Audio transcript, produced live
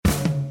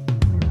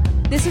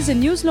This is a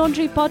News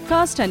Laundry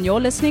podcast and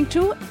you're listening to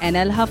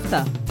NL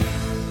Hafta.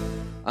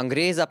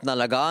 अंग्रेज अपना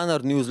लगान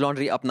और न्यूज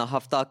लॉन्ड्री अपना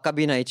हफ्ता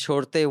कभी नहीं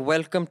छोड़ते.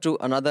 Welcome to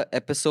another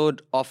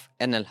episode of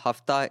NL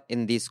Hafta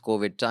in these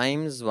COVID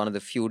times. One of the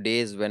few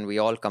days when we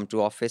all come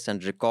to office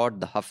and record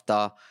the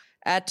hafta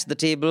at the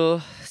table,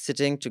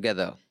 sitting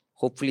together.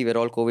 Hopefully we're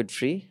all COVID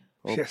free.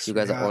 Hope Yes, you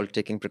guys we are all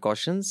taking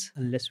precautions.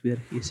 Unless we are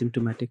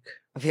asymptomatic.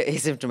 We are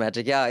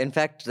asymptomatic. Yeah, in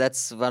fact,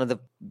 that's one of the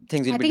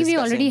things we'll I be think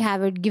discussing. we already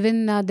have it,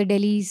 given the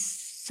Delhi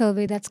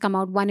survey that's come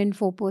out, 1 in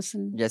 4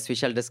 person. Yes, we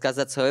shall discuss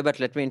that survey, but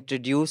let me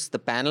introduce the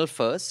panel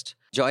first.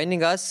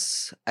 Joining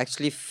us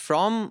actually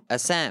from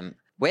Assam.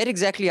 Where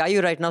exactly are you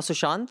right now,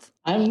 Sushant?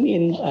 I'm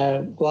in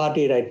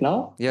Guwahati right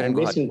now. You're in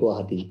I'm based in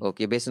Guwahati.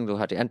 Okay, based in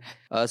Guwahati. And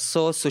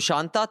so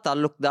Sushanta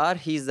Talukdar,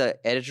 he's the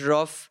editor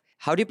of,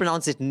 how do you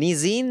pronounce it?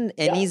 Nizeen?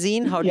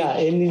 Nizeen? How do you...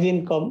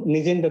 Nizeen.com.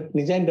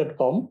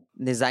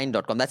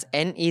 Nizine.com. That's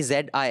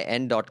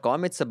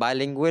Nezin.com. It's a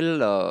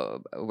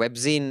bilingual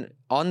webzine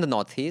on the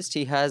Northeast.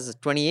 He has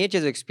 28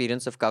 years of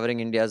experience of covering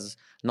India's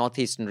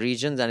northeastern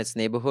regions and its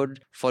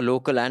neighborhood for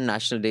local and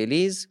national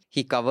dailies.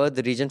 He covered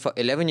the region for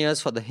 11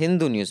 years for the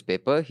Hindu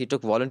newspaper. He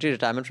took voluntary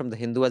retirement from the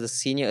Hindu as a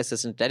senior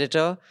assistant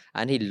editor,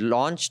 and he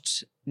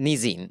launched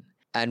Nizeen.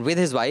 And with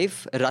his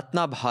wife,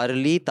 Ratna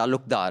Bharali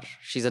Talukdar.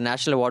 She's a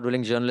national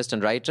award-winning journalist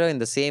and writer. In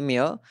the same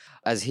year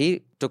as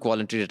he took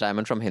voluntary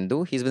retirement from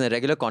Hindu, he's been a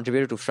regular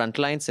contributor to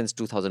Frontline since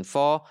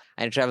 2004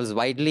 and travels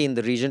widely in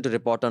the region to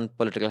report on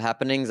political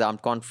happenings,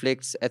 armed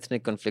conflicts,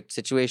 ethnic conflict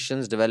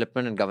situations,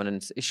 development and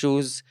governance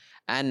issues,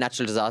 and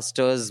natural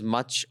disasters,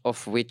 much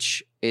of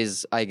which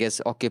is, I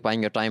guess,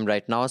 occupying your time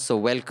right now. So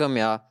welcome,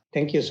 yeah.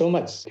 Thank you so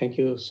much. Thank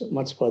you so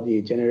much for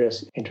the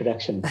generous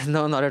introduction.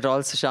 No, not at all,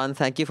 Sushant.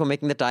 Thank you for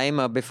making the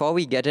time. Before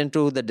we get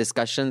into the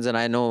discussions, and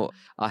I know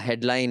our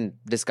headline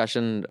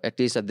discussion, at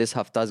least at this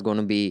hafta, is going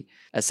to be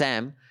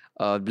Assam.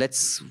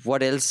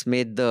 What else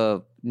made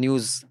the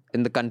news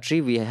in the country?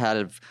 We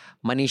have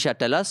Manisha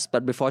tell us.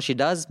 But before she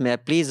does, may I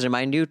please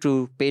remind you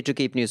to pay to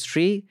keep news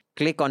free.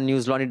 Click on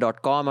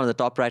newslaundry.com on the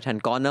top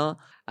right-hand corner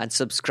and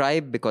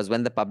subscribe, because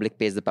when the public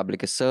pays, the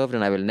public is served.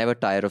 And I will never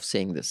tire of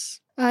saying this.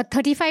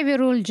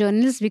 35-year-old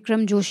journalist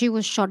Vikram Joshi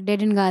was shot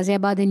dead in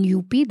Ghaziabad in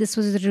UP. This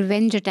was a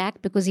revenge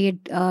attack because he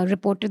had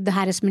reported the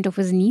harassment of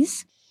his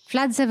niece.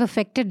 Floods have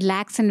affected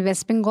lakhs in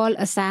West Bengal,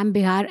 Assam,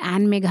 Bihar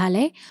and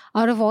Meghalaya.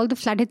 Out of all the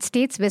flooded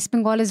states, West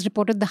Bengal has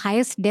reported the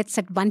highest deaths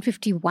at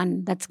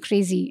 151. That's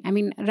crazy. I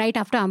mean, right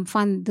after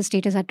Amphan, the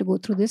state has had to go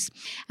through this.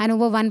 And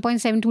over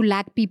 1.72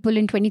 lakh people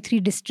in 23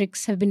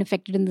 districts have been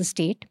affected in the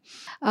state.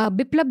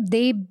 Biplab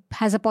Deb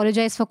has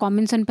apologized for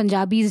comments on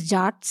Punjabi's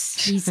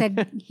jats.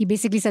 He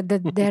basically said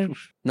that they're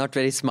not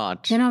very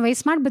smart. They're not very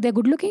smart, but they're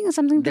good looking or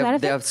something.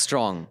 They're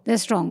strong. They're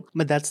strong.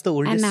 But that's the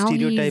oldest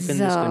stereotype in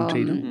this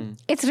country. No?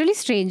 It's really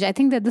strange. I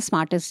think they're the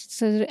smartest.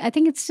 So I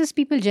think it's just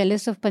people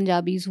jealous of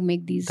Punjabis who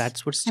make these.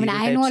 That's what I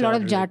stereotypes know a lot are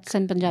of Jats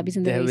and Punjabis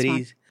and they they're have very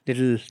very smart.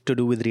 little to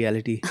do with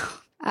reality.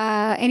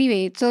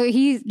 Anyway, so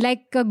he's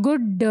like a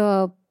good,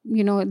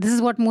 this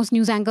is what most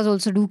news anchors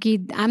also do.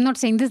 I'm not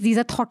saying this, these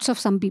are thoughts of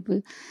some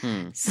people.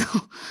 So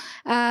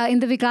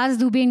in the Vikas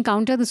Dubey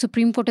encounter, the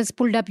Supreme Court has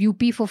pulled up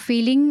UP for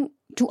failing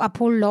to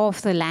uphold law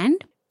of the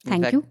land.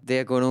 Thank you.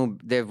 They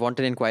want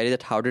an inquiry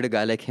that how did a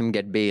guy like him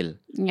get bail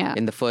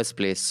in the first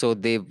place. So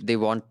they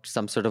want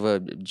some sort of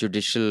a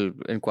judicial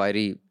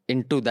inquiry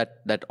into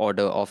that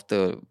order of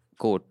the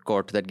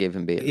court that gave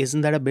him bail.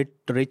 Isn't that a bit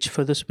rich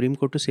for the Supreme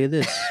Court to say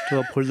this, to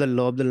uphold the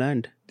law of the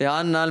land?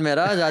 ध्यान नाल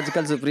मेरा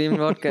आजकल supreme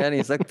court कह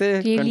नहीं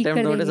सकते.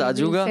 Contempt notice uh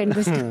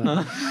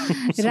जाऊगा.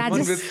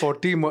 Someone with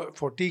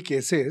 40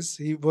 cases,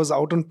 he was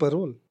out on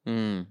parole.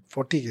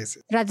 40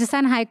 cases.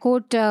 Rajasthan High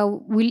Court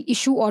will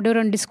issue order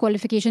on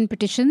disqualification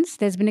petitions.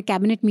 There's been a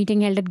cabinet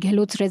meeting held at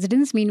Gehlot's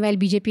residence. Meanwhile,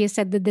 BJP has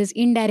said that there's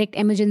indirect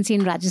emergency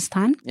in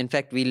Rajasthan. In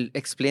fact, we'll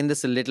explain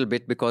this a little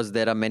bit because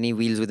there are many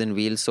wheels within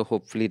wheels. So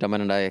hopefully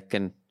Raman and I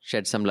can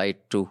shed some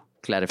light to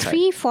clarify.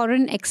 3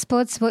 foreign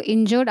experts were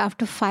injured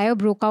after fire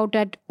broke out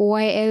at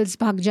OIL's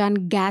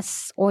Bhagjan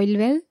gas oil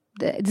well.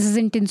 This is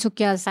in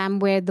Tinsukia, Assam,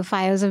 where the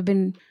fires have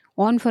been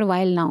on for a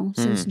while now,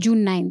 since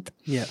June 9th.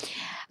 Yeah.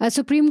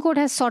 Supreme Court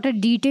has sought a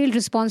detailed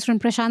response from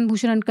Prashant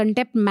Bhushan on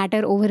contempt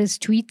matter over his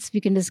tweets.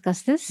 We can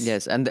discuss this.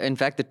 Yes, and in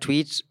fact, the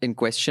tweet in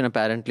question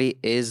apparently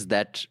is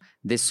that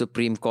this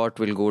Supreme Court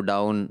will go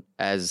down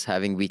as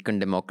having weakened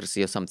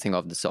democracy or something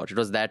of the sort. It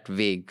was that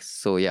vague.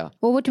 So, yeah.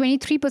 Over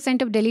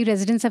 23% of Delhi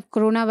residents have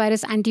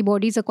coronavirus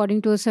antibodies,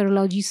 according to a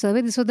serology survey.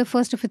 This was the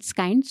first of its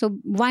kind. So,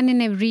 1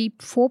 in every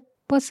 4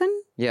 person?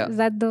 Yeah. Is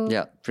that the...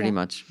 Yeah, pretty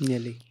much.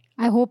 Nearly.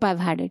 I hope I've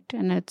had it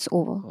and it's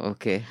over.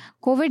 Okay.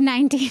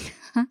 COVID-19.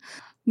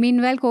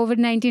 Meanwhile,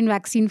 COVID-19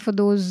 vaccine, for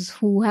those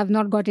who have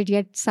not got it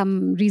yet,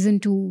 some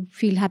reason to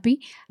feel happy.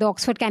 The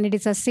Oxford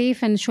candidates are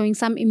safe and showing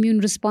some immune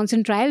response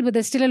in trial, but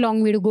there's still a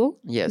long way to go.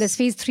 Yes. There's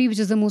phase 3, which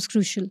is the most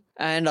crucial.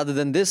 And other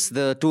than this,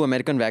 the 2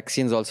 American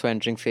vaccines also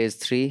entering phase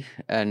 3.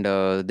 And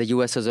the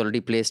US has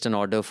already placed an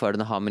order for I don't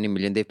know how many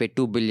million. They paid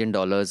 $2 billion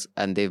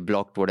and they've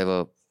blocked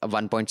whatever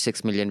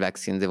 1.6 million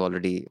vaccines they've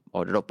already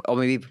ordered. Or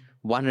maybe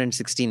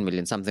 116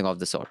 million, something of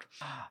the sort.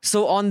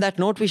 So on that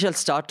note, we shall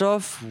start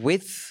off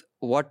with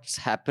what's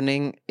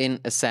happening in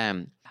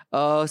Assam.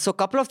 So a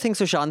couple of things,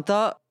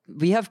 Sushanta.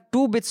 We have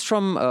two bits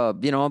from,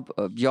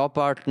 your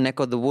part, neck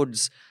of the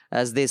woods,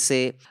 as they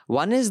say.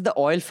 One is the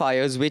oil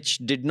fires, which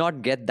did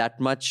not get that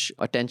much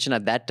attention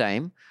at that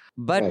time.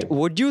 But Right.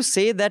 would you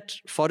say that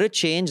for a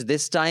change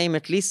this time,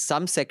 at least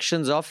some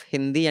sections of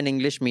Hindi and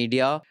English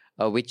media,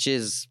 which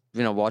is,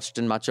 watched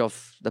in much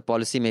of the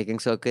policy-making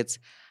circuits,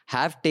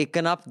 have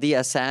taken up the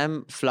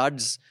Assam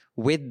floods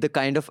with the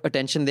kind of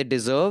attention they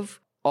deserve?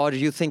 Or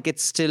you think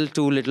it's still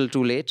too little,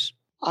 too late?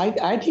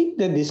 I think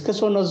the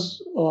discussion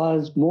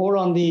was more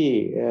on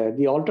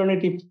the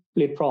alternative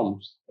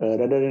platforms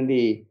rather than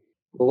the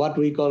what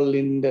we call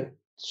in the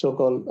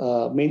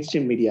so-called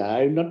mainstream media.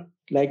 I would not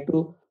like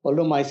to,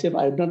 although myself,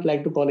 I would not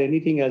like to call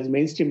anything as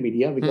mainstream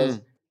media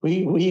because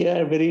we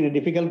are very in a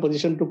difficult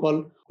position to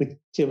call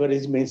whichever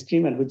is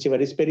mainstream and whichever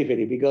is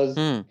periphery because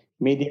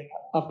media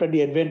after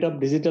the advent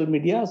of digital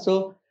media.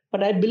 So,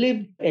 but I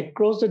believe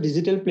across the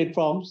digital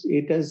platforms,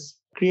 it has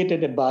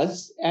created a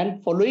buzz,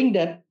 and following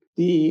that,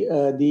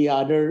 the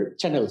other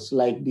channels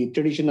like the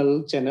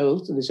traditional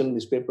channels, traditional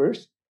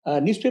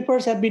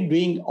newspapers have been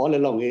doing all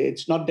along.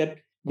 It's not that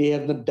they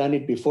have not done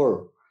it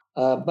before,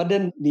 but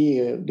then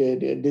the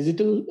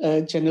digital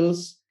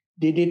channels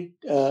did it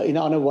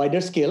on a wider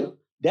scale.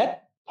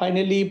 That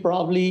finally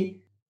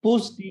probably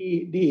pushed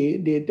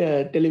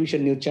the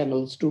television news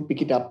channels to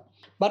pick it up.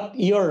 But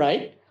you're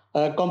right.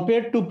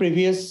 Compared to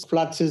previous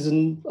flood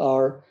season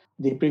or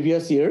the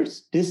previous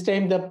years, this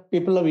time the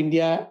people of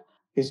India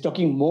is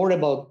talking more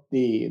about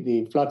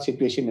the flood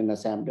situation in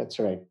Assam. That's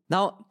right.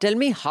 Now, tell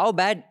me, how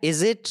bad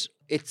is it?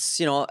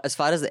 It's, as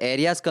far as the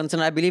area is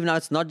concerned, I believe now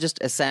it's not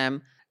just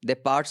Assam. There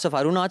are parts of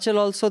Arunachal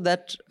also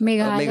that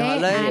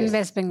Meghalaya and yes.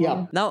 West Bengal.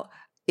 Yeah. Now,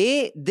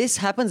 this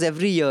happens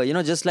every year,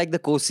 just like the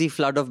Kosi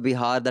flood of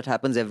Bihar that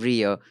happens every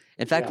year.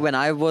 In fact, when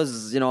I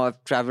was,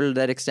 I've traveled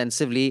there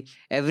extensively,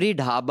 every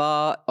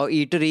dhaba or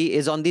eatery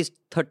is on these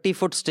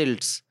 30-foot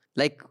stilts.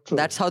 Like,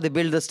 that's how they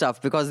build the stuff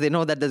because they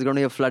know that there's going to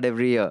be a flood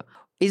every year.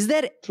 Is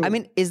there,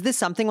 is this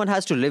something one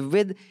has to live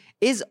with?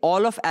 Is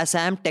all of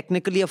Assam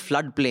technically a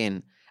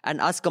floodplain? And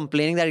us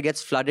complaining that it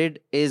gets flooded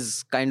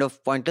is kind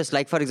of pointless.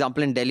 Like, for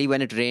example, in Delhi,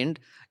 when it rained,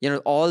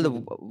 all the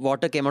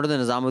water came out of the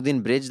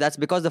Nizamuddin bridge. That's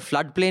because the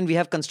floodplain we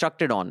have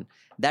constructed on,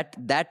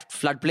 that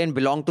floodplain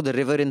belonged to the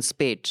river in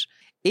Spate.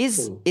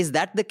 Is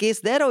that the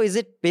case there, or is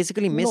it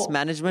basically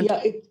mismanagement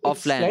of land?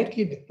 It's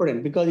slightly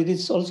different because it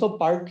is also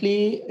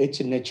partly it's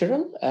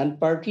natural and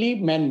partly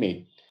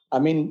man-made. I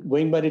mean,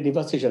 going by the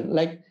devastation.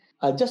 Like,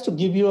 just to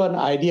give you an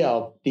idea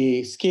of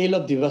the scale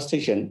of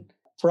devastation,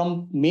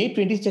 from May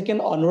 22nd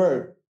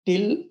onward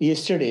till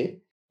yesterday,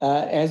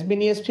 as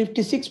many as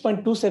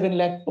 56.27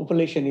 lakh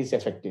population is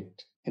affected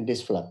in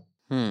this flood.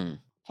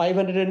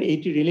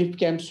 580 relief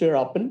camps were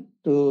opened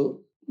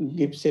to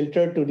give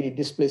shelter to the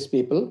displaced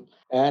people.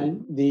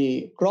 And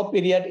the crop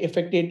area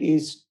affected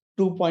is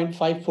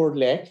 2.54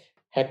 lakh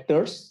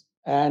hectares.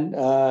 And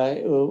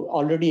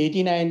already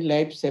 89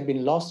 lives have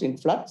been lost in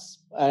floods.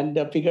 And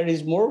the figure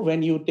is more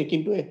when you take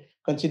into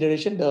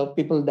consideration the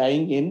people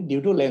dying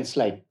due to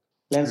landslide.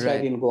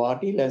 Landslide in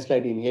Guwahati,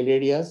 landslide in hill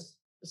areas.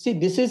 See,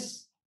 this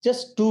is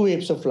just 2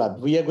 waves of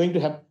flood. We are going to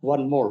have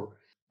one more.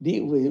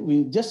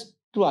 We just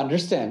to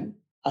understand,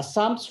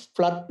 Assam's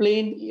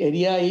floodplain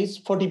area is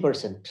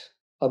 40%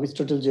 of its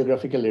total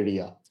geographical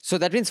area. So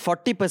that means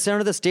 40%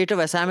 of the state of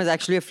Assam is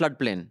actually a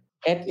floodplain.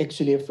 It's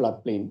actually a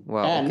floodplain.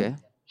 Wow, and okay.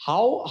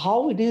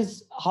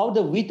 How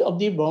the width of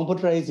the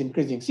Brahmaputra is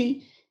increasing.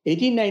 See,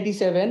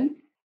 1897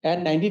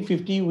 and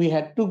 1950, we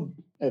had 2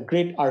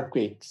 great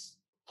earthquakes.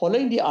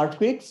 Following the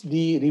earthquakes,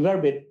 the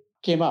riverbed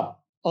came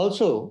up.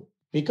 Also,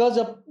 because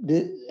of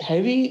the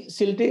heavy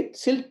silt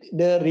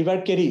the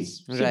river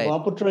carries. Right. See,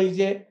 Brahmaputra is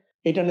a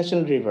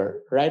international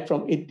river, right?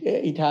 From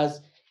it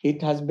has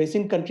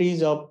basin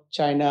countries of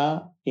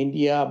China,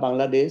 India,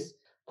 Bangladesh,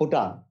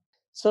 Bhutan.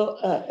 So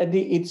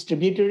its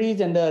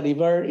tributaries and the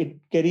river, it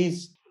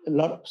carries a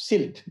lot of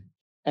silt.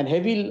 And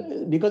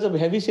because of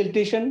heavy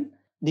siltation,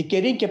 the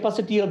carrying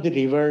capacity of the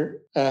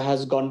river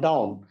has gone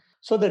down.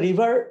 So the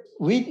river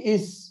width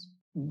is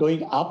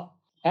going up,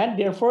 and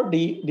therefore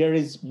there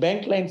is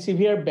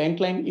severe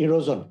bankline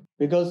erosion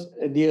because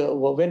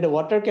when the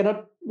water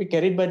cannot be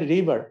carried by the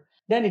river,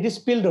 then it is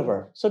spilled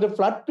over. So the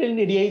floodplain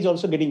area is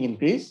also getting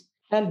increased.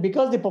 And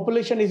because the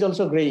population is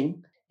also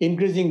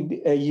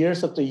increasing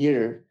years after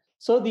year,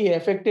 so the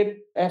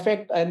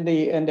effect and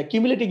the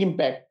cumulative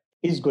impact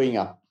is going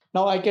up.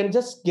 Now I can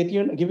just give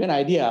you an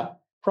idea.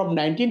 From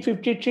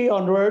 1953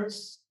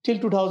 onwards till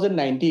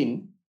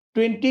 2019,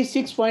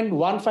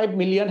 26.15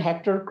 million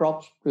hectare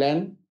crop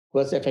land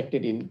was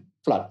affected in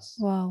floods.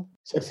 Wow.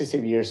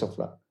 Successive years of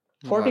flood.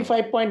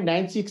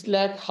 45.96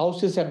 lakh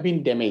houses have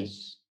been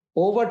damaged.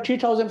 Over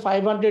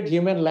 3,500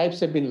 human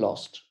lives have been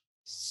lost.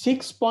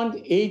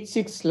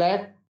 6.86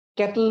 lakh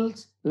cattle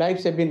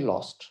lives have been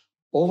lost.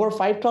 Over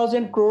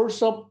 5,000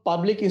 crores of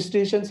public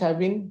institutions have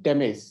been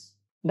damaged.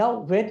 Now,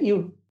 when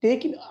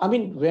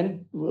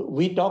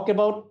we talk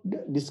about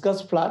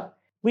discuss flood,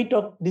 we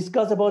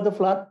discuss about the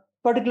flood,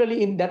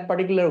 particularly in that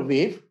particular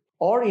wave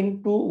or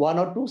into one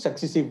or two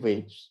successive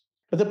waves.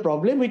 But the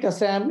problem with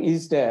Assam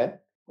is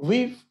that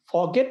we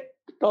forget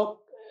to talk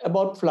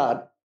about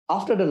flood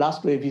after the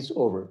last wave is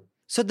over.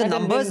 So the And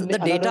then numbers, when the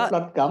another data,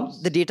 flood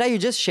comes. the data you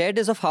just shared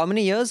is of how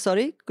many years?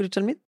 Sorry, could you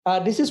tell me?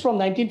 This is from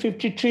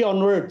 1953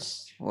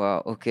 onwards.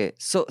 Wow. Okay.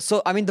 So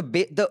I mean,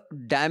 the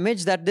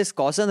damage that this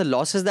causes and the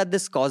losses that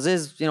this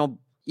causes,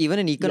 even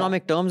in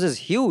economic terms, is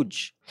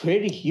huge.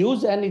 Very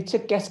huge, and it's a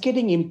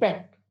cascading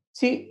impact.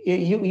 See,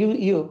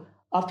 you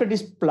after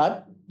this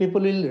flood,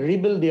 people will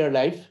rebuild their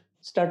life,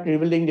 start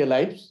rebuilding their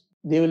lives.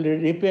 They will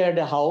repair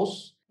the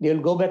house. They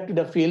will go back to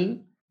the field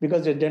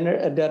because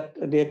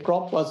their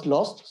crop was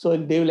lost. So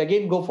they will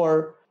again go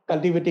for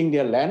cultivating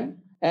their land,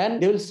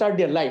 and they will start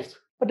their life.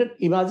 But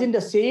imagine the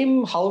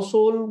same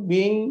household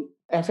being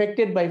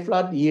affected by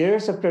flood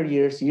years after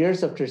years,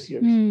 years after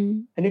years.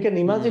 And you can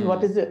imagine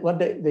what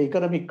the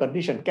economic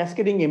condition,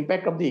 cascading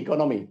impact of the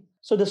economy.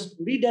 So the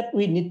story that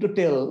we need to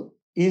tell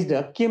is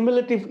the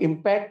cumulative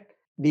impact,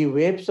 the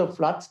waves of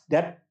floods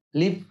that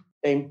leave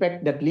on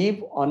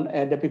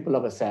the people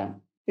of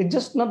Assam. It's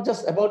just not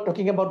just about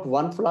talking about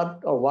one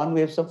flood or one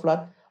waves of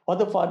flood or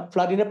the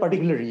flood in a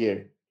particular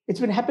year. It's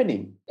been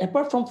happening.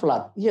 Apart from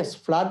flood, yes,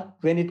 flood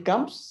when it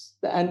comes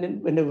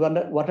and when the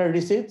water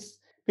recedes,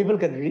 people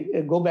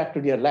can go back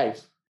to their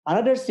life.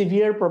 Another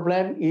severe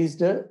problem is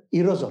the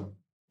erosion.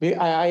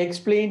 I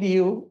explained to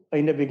you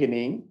in the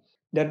beginning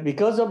that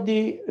because of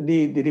the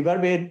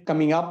riverbed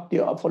coming up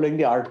following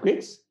the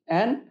earthquakes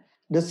and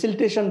the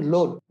siltation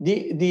load,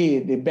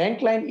 the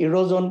bank line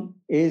erosion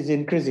is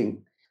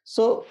increasing.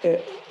 So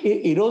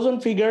erosion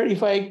figure,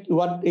 if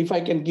I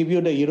can give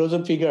you the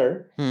erosion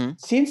figure,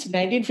 since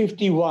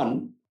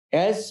 1951,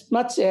 as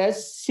much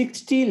as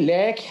 60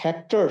 lakh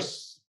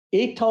hectares,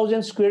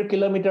 8,000 square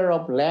kilometer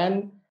of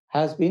land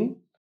has been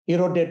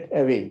eroded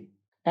away.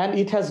 And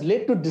it has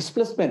led to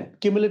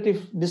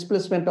cumulative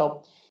displacement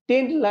of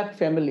 10 lakh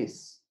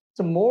families.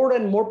 So more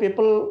and more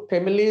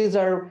families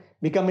are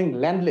becoming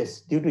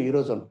landless due to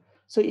erosion.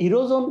 So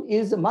erosion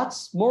is a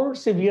much more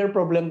severe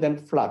problem than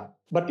flood.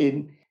 But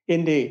in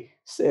the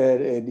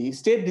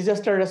State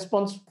Disaster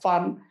Response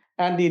Fund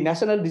and the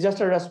National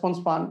Disaster Response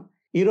Fund,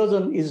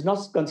 erosion is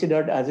not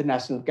considered as a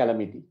national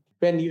calamity.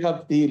 When you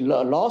have the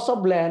loss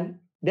of land,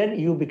 then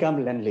you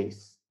become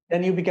landless.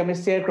 Then you become a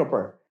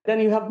sharecropper. Then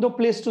you have no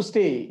place to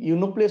stay.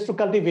 No place to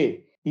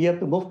cultivate. You have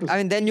to move to...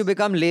 then you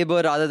become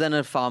labor rather than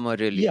a farmer,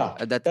 really. Yeah,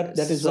 that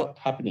is what's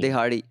happening.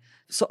 Dehadi.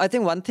 So I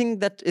think one thing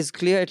that is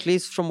clear, at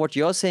least from what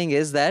you're saying,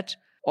 is that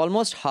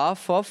almost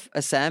half of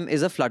Assam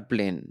is a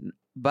floodplain.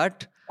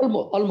 But...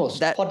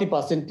 Almost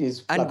 40%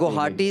 is floodplain. And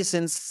Guwahati,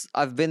 since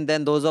I've been there,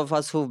 and those of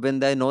us who've been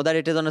there know that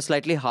it is on a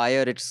slightly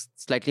higher, it's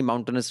slightly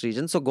mountainous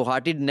region. So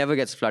Guwahati never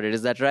gets flooded.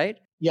 Is that right?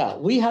 Yeah,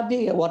 we have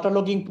the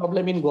waterlogging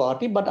problem in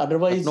Guwahati, but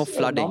otherwise, no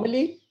flooding.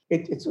 Normally,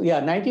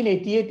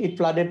 1988 it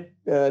flooded.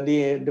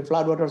 The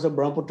floodwaters of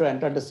Brahmaputra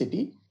entered the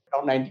city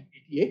around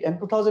 1988, and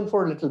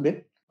 2004 a little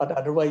bit, but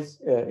otherwise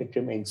it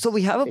remains. So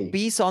we have a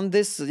piece on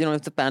this.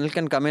 If the panel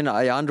can come in,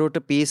 Ayan wrote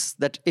a piece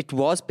that it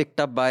was picked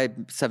up by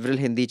several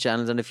Hindi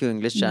channels and a few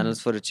English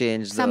channels for a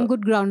change. Some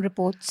good ground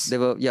reports. There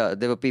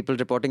were people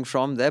reporting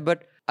from there,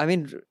 but I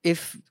mean,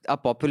 if a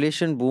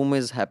population boom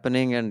is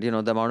happening and, the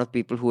amount of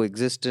people who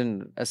exist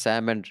in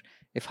Assam, and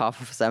if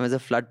half of Assam is a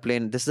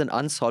floodplain, this is an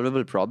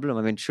unsolvable problem.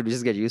 I mean, should we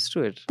just get used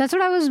to it? That's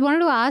what I wanted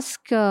to ask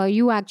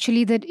you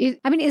actually.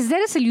 Is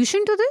there a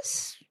solution to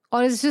this?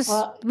 Or is just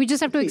we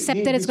just have to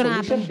accept that it's going to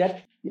happen?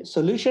 It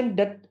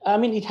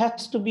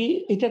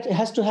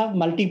has to have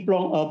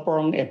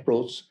multi-pronged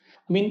approach.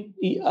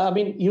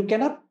 You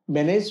cannot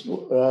manage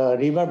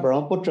river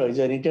Brahmaputra. It's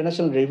an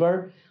international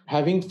river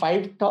having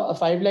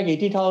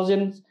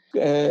 580,000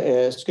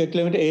 square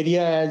kilometer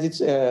area as its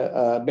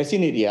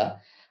basin area.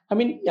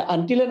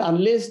 Until and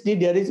unless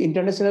there is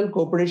international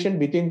cooperation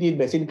between the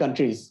basin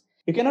countries,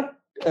 you cannot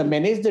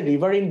manage the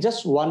river in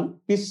just one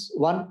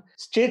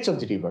stretch of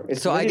the river.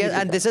 So I guess,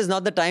 and this is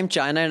not the time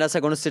China and us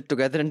are going to sit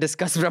together and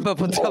discuss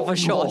Brahmaputra for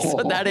sure.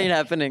 So that ain't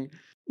happening.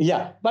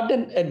 Yeah, but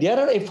then there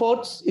are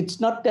efforts. It's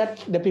not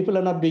that the people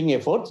are not doing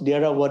efforts.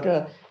 There are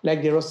water,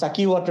 like there was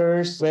Saki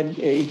Waters, when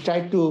it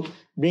tried to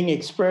bring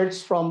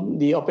experts from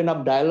the Open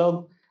Up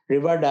Dialogue,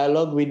 river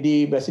dialogue with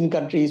the basin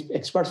countries,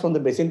 experts from the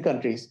basin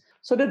countries,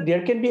 so that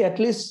there can be at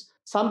least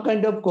some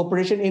kind of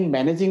cooperation in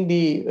managing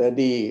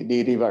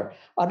the river.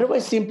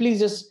 Otherwise, simply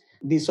just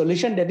the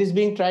solution that is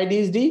being tried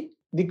is the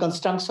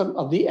construction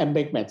of the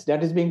embankments.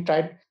 That is being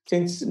tried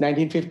since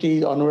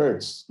 1950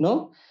 onwards.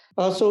 No,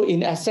 so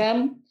in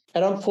Assam,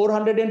 around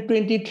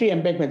 423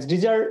 embankments.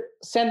 These are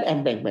sand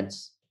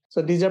embankments.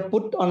 So these are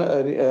put on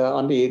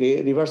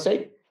the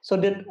riverside, so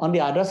that on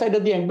the other side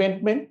of the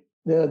embankment,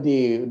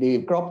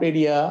 the crop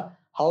area,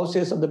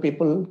 houses of the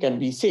people can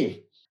be safe.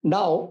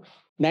 Now,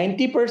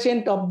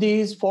 90% of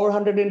these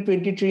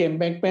 423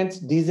 embankments,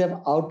 these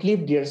have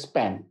outlived their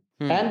span,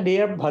 and they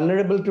are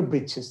vulnerable to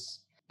breaches.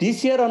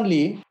 This year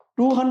only,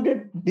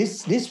 200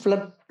 this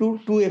flood, two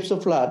waves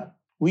of flood,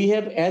 we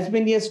have as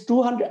many as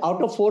 200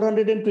 out of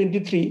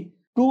 423.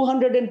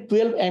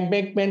 212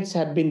 embankments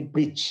have been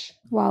breached.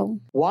 Wow.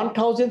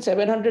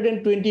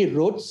 1,720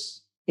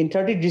 roads in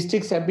 30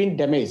 districts have been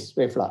damaged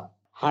by flood.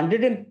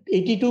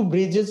 182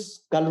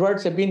 bridges,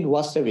 culverts have been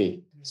washed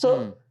away.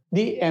 So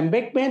the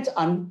embankments,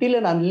 until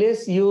and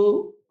unless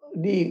you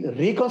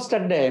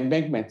reconstruct the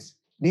embankments,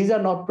 these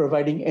are not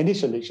providing any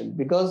solution,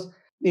 because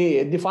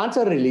the funds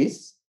are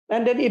released,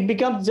 and then it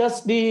becomes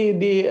just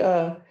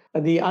the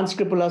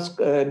unscrupulous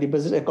the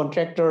business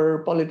contractor,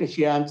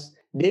 politicians.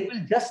 They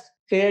will just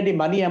share the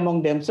money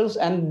among themselves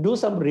and do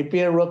some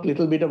repair work,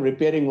 little bit of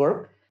repairing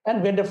work.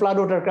 And when the flood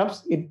water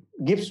comes, it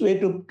gives way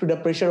to the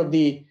pressure of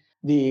the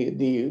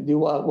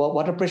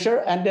water pressure,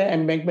 and the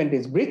embankment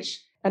is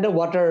breached, and the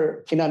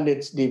water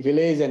inundates the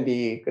village and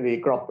the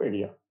crop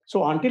area.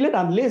 So until and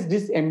unless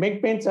these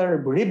embankments are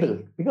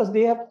rebuilt, because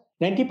they have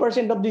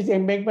 90% of these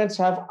embankments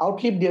have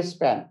outlived their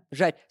span.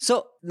 Right.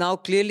 So now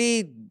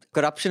clearly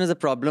corruption is a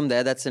problem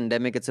there. That's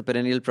endemic. It's a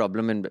perennial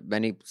problem in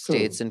many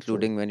states,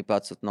 including many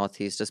parts of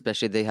Northeast.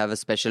 Especially they have a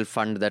special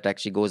fund that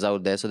actually goes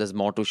out there. So there's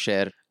more to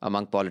share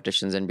among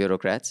politicians and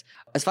bureaucrats.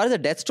 As far as the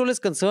death toll is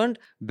concerned,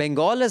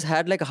 Bengal has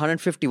had like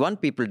 151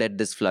 people dead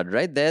this flood,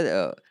 right?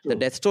 There, the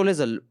death toll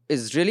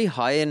is really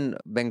high in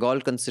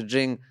Bengal,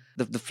 considering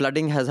the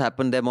flooding has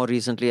happened there more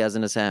recently as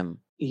in Assam.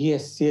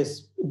 Yes.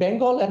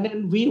 Bengal, and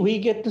then we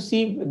get to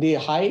see the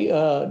high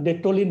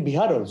death toll in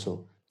Bihar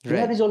also. Right.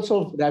 Bihar is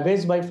also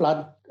ravaged by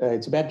flood.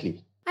 It's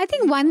badly. I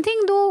think one thing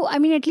though, I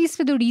mean, at least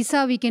with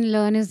Odisha, we can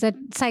learn is that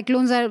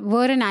cyclones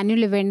were an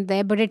annual event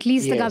there, but at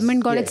least the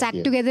government got its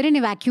act together in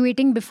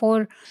evacuating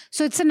before.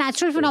 So it's a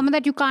natural phenomenon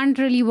that you can't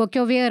really work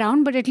your way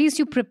around, but at least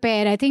you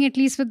prepare. I think at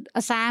least with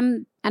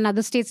Assam and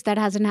other states that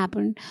hasn't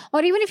happened.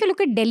 Or even if you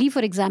look at Delhi,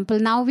 for example,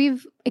 now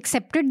we've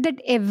accepted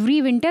that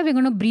every winter we're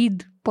going to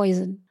breathe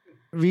poison.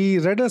 We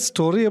read a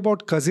story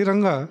about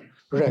Kaziranga,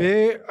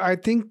 where I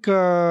think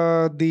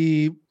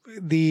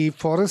the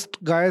forest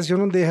guys,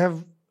 they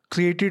have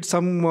created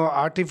some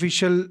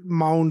artificial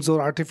mounds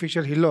or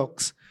artificial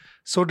hillocks,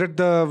 so that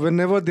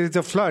whenever there is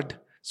a flood,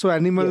 so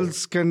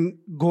animals can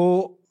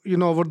go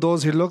over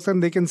those hillocks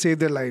and they can save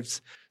their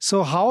lives.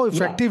 So how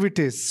effective it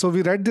is? So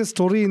we read this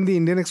story in the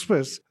Indian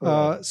Express.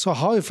 So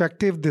how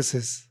effective this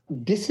is?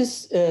 This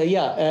is,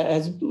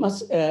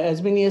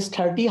 as many as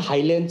 30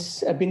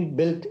 highlands have been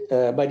built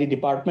by the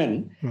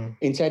department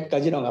inside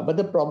Kaziranga. But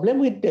the problem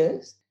with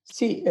this,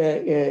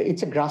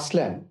 it's a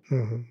grassland.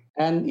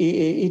 And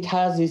it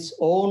has its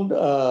own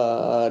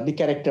the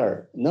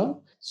character,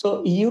 no?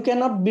 So you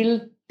cannot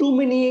build too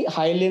many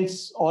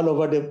highlands all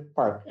over the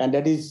park, and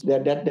that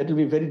will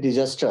be very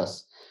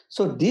disastrous.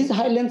 So these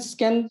highlands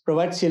can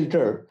provide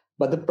shelter,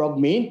 but the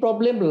main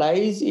problem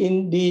lies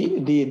in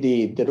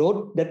the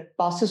road that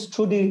passes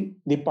through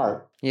the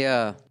park.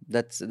 Yeah,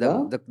 that's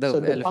the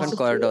elephant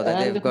corridor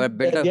that they've got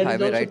built a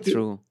highway right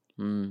through.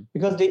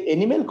 Because the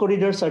animal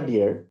corridors are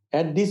there,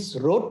 and this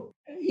road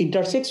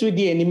intersects with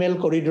the animal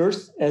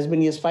corridors, as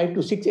many as 5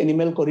 to 6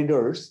 animal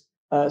corridors.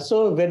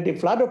 So when the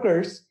flood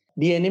occurs,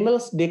 the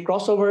animals, they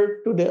cross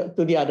over to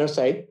the other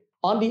side.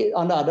 On the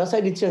other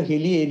side, it's a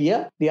hilly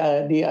area.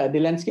 The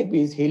landscape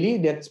is hilly.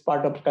 That's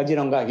part of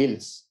Kaziranga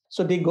Hills.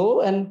 So they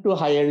go and to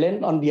higher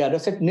land on the other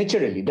side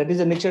naturally. That is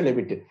a natural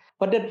habitat.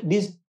 But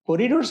these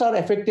corridors are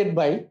affected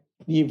by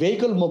the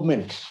vehicle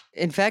movement.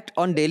 In fact,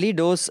 on Daily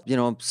Dose,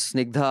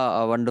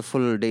 Snigdha, a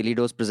wonderful Daily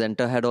Dose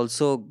presenter, had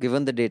also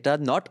given the data.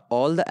 Not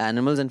all the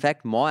animals, in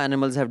fact, more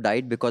animals have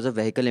died because of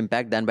vehicle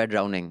impact than by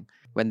drowning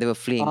when they were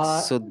fleeing.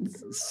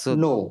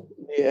 No,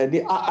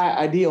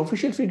 the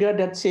official figure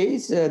that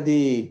says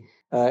the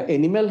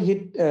animal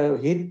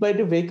hit by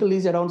the vehicle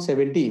is around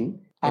 17.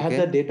 I have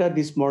the data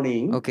this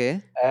morning.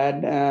 Okay.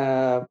 And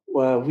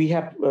we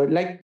have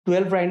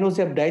 12 rhinos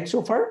have died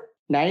so far,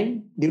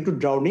 9 due to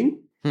drowning.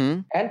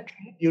 And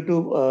due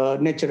to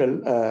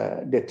natural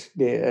death,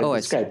 they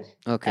described.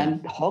 Okay.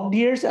 And hog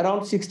deers,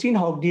 around 16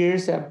 hog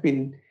deers have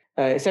been,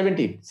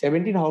 17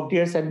 hog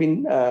deers have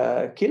been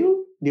killed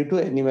due to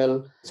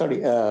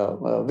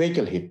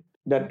vehicle hit.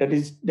 That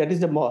is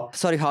the more.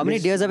 Sorry, how many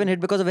deers have been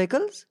hit because of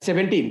vehicles?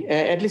 17.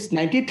 At least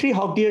 93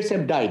 hog deers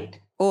have died.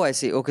 Oh, I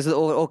see.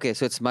 Okay,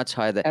 so it's much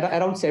higher there.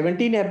 Around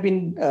 17 have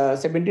been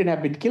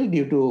killed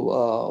due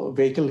to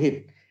vehicle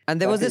hit. And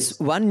there was this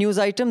one news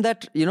item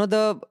that,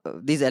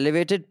 these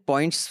elevated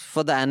points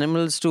for the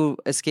animals to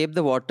escape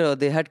the water,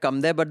 they had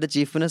come there, but the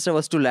chief minister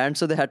was to land,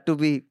 so they had to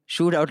be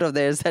shooed out of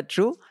there. Is that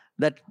true?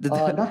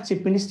 Not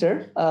chief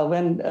minister.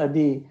 When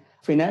the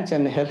finance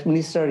and health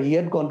minister, he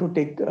had gone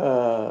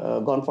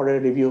for a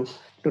review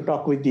to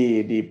talk with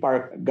the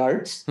park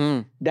guards.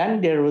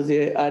 Then there was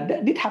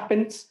it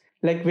happens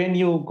like when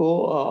you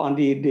go on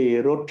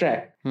the road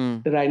track,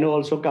 the rhino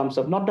also comes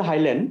up, not the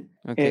highland,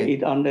 on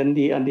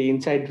the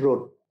inside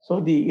road.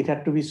 So it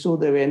had to be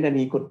soothed away, and then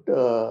he could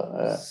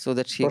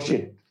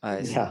proceed.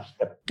 Yeah.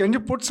 Can you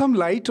put some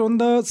light on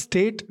the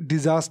state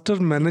disaster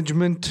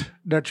management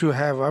that you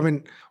have? I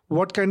mean,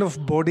 what kind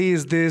of body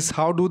is this?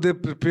 How do they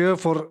prepare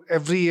for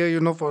every year,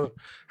 for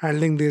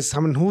handling this? I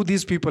mean, who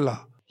these people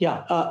are?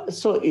 Yeah,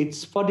 so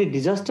it's for the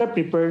disaster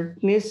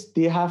preparedness.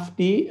 They have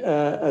the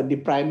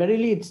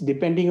primarily it's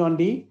depending on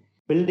the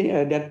building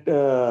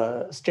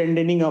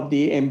strengthening of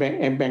the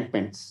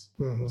embankments.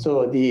 So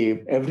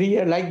every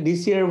year, like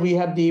this year, we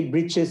have the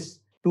bridges,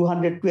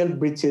 212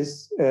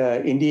 bridges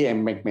in the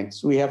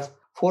embankments. We have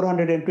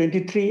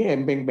 423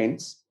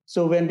 embankments.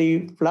 So when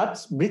the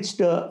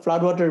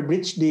floodwater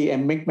breach the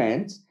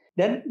embankments,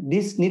 then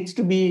this needs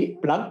to be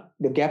plugged,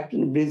 the gap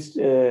bridged,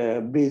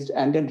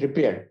 and then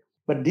repaired.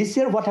 But this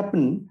year, what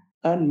happened?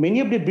 Many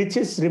of the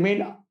bridges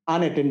remain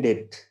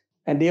unattended,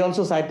 and they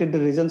also cited the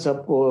reasons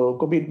of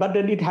COVID. But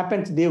then it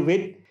happens; they'll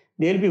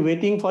be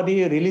waiting for the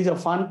release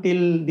of fund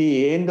till the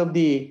end of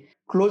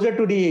closer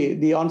to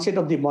the onset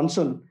of the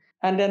monsoon,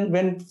 and then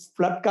when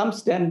flood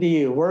comes, then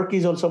the work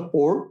is also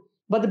poor.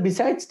 But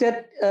besides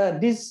that,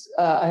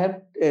 I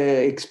have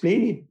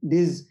explained it.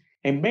 These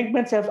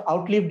embankments have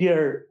outlived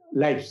their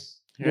lives.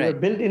 They were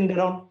built in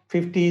around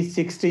 50s,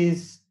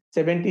 60s,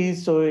 70s.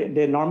 So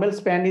the normal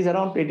span is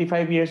around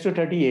 25 years to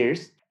 30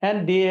 years.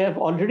 And they have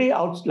already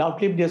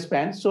outlived their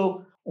span.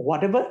 So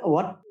what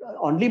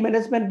only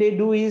management they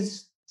do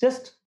is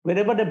just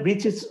wherever the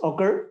breaches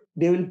occur,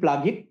 they will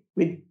plug it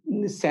with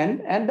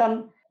sand. And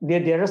then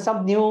there are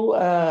some new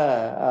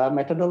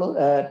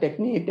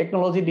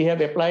technology they have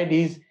applied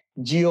is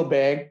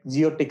geobag,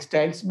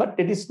 geotextiles, but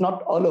it is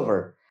not all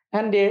over.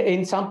 And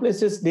in some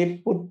places,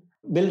 they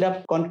build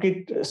up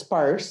concrete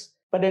spurs.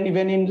 But then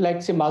even in,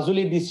 like, say,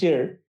 Majuli this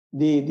year,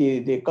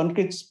 the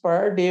concrete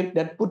spur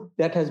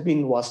that has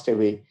been washed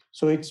away.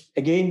 So it's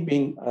again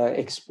being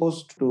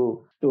exposed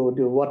to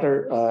the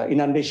water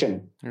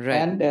inundation. Right.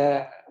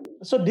 And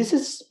so this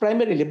is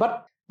primarily.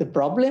 But the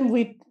problem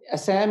with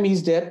Assam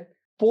is that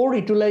poor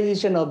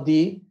utilization of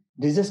the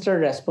disaster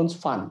response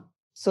fund.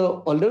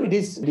 So although it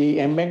is the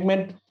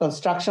embankment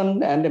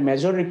construction and the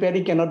major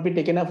repairing cannot be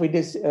taken up with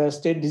this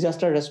state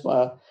disaster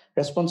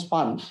response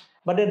fund,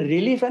 but the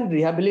relief and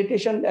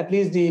rehabilitation, at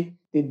least the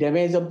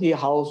damage of the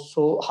house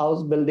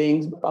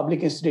buildings,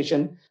 public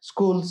institution,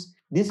 schools,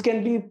 this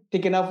can be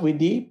taken up with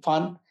the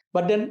fund.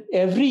 But then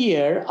every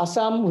year,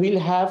 Assam will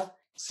have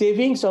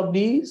savings of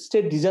the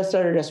state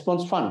disaster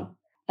response fund.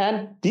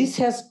 And this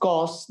has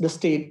cost the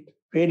state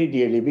very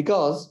dearly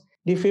because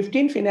the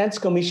 15th Finance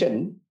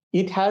Commission,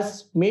 it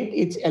has made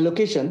its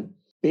allocation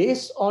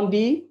based on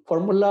the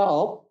formula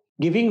of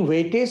giving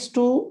weightage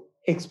to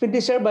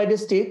expenditure by the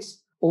states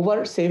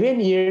over 7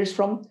 years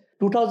from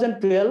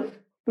 2012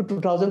 to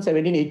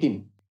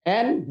 2017-18.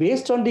 And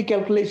based on the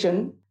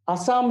calculation,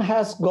 Assam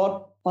has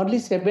got only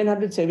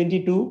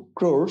 772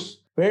 crores,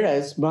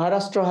 whereas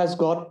Maharashtra has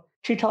got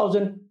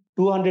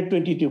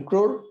 3,222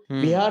 crore,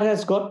 Bihar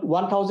has got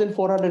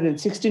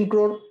 1,416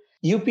 crore,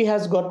 UP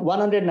has got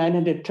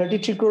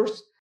 1,933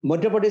 crores,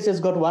 Madhya Pradesh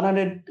has got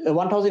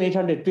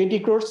 1,820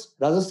 crores,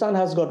 Rajasthan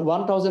has got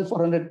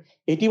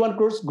 1,481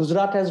 crores,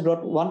 Gujarat has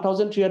got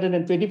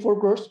 1,324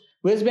 crores,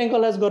 West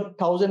Bengal has got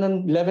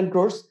 1,011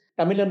 crores,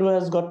 Tamil Nadu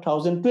has got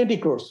 1,020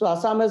 crores. So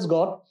Assam has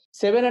got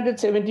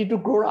 772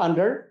 crore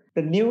under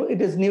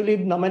newly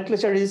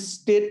nomenclature is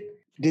State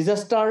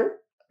Disaster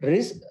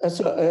Risk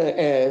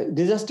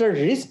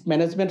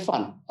Management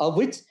Fund, of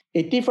which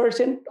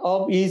 80%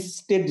 is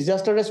State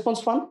Disaster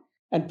Response Fund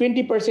and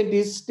 20%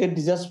 is State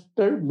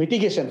Disaster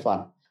Mitigation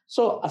Fund.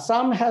 So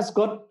Assam has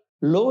got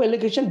low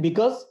allocation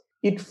because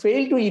it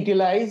failed to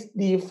utilize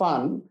the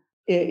fund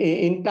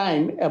in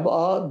time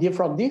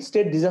from the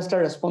State Disaster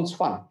Response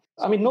Fund.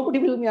 I mean, nobody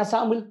in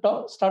Assam will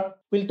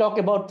talk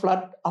about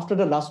flood after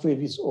the last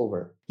wave is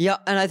over. Yeah,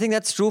 and I think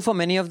that's true for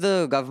many of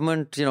the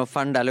government,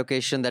 fund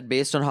allocation, that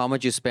based on how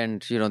much you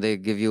spend, they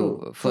give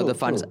you further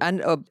funds.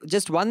 And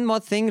just one more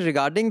thing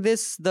regarding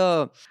this,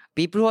 the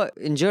people who are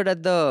injured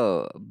at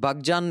the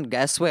Bagjan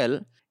gas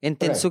well in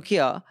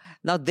Tinsukia. Right.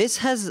 Now, this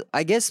has,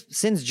 I guess,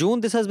 since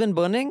June, this has been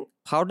burning.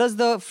 How does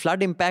the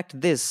flood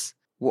impact this?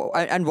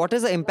 And what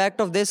is the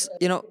impact of this,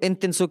 in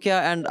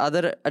Tinsukia and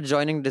other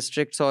adjoining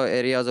districts or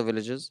areas or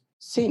villages?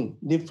 Same.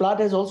 The flood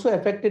has also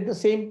affected the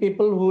same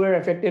people who were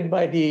affected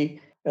by the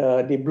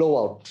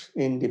blowout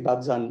in the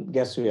Bagjan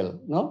gas well.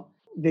 No,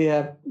 they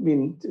have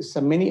been.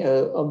 Many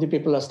of the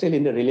people are still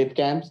in the relief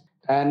camps,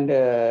 and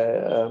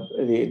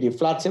the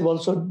floods have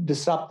also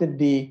disrupted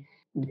the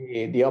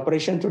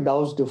operation to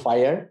douse the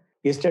fire.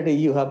 Yesterday,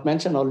 you have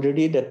mentioned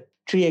already that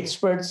 3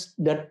 experts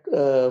that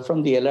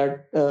from the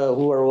alert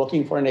who are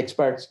working for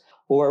experts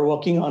who are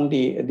working on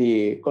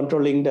the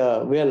controlling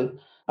the well.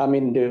 I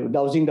mean, the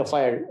dousing the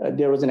fire.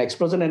 There was an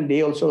explosion, and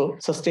they also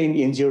sustained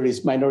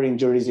minor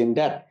injuries in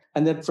that.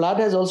 And that flood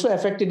has also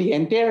affected the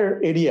entire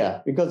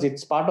area because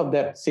it's part of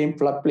that same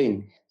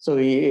floodplain. So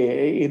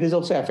it is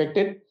also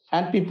affected.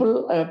 And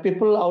people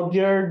out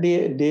there,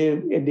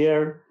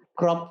 their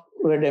crop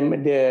were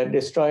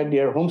destroyed,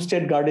 their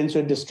homestead gardens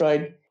were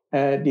destroyed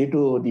due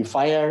to the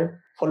fire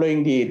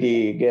following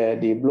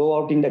the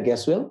blowout in the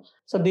gas well.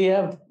 So they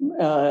have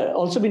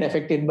also been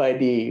affected by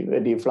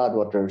the flood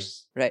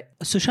waters. Right.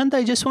 Sushant,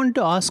 I just want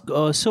to ask,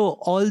 so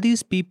all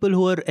these people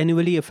who are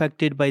annually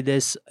affected by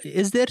this,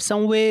 is there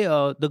some way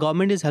the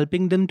government is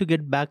helping them to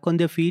get back on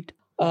their feet?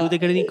 Do they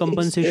get any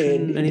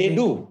compensation?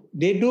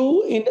 They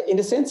do in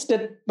the sense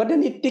that, but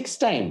then it takes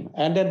time.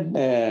 And then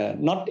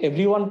not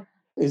everyone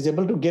is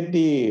able to get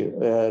the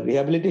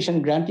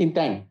rehabilitation grant in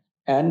time.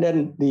 And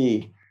then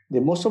the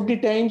most of the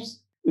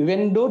times,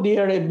 even though they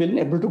are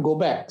able to go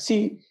back,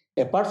 see,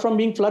 apart from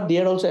being flood, they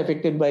are also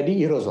affected by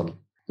the erosion.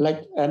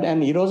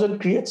 And erosion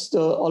creates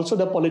also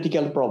the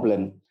political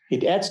problem.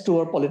 It adds to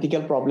our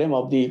political problem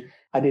of the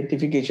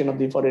identification of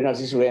the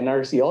foreigners issue,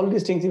 NRC, all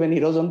these things. Even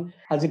erosion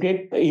has a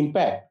great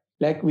impact.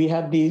 Like we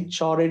have the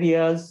shore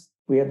areas,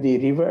 we have the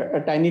river,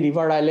 a tiny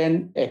river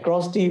island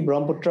across the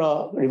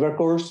Brahmaputra river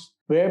course,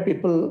 where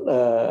people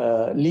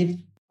live.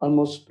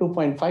 Almost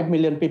 2.5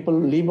 million people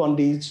live on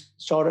these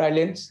shore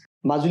islands.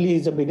 Majuli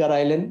is a bigger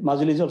island.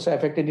 Majuli is also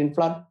affected in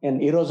flood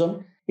and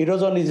erosion.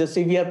 Erosion is a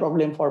severe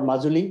problem for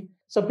Majuli.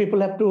 So people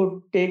have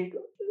to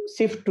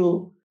shift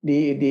to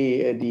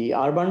the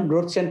urban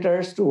growth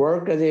centers to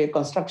work as a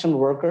construction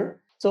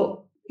worker.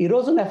 So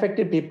erosion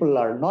affected people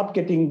are not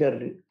getting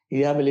the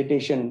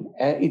rehabilitation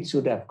it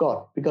should have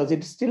got, because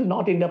it's still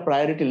not in the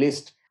priority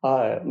list.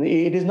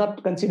 It is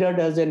not considered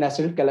as a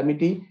natural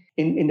calamity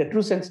in the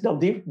true sense of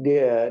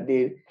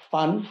the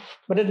fund.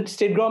 But the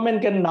state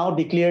government can now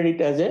declare it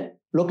as a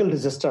local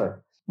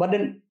disaster. But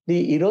then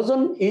the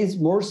erosion is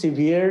more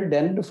severe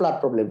than the flood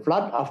problem.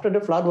 After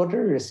the flood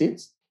water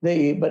recedes,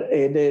 the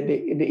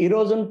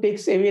erosion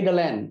takes away the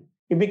land.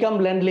 You become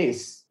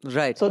landless.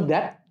 Right. So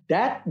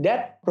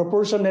that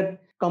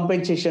proportionate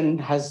compensation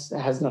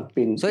has not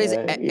been. So is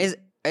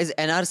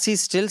NRC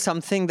still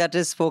something that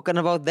is spoken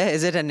about there?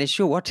 Is it an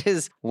issue? What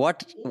is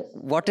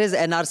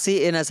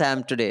NRC in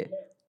Assam today?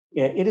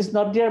 Yeah, it is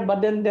not there,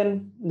 but then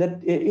that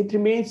it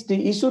remains.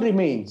 The issue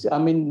remains. I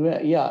mean,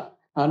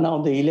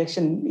 now the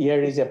election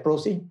year is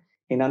approaching.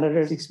 In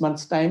another 6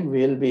 months' time,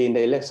 we will be in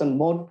the election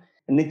mode.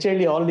 And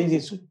naturally, all these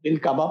issues will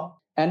come up.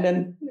 And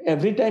then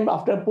every time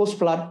after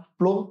post-flood,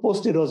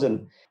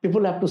 post-erosion,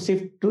 people have to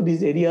shift to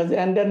these areas.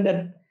 And then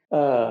the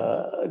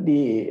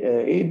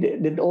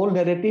old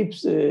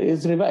narratives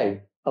is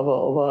revived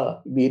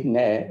over be it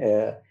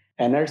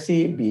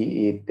NRC,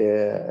 be it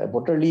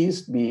voter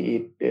list, be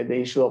it the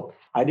issue of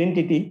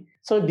identity.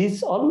 So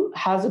this all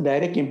has a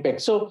direct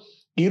impact. So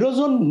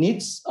erosion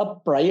needs a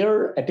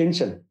prior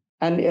attention,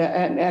 and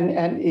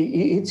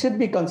it should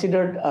be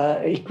considered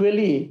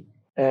equally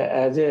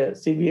as a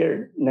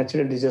severe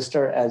natural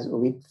disaster as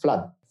with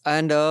flood.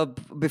 And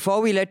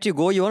before we let you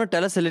go, you want to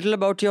tell us a little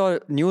about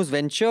your news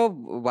venture.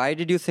 Why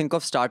did you think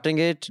of starting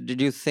it? Did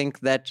you think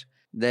that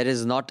there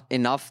is not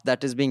enough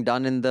that is being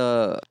done in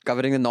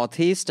covering the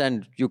Northeast,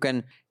 and you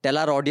can tell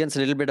our audience a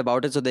little bit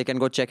about it so they can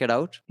go check it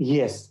out?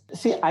 Yes.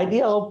 See,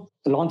 idea of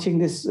launching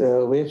this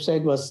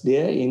website was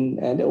there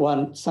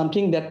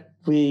something that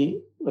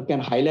we can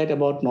highlight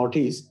about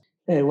Northeast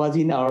was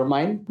in our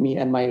mind, me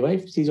and my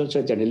wife. She's also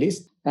a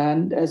journalist.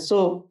 And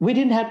so we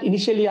didn't have we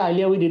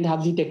didn't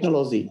have the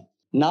technology.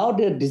 Now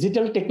the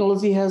digital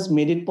technology has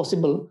made it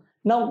possible.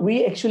 Now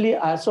we actually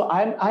are, so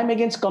I'm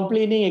against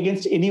complaining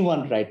against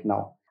anyone right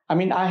now. I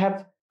mean, I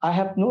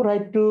have no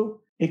right to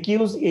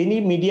accuse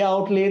any media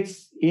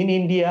outlets in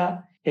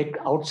India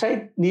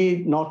outside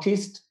the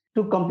Northeast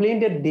to complain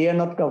that they are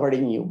not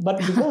covering you. But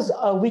because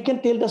we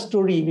can tell the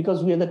story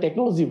because we have the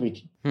technology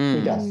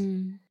with us.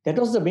 That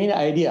was the main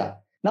idea.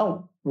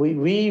 Now,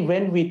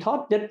 when we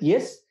thought that,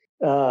 yes,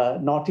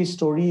 Northeast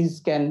stories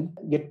can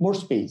get more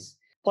space.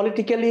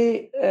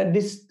 Politically,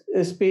 this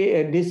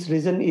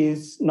region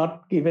is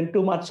not given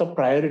too much of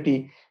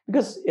priority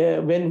because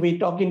when we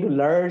talk into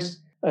large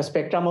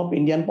spectrum of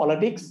Indian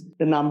politics,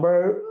 the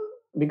number,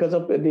 because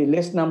of the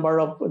less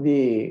number of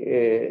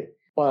the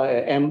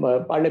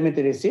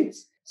parliamentary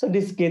seats, so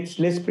this gets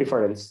less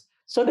preference.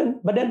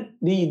 But then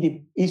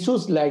the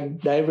issues like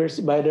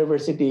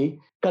biodiversity,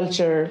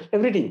 culture,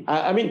 everything.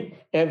 I mean,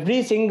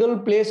 every single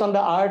place on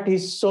the earth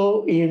is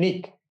so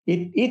unique.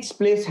 Each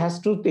place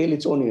has to tell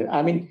its own.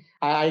 I mean,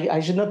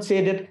 I should not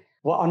say that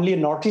only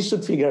Northeast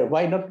should figure.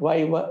 Why not?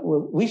 Why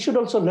we should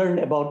also learn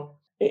about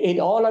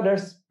in all other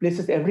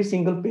places, every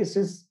single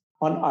places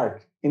on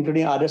earth,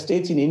 including other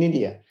states in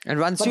India. And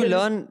once you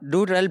learn,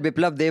 do tell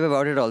Biplab Dev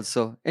about it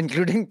also,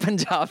 including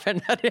Punjab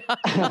and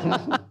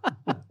Haryana.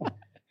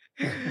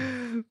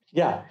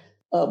 Yeah.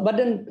 But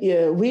then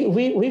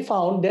we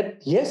found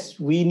that, yes,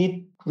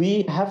 we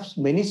have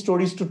many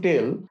stories to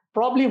tell,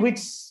 probably which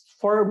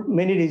for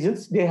many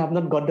reasons, they have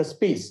not got the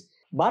space.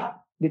 But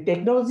the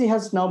technology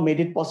has now made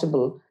it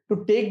possible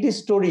to take these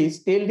stories,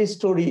 tell these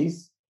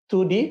stories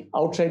to the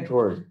outside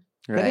world.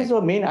 Right. That is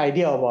our main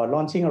idea of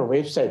launching our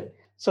website.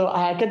 So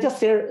I can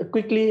just share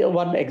quickly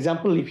one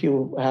example if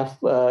you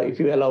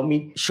allow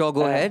me. Sure,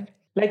 go ahead.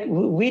 Like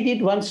we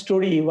did one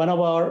story, one of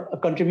our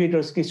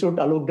contributors, Kishore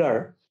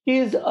Talukdar, he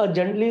is a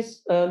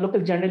journalist,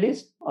 local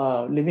journalist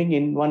living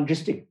in one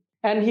district.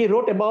 And he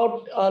wrote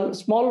about a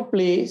small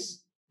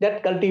place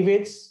that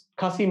cultivates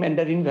Khasi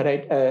Mandarin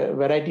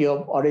variety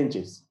of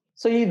oranges.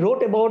 So he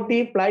wrote about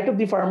the plight of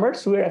the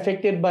farmers who were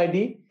affected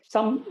by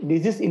some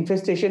disease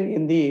infestation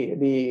in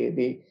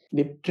the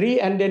tree,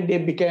 and then they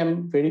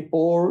became very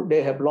poor.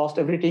 They have lost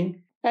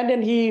everything. And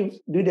then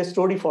he did a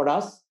story for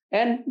us.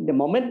 And the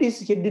moment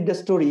he did the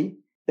story,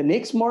 the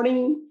next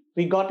morning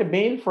we got a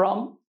mail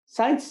from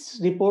science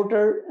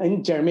reporter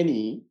in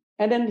Germany,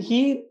 And then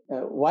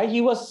why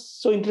he was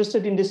so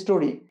interested in this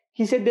story,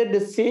 he said that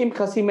the same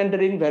Khasi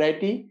Mandarin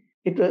variety,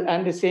 it was,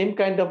 and the same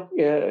kind of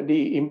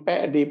the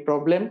impact, the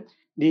problem,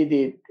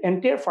 the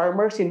entire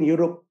farmers in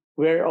Europe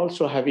were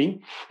also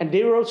having, and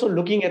they were also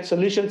looking at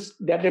solutions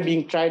that are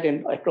being tried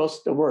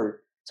across the world.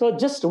 So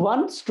just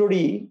one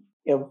story,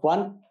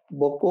 one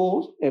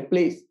Boko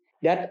place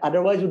that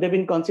otherwise would have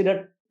been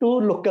considered too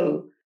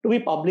local to be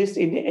published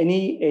in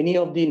any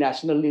of the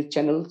national news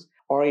channels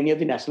or any of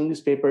the national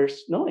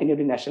newspapers, any of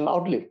the national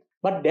outlets.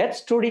 But that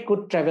story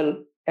could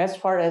travel as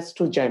far as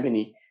to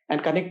Germany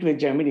and connect with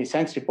Germany,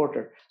 science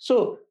reporter.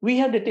 So we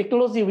have the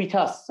technology with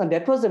us, and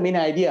that was the main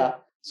idea.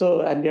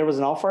 So, and there was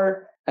an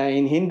offer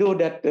in Hindu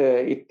that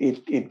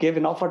it gave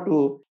an offer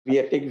to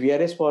take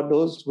VRS for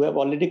those who have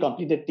already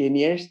completed 10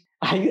 years.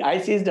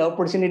 I seized the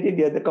opportunity.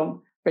 The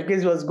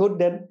package was good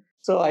then.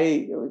 So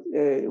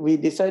we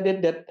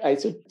decided that I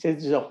should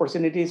seize this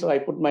opportunity. So I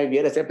put my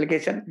VRS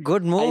application.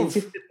 Good move. I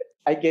insisted that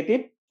I get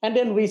it. And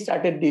then we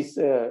started this.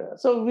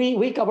 So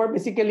we cover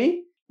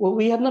basically,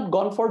 we have not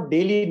gone for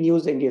daily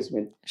news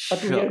engagement,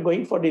 but we are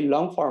going for the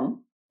long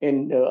form.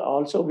 And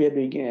also we are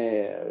doing,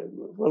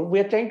 we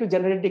are trying to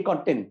generate the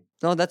content.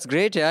 No, that's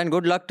great, yeah, and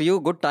good luck to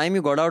you. Good time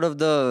you got out of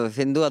the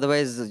Hindu.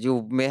 Otherwise,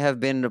 you may have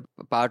been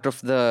part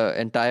of the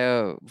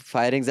entire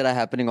firings that are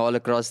happening all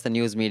across the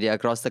news media,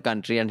 across the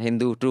country, and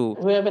Hindu too.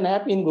 We have an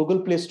app in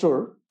Google Play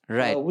Store.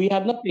 Right. We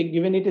have not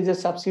given it as a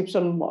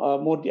subscription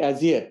mode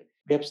as yet.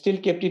 We have still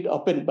kept it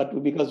open,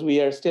 but because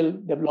we are still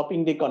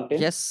developing the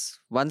content. Yes,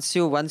 once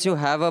you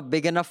have a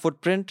big enough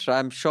footprint,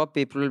 I'm sure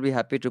people will be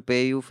happy to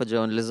pay you for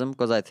journalism,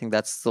 because I think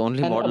that's the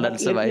only model that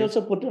survives. Let me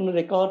also put on the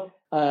record,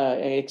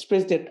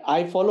 express that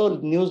I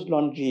follow News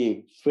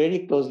Laundry very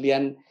closely,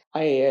 and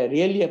I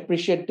really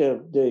appreciate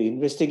the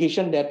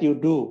investigation that you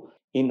do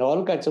in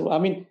all kinds of. I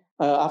mean,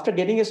 after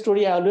getting a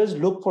story, I always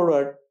look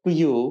forward to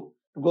you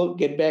to go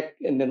get back,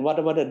 and then what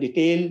about a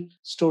detailed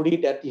story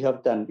that you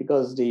have done,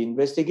 because the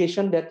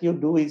investigation that you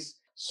do is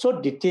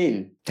so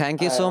detailed. Thank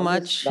you so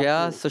much.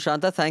 Yeah,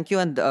 Sushanta, thank you.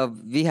 And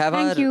we have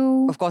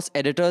of course,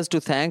 editors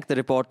to thank, the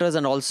reporters,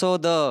 and also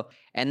the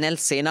NL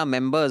Sena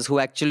members who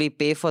actually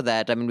pay for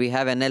that. I mean, we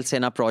have NL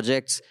Sena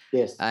projects.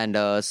 Yes. And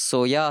but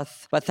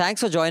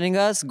thanks for joining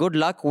us. Good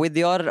luck with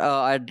your,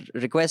 I'd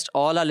request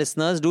all our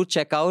listeners, do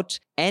check out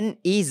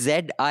nezine.com.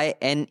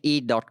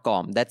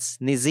 That's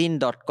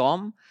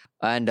nizine.com.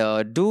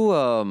 And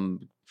do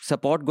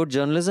support good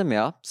journalism,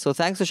 yeah. So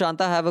thanks,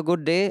 Sushanta. Have a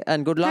good day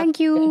and good luck. Thank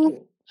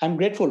you. I'm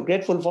grateful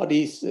for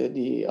this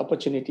the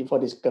opportunity for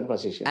this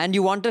conversation. And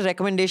you want a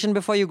recommendation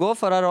before you go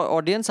for our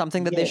audience,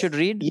 something that they should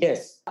read?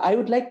 Yes. I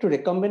would like to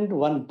recommend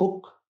one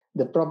book,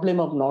 The Problem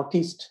of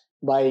Northeast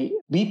by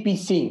B.P.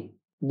 Singh.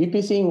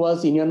 B.P. Singh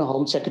was Indian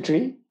Home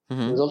Secretary.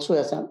 Mm-hmm. He was also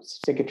Assam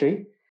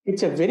Secretary.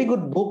 It's a very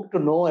good book to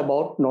know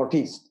about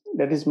Northeast.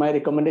 That is my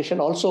recommendation.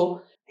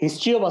 Also,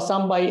 History of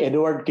Assam by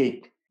Edward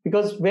Gate.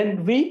 Because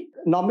when we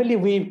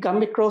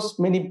come across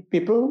many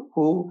people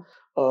who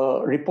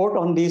report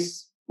on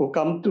this, who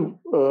come to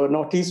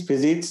Northeast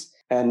visits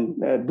and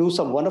do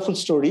some wonderful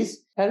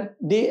stories, and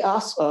they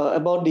ask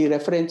about the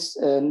reference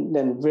and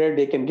then where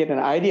they can get an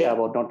idea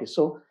about Northeast.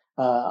 So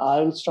I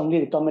will strongly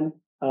recommend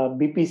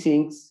B.P.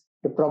 Singh's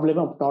The Problem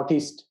of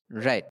Northeast.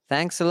 Right.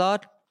 Thanks a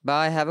lot.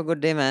 Bye. Have a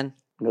good day, man.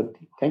 Good.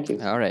 Thank you.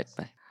 All right.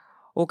 Bye.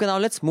 Okay, now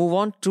let's move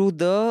on to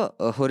the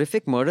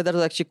horrific murder that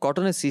was actually caught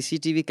on a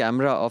CCTV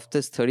camera of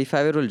this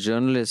 35-year-old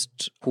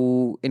journalist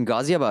who in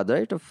Ghaziabad,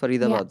 right? Of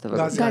Faridabad. Yeah.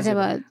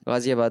 Ghaziabad.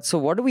 Ghaziabad. So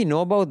what do we know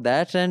about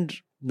that? And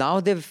now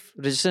they've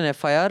registered an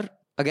FIR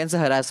against the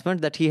harassment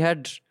that he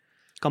had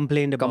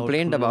complained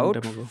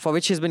about for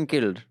which he's been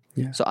killed.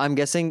 Yeah. So I'm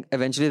guessing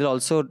eventually they'll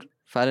also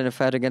file an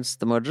FIR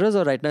against the murderers,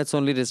 or right now it's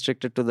only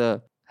restricted to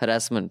the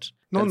harassment?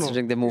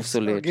 Considering they moved so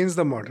late. Against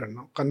the murder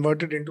now.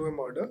 Converted into a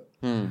murder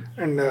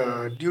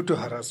and due to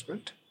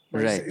harassment.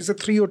 Right. It's a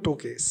 302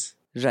 case.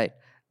 Right.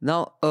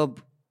 Now,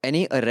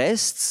 any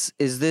arrests?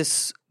 Is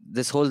this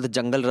whole the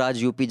Jungle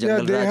Raj, UP Jungle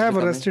Raj? Yeah, they have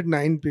arrested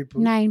 9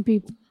 people. 9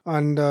 people.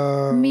 And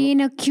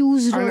main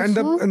accused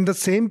and the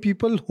same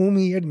people whom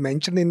he had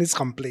mentioned in his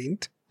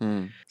complaint.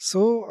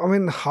 So, I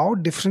mean, how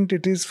different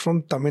it is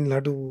from Tamil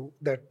Nadu,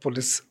 that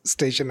police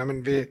station. I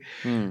mean,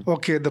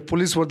 the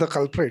police were the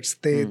culprits.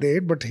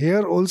 But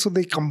here also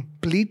they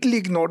completely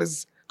ignored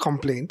his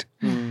complaint.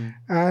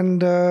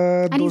 And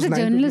he's a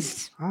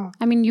journalist.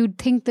 I mean, you'd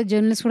think the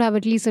journalist would have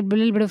at least a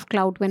little bit of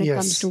clout when it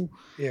comes to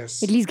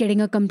at least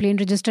getting a complaint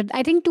registered.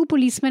 I think 2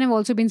 policemen have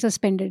also been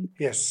suspended.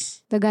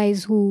 Yes. The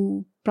guys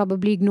who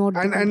probably ignored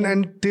and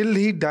until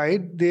he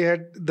died, they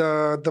had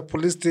the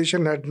police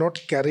station had not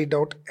carried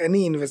out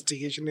any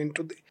investigation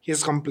into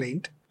his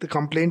complaint. The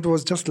complaint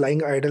was just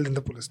lying idle in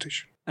the police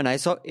station. And I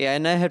saw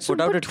ANI had put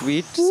out a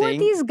tweet saying... Who are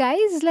these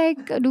guys?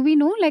 Like, do we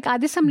know? Like, are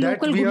there some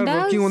local gundas? We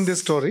are working on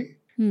this story.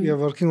 We are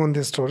working on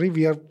this story.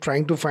 We are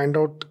trying to find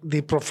out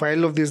the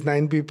profile of these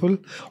 9 people.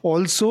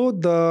 Also,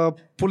 the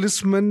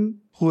policemen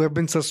who have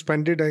been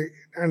suspended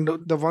and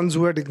the ones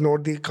who had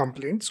ignored the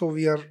complaint. So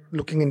we are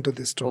looking into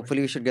this story.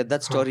 Hopefully we should get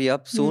that story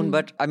up soon.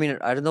 But I mean,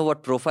 I don't know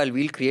what profile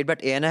we'll create,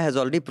 but ANI has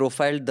already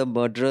profiled the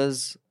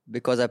murderers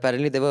because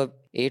apparently there were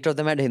 8 of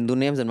them had Hindu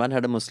names and one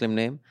had a Muslim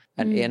name.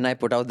 And ANI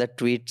put out that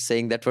tweet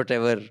saying that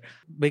whatever.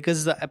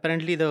 Because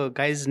apparently the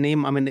guy's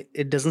name, I mean,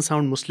 it doesn't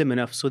sound Muslim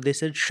enough. So they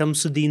said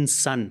Shamsuddin's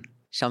son.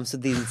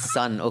 Shamsuddin's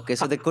son. Okay,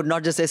 so they could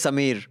not just say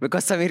Samir,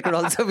 because Samir could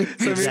also be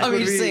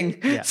Samir Singh.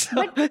 Yeah.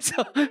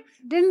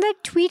 Didn't that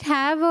tweet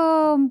have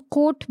a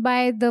quote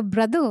by the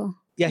brother?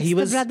 Yeah, The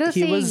brother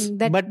saying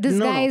that this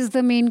guy is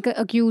the main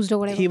accused or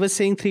whatever. He was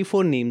saying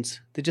 3-4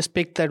 names. They just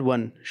picked that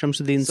one,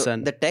 Shamsuddin's So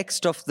son. the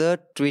text of the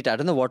tweet, I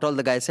don't know what all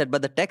the guy said,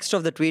 but the text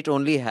of the tweet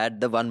only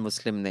had the one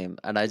Muslim name.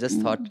 And I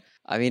just thought,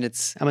 I mean,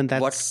 it's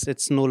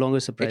no longer it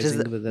is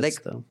surprising. But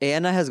that's like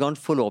ANI has gone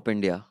full Op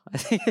India. I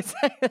think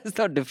there's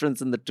no difference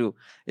in the two.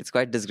 It's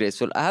quite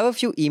disgraceful. I have a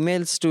few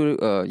emails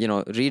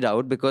to read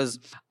out, because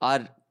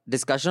our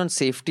discussion on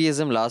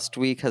safetyism last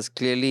week has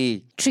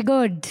clearly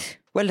Triggered.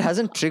 Well, it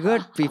hasn't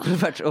triggered people,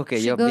 but okay,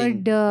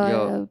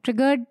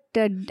 Triggered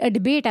a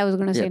debate, I was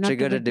going to say. Yeah, not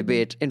triggered a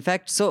debate. In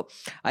fact, so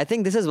I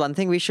think this is one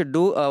thing we should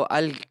do.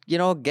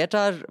 I'll get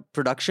our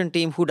production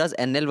team who does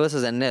NL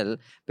versus NL,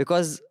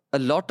 because a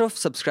lot of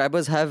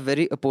subscribers have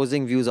very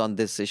opposing views on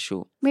this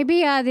issue.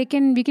 Maybe we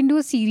can do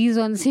a series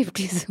on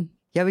safetyism.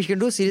 Yeah, we can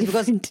do a series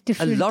because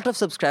a lot of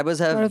subscribers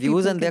have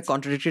views and they're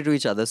contradictory to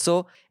each other.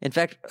 So, in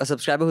fact, a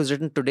subscriber who's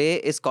written today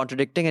is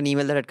contradicting an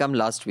email that had come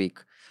last week.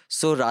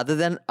 So, rather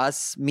than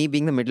me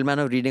being the middleman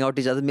of reading out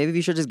each other, maybe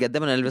we should just get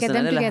them on NL versus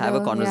NL and have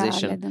a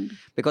conversation.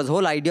 Because the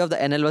whole idea of the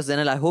NL versus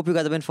NL, I hope you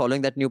guys have been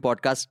following that new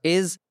podcast,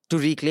 is to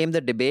reclaim the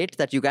debate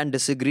that you can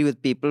disagree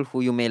with people who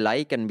you may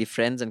like and be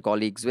friends and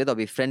colleagues with, or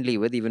be friendly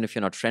with, even if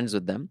you're not friends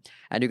with them.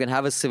 And you can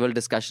have a civil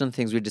discussion on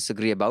things we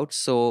disagree about.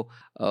 So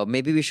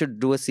maybe we should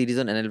do a series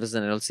on NL versus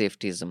NL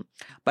safetyism.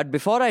 But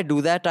before I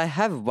do that, I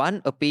have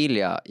one appeal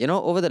here.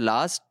 Over the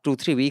last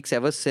 2-3 weeks,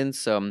 ever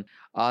since our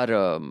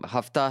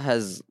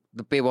Hafta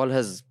the paywall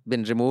has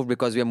been removed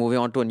because we are moving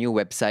on to a new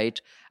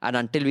website. And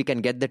until we can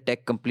get the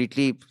tech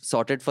completely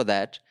sorted for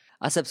that,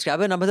 our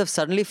subscriber numbers have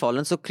suddenly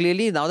fallen. So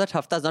clearly, now that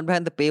Hafta is not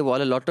behind the paywall,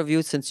 a lot of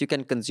you, since you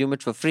can consume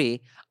it for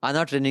free, are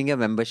not renewing your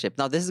membership.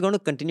 Now, this is going to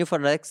continue for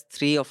the next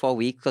 3 or 4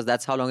 weeks, because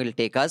that's how long it'll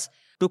take us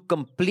to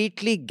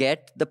completely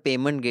get the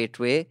payment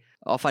gateway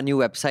of our new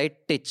website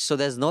stitched. So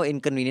there's no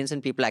inconvenience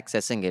in people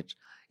accessing it.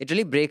 It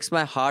really breaks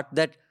my heart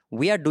that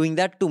we are doing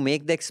that to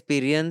make the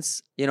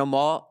experience,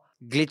 more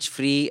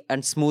glitch-free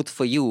and smooth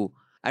for you.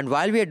 And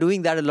while we are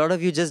doing that, a lot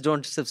of you just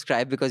don't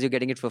subscribe because you're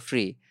getting it for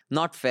free.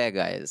 Not fair,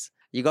 guys.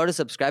 You got to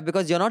subscribe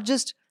because you're not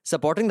just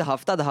supporting the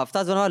Hafta. The Hafta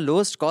is one of our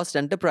lowest cost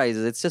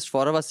enterprises. It's just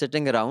 4 of us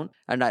sitting around,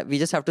 and we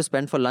just have to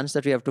spend for lunch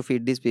that we have to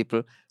feed these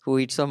people who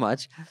eat so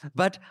much.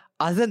 But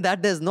other than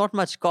that, there's not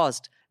much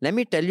cost. Let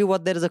me tell you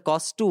what there is a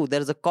cost to.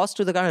 There is a cost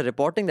to the kind of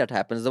reporting that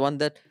happens, the one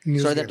that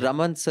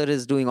Raman sir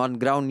is doing on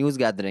ground news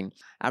gathering.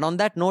 And on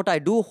that note, I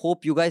do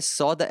hope you guys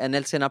saw the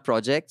NL Sena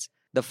projects.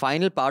 The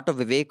final part of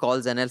Vivek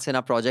Kaul's NL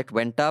Sena project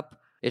went up.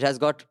 It has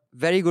got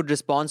very good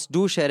response.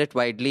 Do share it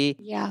widely.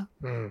 Yeah.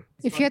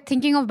 If you're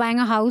thinking of buying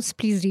a house,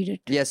 please read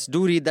it. Yes,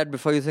 do read that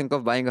before you think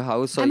of buying a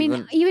house. Or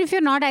even if you're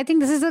not, I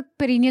think this is a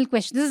perennial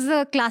question. This is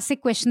a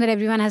classic question that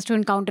everyone has to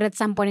encounter at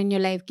some point in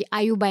your life.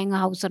 Are you buying a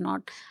house or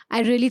not?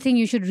 I really think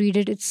you should read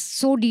it. It's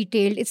so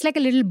detailed. It's like a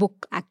little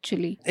book,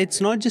 actually. It's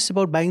not just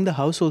about buying the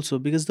house also,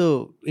 because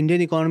the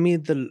Indian economy,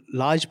 the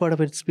large part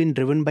of it's been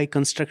driven by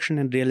construction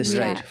and real estate.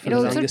 Right. It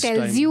also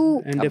tells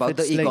you about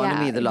the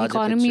economy, the larger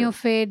economy picture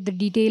of it. The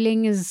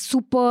detailing is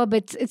superb.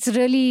 It's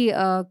really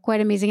quite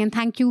amazing. And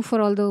thank you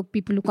for all the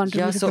people who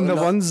contributed. Yeah,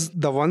 so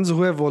the ones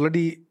who have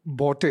already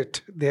bought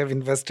it, they have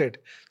invested.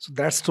 So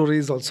that story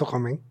is also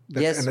coming.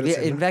 Yes,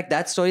 in fact,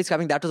 that story is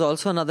coming. That was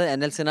also another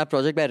NL Sena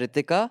project by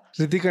Ritika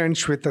and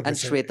Shweta. And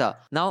Shweta.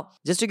 Now,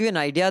 just to give you an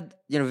idea,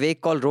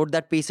 Vivek Kaul wrote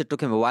that piece. It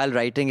took him a while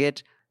writing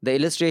it. The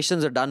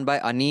illustrations are done by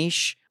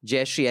Anish.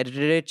 Jayashree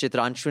edited it.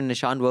 Chitranshu and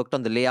Nishan worked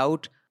on the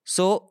layout.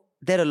 So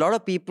there are a lot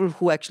of people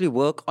who actually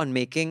work on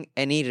making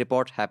any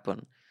report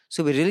happen.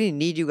 So we really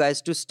need you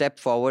guys to step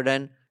forward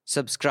and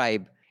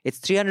subscribe. It's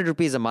 300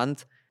 rupees a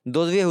month.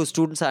 Those of you who are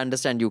students, I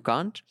understand you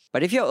can't.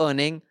 But if you're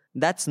earning,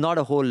 that's not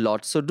a whole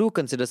lot. So do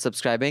consider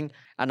subscribing.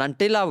 And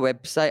until our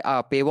website,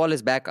 our paywall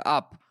is back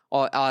up,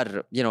 or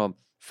our,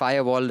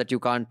 firewall that you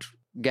can't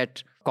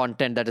get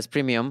content that is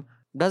premium,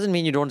 doesn't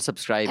mean you don't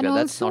subscribe. And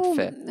that's not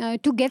fair.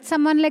 To get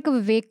someone like a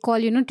Vivek Kaul,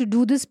 to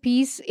do this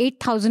piece,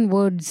 8,000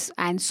 words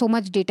and so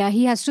much data,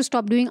 he has to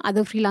stop doing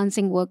other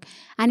freelancing work.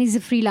 And he's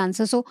a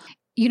freelancer. So,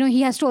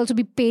 he has to also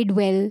be paid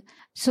well.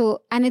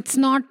 So, and it's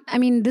not,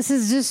 this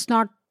is just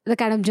not the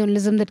kind of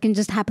journalism that can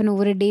just happen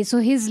over a day. So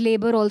his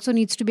labor also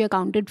needs to be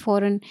accounted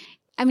for. And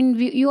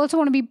you also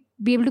want to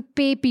be able to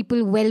pay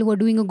people well who are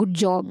doing a good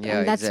job. Yeah,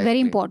 and that's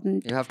very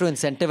important. You have to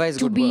incentivize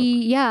good work.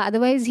 Yeah,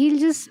 otherwise he'll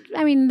just,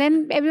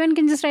 then everyone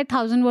can just write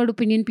 1,000-word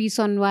opinion piece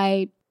on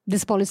why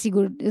this policy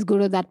is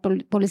good or that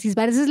policy is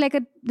bad. This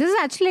is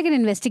actually like an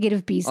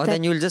investigative piece. Or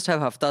then you'll just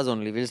have Haftas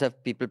only. We'll just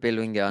have people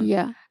peeling yarn.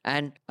 Yeah.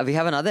 And we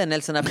have another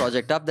NL Sena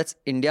project up. That's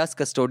India's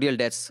custodial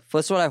deaths.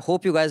 First of all, I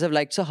hope you guys have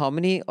liked. So how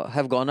many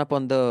have gone up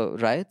on the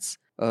riots?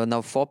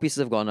 Now 4 pieces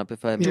have gone up.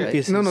 If I'm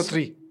right. No,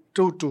 3.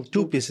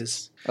 Two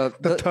pieces.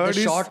 The third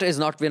is- short is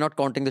not. We're not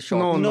counting the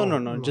short.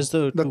 No. Just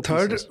the The two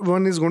third pieces.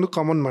 one is going to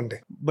come on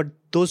Monday. But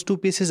those two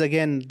pieces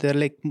again, they're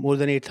like more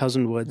than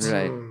 8,000 words.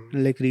 Right.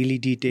 Like really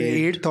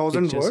detailed.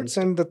 8,000 pictures words,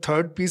 and the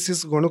third piece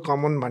is going to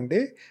come on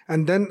Monday.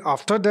 And then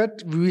after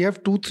that, we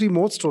have 2-3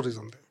 more stories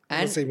on the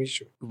And- same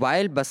issue.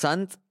 While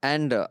Basant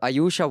and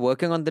Ayush are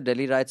working on the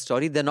Delhi riot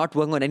story, they're not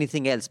working on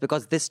anything else,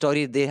 because this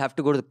story, they have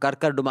to go to the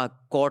Karkarduma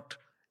court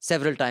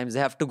several times.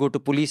 They have to go to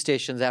police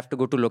stations. They have to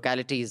go to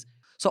localities.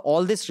 So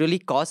all this really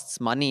costs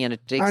money and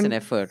it takes an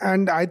effort.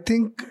 And I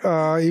think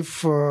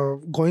if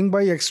going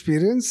by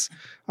experience,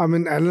 I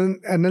mean,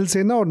 NL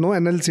Sena or no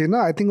NL Sena,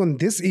 I think on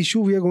this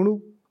issue, we are going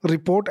to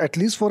report at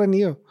least for a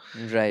year.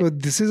 Right. So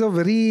this is a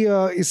very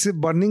it's a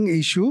burning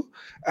issue.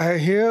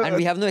 Here, And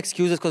we have no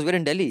excuses because we're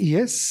in Delhi.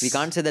 yes. We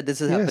can't say that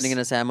this is Yes. happening in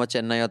Assam or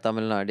Chennai or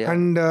Tamil Nadu. Yeah.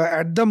 And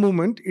at the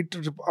moment, it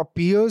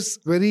appears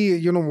very,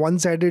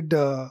 one-sided,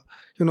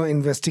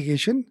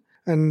 investigation.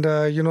 And,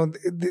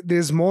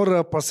 there's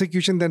more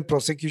persecution than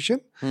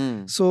prosecution.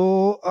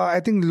 So I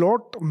think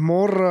lot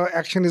more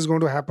action is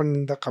going to happen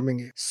in the coming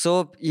year.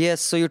 So,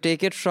 yes, so you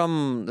take it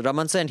from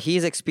Ramansa, and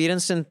he's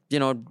experienced in,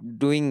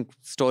 doing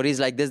stories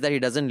like this that he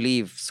doesn't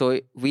leave. So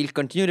we'll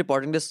continue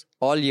reporting this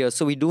all year.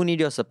 So we do need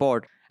your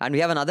support. And we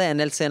have another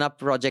NL Sena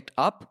project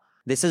up.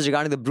 This is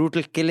regarding the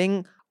brutal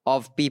killing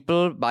of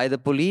people by the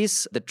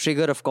police. The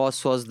trigger, of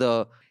course, was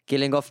the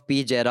killing of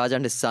P. Jayaraj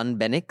and his son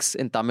Benix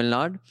in Tamil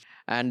Nadu.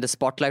 And the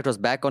spotlight was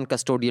back on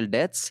custodial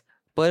deaths.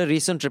 Per a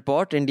recent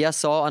report, India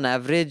saw on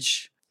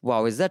average...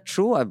 Wow, is that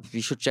true?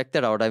 We should check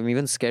that out. I'm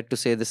even scared to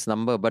say this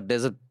number, but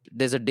there's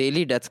a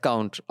daily death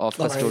count of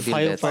custodial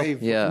deaths.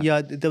 five.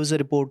 Yeah, there was a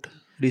report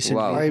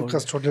recently. Wow. 5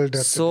 custodial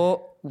deaths.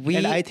 So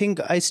And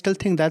I still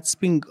think that's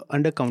being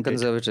undercounted.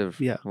 Conservative.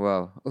 Yeah.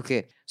 Wow.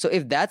 Okay. So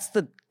if that's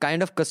the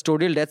kind of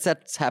custodial deaths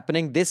that's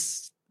happening,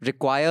 this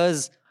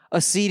requires a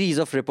series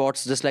of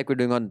reports, just like we're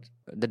doing on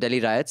the Delhi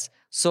riots.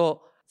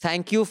 So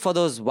thank you for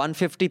those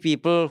 150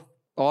 people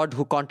odd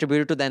who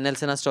contributed to the NL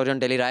Sena story on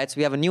Delhi riots.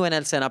 We have a new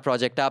NL Sena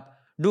project up.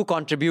 Do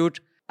contribute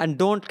and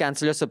don't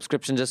cancel your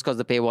subscription just because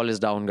the paywall is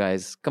down,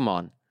 guys. Come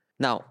on.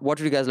 Now, what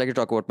would you guys like to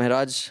talk about,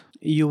 Mehraj?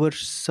 You were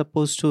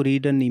supposed to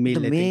read an email.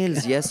 The I think.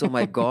 mails, yes. Oh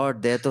my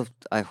God.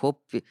 I hope...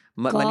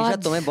 Manisha,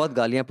 तुम्हें बहुत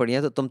गालियां पड़ी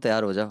हैं, तो तुम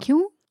तैयार हो जाओ.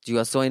 Kyun? You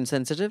are so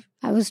insensitive.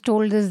 I was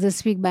told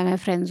this week by my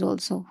friends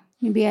also.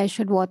 Maybe I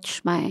should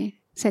watch my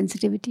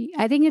sensitivity.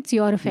 I think it's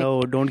your effect.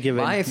 No, don't give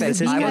My in. effect.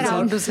 This is, I was cancel,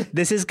 about to say-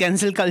 this is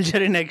cancel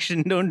culture in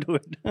action. Don't do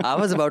it. I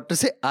was about to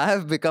say, I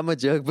have become a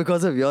jerk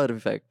because of your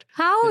effect.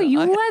 How?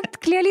 You are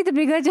clearly the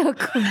bigger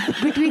jerk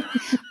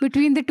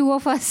between the two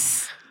of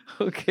us.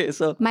 Okay,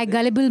 so... My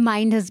gullible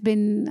mind has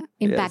been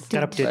impacted.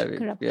 corrupted.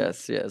 Corrupted.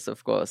 Yes,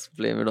 of course.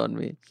 Blame it on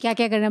me. क्या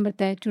करना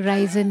पड़ता है to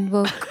rise and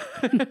work?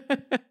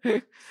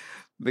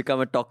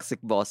 Become a toxic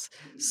boss.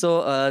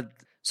 So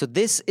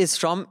this is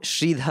from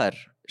Sridhar.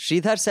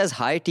 Sridhar says,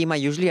 hi team, I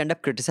usually end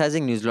up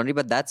criticizing News Laundry,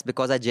 but that's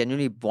because I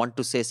genuinely want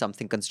to say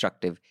something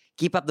constructive.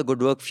 Keep up the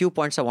good work. Few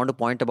points I want to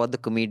point about the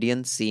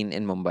comedian scene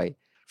in Mumbai.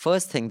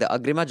 First thing, the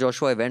Agrima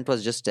Joshua event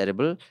was just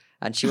terrible,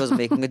 and she was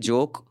making a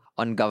joke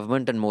on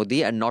government and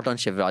Modi and not on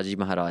Shivraji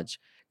Maharaj.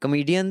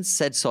 Comedians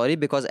said sorry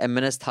because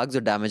MNS thugs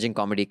are damaging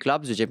comedy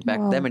clubs, which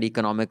impact them and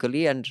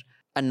economically, and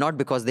not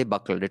because they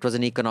buckled. It was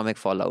an economic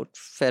fallout.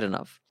 Fair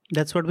enough.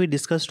 That's what we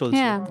discussed also.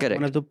 Yeah.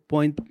 Correct. One of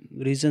the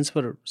reasons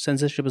for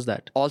censorship is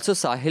that. Also,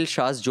 Sahil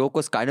Shah's joke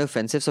was kind of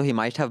offensive, so he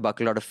might have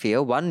buckled out of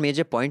fear. One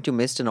major point you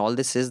missed in all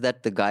this is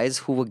that the guys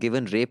who were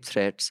giving rape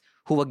threats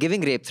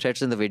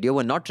in the video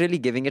were not really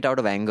giving it out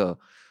of anger.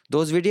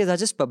 Those videos are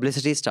just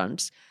publicity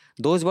stunts.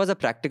 Those was a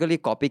practically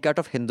copycat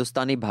of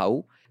Hindustani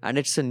Bhau, and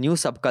it's a new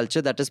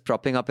subculture that is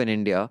propping up in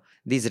India.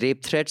 These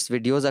rape threats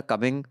videos are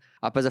coming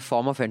up as a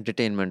form of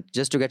entertainment,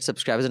 just to get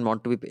subscribers and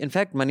want to be... In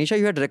fact, Manisha,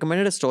 you had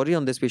recommended a story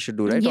on this we should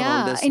do, right? On all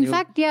Yeah, this in new-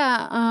 fact,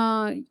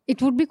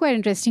 it would be quite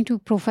interesting to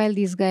profile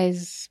these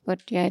guys.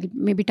 But yeah, it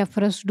may be tough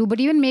for us to do.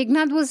 But even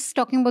Meghnad was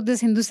talking about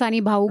this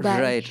Hindustani Bhau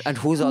guy. Right, and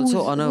who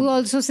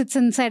also sits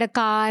inside a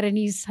car and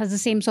has the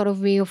same sort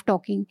of way of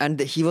talking. And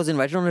he was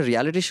invited on a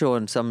reality show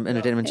on some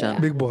entertainment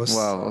channel. Big Boss.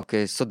 Wow,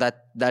 okay. So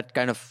that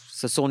kind of...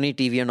 So Sony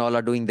TV and all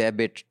are doing their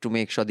bit to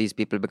make sure these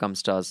people become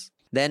stars.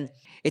 Then,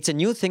 it's a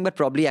new thing but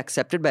probably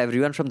accepted by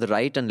everyone from the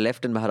right and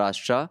left in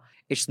Maharashtra.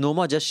 It's no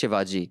more just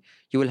Shivaji.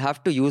 You will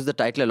have to use the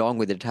title along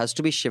with it. It has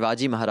to be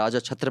Shivaji Maharaj or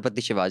Chhatrapati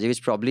Shivaji,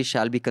 which probably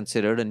shall be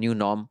considered a new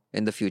norm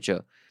in the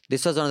future.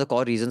 This was one of the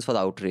core reasons for the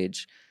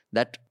outrage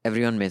that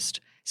everyone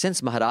missed.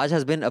 Since Maharaj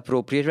has been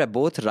appropriated by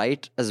both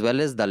right as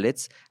well as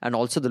Dalits and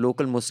also the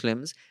local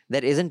Muslims,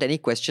 there isn't any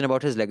question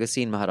about his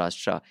legacy in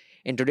Maharashtra.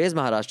 In today's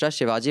Maharashtra,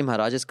 Shivaji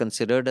Maharaj is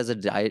considered as a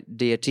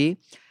deity,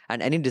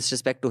 and any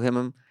disrespect to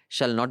him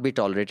shall not be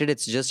tolerated.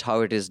 It's just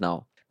how it is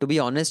now. To be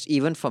honest,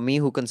 even for me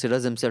who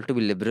considers himself to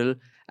be liberal,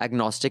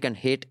 agnostic and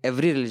hate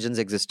every religion's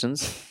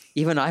existence,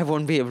 even I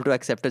won't be able to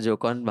accept a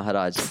joke on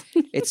Maharaj.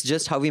 It's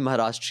just how we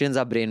Maharashtrians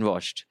are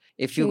brainwashed.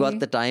 If you got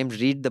the time,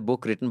 read the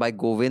book written by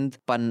Govind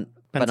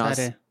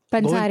Pansare.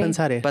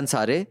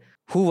 Pansare,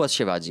 who was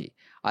Shivaji.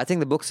 I think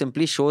the book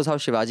simply shows how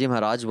Shivaji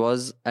Maharaj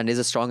was and is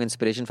a strong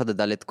inspiration for the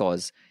Dalit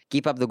cause.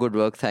 Keep up the good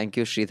work. Thank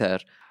you,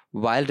 Sridhar.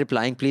 While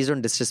replying, please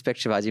don't disrespect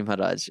Shivaji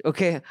Maharaj.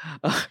 Okay.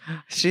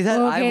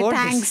 Sridhar,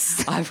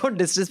 Thanks. I won't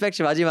disrespect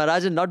Shivaji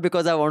Maharaj, and not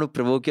because I want to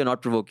provoke you or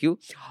not provoke you.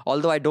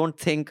 Although I don't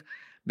think,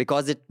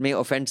 because it may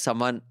offend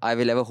someone, I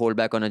will ever hold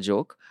back on a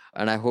joke.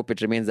 And I hope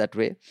it remains that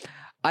way.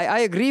 I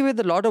agree with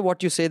a lot of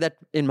what you say, that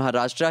in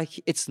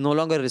Maharashtra, it's no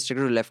longer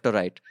restricted to left or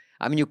right.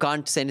 I mean, you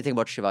can't say anything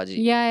about Shivaji.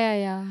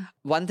 Yeah.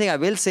 One thing I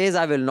will say is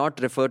I will not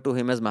refer to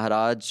him as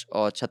Maharaj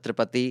or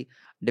Chhatrapati.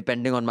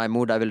 Depending on my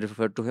mood, I will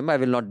refer to him. I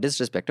will not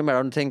disrespect him. I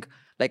don't think,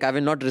 like, I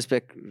will not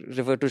refer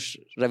to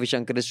Ravi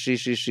Shankar as Shri,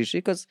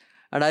 because,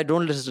 and I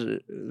don't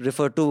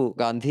refer to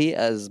Gandhi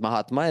as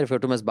Mahatma. I refer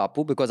to him as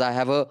Bapu because I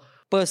have a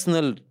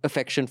personal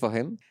affection for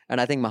him.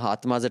 And I think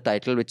Mahatma is a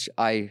title which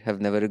I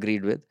have never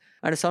agreed with.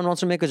 And if someone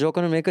wants to make a joke,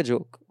 I'm going to make a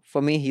joke.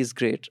 For me, he's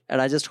great.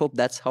 And I just hope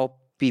that's how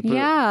people...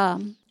 Yeah.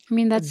 I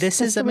mean,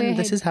 this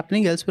is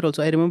happening elsewhere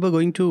also. I remember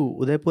going to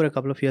Udaipur a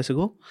couple of years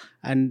ago,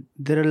 and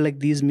there are like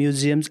these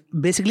museums.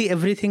 Basically,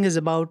 everything is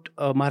about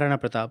Maharana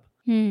Pratap.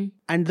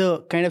 And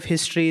the kind of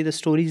history, the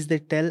stories they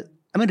tell.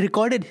 I mean,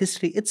 recorded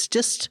history, it's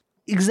just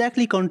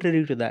exactly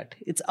contrary to that.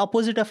 It's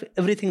opposite of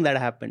everything that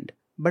happened.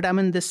 But I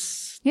mean,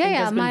 this...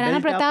 Yeah.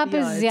 Maharana Pratap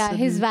is,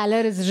 his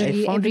valor is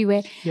really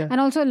everywhere. Yeah. And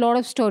also a lot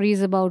of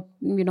stories about,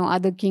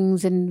 other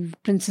kings and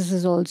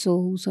princesses also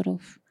who sort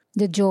of...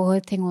 The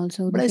Johar thing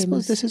also. But I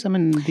suppose this is,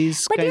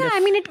 these But kind of...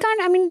 it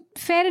can't,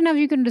 fair enough,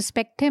 you can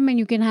respect him and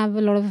you can have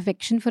a lot of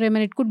affection for him,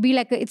 and it could be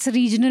like it's a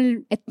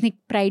regional ethnic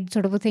pride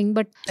sort of a thing,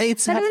 but...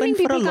 It's happened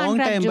for a long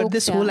time, but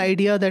this whole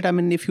idea that,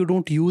 if you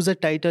don't use a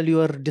title,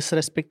 you are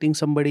disrespecting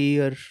somebody,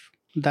 or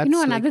that's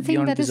another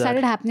thing that has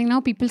started happening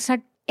now,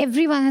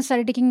 everyone has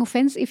started taking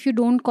offense if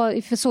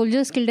a soldier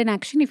is killed in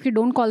action, if you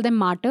don't call them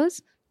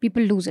martyrs,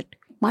 people lose it.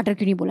 Martyr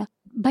kyun nahi bola?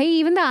 Bhai,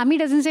 even the army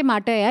doesn't say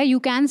martyr. Yeah?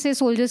 You can say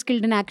soldiers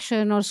killed in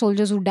action or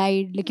soldiers who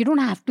died. Like, you don't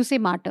have to say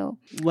martyr.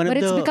 But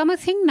it's become a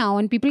thing now,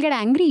 and people get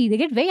angry. They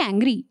get very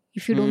angry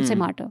if you don't say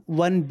martyr.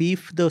 One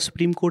beef the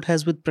Supreme Court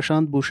has with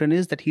Prashant Bhushan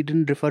is that he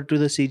didn't refer to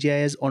the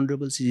CJI as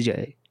Honorable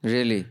CJI.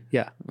 Really?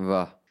 Yeah.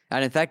 Wow.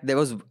 And in fact,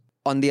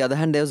 on the other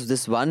hand, there was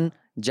this one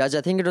judge,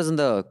 I think it was in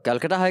the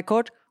Calcutta High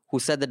Court, who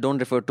said that don't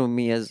refer to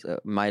me as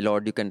my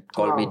lord, you can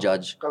call me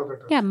judge.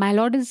 Calcutta. Yeah, my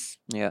lord is...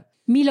 Yeah.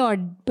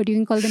 Milord, but you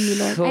can call them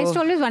Milord. I used to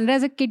always wonder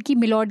as a kid ki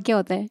Milord kya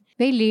hota hai.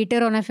 Very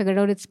later on I figured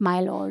out it's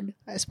my lord.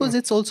 I suppose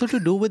it's also to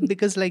do with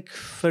because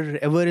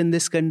forever in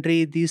this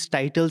country these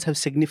titles have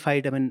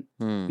signified,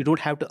 you don't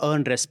have to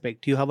earn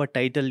respect. You have a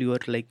title, you are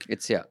like...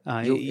 It's, yeah.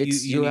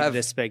 You have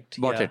respect.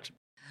 Bought it.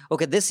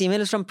 Okay, this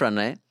email is from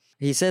Pranay.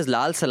 He says,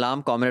 Lal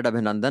Salam, Comrade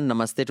Abhinandan.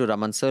 Namaste to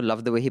Raman sir.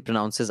 Love the way he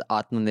pronounces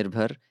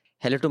Atmanirbhar.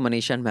 Hello to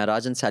Manisha and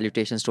Maharaj, and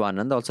salutations to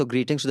Anand. Also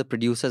greetings to the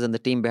producers and the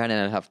team behind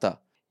NL Hafta.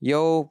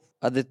 Yo,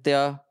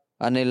 Aditya,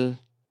 Anil,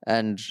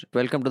 and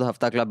welcome to the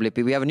Hafta Club,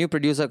 Lippy. We have a new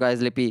producer,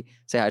 guys. Lippy,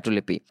 say hi to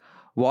Lippy.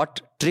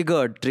 What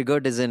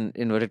triggered is in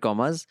inverted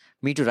commas,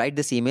 me to write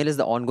this email is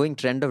the ongoing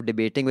trend of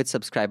debating with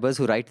subscribers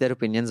who write their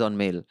opinions on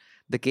mail.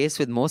 The case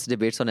with most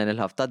debates on NL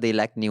Hafta, they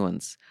lack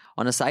nuance.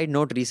 On a side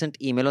note, recent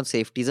email on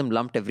safetyism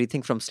lumped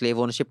everything from slave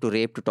ownership to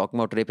rape to talking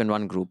about rape in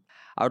one group.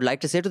 I would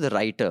like to say to the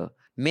writer,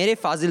 Mere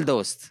Fazil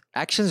Dost,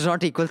 actions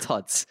not equal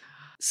thoughts.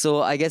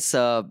 So I guess,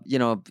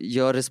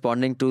 you're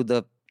responding to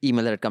the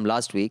email that had come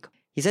last week.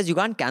 He says you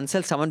can't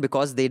cancel someone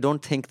because they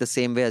don't think the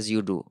same way as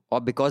you do,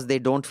 or because they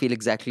don't feel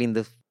exactly in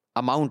the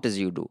amount as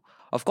you do.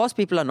 Of course,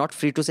 people are not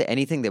free to say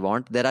anything they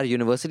want. There are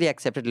universally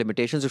accepted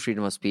limitations to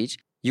freedom of speech.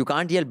 You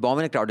can't yell bomb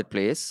in a crowded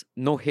place.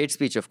 No hate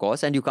speech, of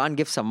course. And you can't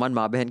give someone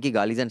maa behan ki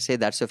galis and say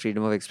that's your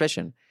freedom of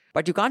expression.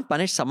 But you can't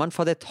punish someone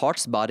for their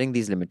thoughts barring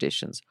these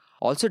limitations.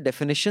 Also,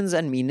 definitions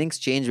and meanings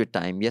change with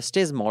time.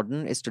 Yesterday's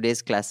modern is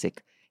today's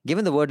classic.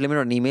 Given the word limit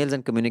on emails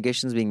and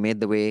communications being made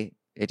the way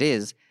it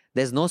is,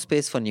 there's no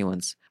space for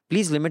nuance.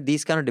 Please limit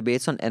these kind of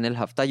debates on NL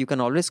Hafta. You can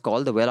always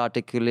call the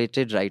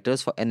well-articulated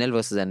writers for NL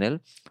versus NL,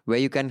 where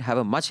you can have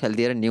a much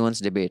healthier and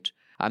nuanced debate.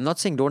 I'm not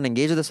saying don't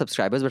engage with the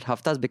subscribers, but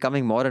Hafta is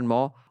becoming more and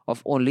more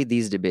of only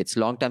these debates.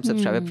 Long-time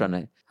subscriber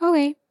Pranay.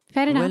 Okay,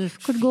 fair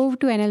enough. Could go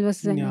to NL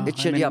versus NL. Yeah, it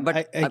should,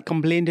 but I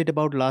complained it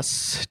about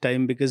last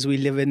time because we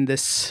live in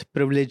this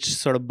privileged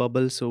sort of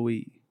bubble, so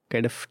we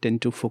kind of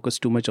tend to focus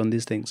too much on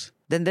these things.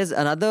 Then there's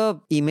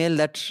another email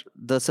that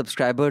the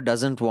subscriber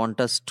doesn't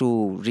want us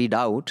to read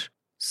out.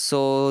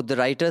 So the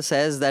writer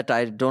says that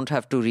I don't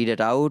have to read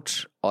it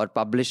out or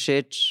publish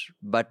it,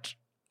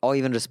 or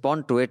even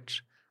respond to it.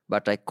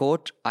 But I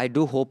quote, I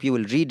do hope you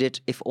will read it,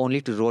 if only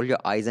to roll your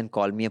eyes and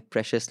call me a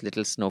precious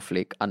little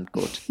snowflake,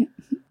 unquote.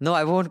 No,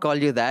 I won't call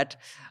you that.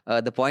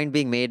 The point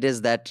being made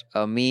is that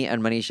me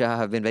and Manisha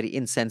have been very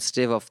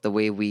insensitive of the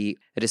way we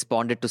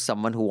responded to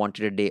someone who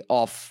wanted a day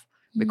off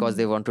because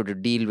they wanted to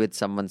deal with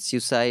someone's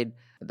suicide,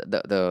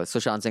 the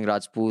Sushant Singh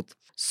Rajput.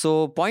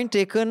 So point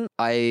taken,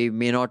 I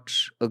may not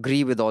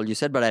agree with all you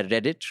said, but I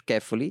read it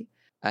carefully.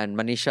 And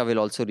Manisha will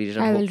also read it,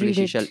 and hopefully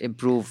she shall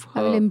improve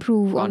her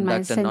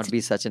conduct and not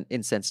be such an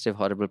insensitive,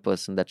 horrible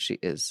person that she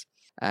is.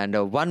 And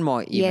one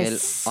more email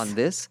on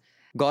this.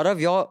 Gaurav,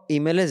 your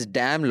email is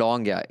damn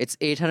long, yeah. It's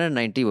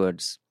 890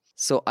 words.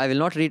 So I will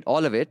not read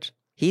all of it.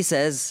 He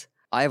says,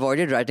 I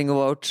avoided writing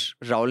about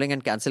Rowling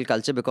and cancel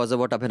culture because of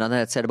what Abhinandan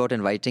had said about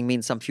inviting me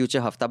in some future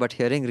hafta, but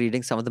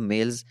reading some of the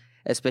mails,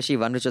 especially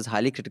one which was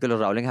highly critical of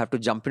Rowling, I have to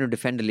jump in to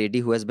defend a lady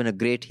who has been a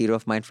great hero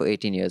of mine for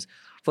 18 years.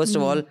 First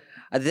of all,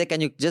 Aditya,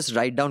 can you just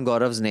write down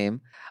Gaurav's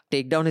name,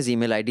 take down his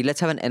email ID, let's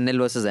have an NL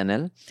versus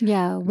NL.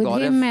 Yeah, with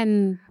Gaurav, him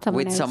and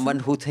someone else. someone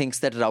who thinks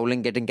that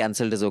Rowling getting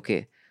cancelled is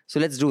okay. So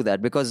let's do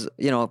that because,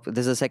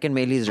 there's a second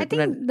mail he's written.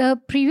 I think the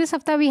previous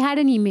hafta we had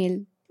an email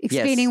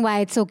explaining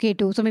why it's okay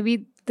too. So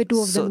maybe the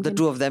two of them. So the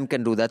two of them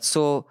can do that.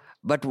 So,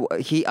 but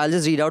I'll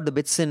just read out the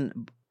bits in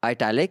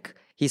italic.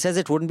 He says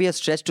it wouldn't be a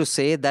stretch to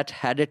say that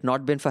had it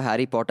not been for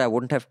Harry Potter, I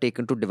wouldn't have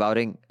taken to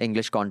devouring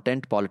English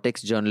content,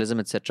 politics, journalism,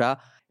 etc.,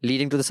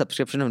 leading to the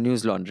subscription of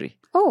News Laundry.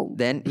 Oh.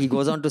 Then he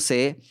goes on to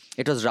say,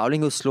 it was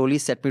Rowling who slowly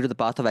set me to the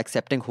path of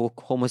accepting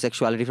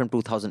homosexuality from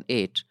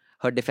 2008.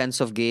 Her defense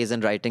of gays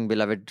and writing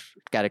beloved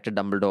character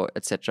Dumbledore,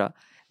 etc.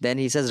 Then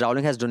he says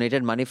Rowling has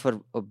donated money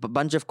for a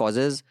bunch of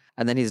causes,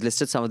 and then he's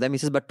listed some of them. He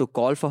says, but to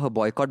call for her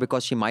boycott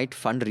because she might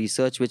fund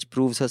research which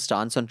proves her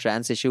stance on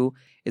trans issue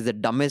is the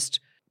dumbest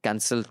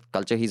cancel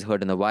culture he's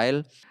heard in a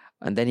while.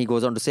 And then he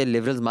goes on to say,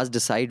 liberals must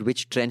decide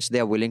which trench they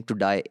are willing to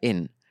die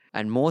in.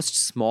 And most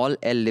small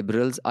L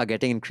liberals are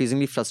getting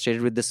increasingly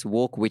frustrated with this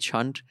woke witch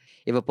hunt.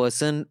 If a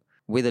person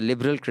with a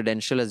liberal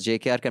credential as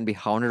JKR can be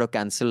hounded or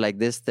cancelled like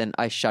this, then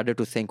I shudder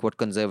to think what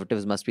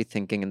conservatives must be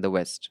thinking in the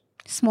West.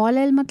 Small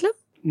L matlab?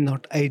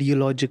 Not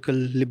ideological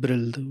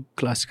liberal, the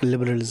classical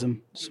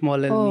liberalism.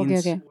 Small L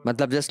means... Okay.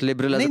 Matlab just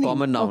liberal as a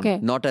common noun,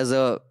 not as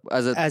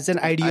an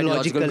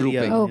ideological grouping.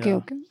 yeah.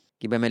 Okay.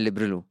 Ki bhai main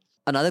liberal hu.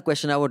 Another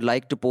question I would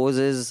like to pose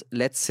is,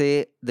 let's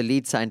say the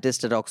lead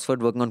scientist at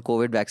Oxford working on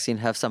COVID vaccine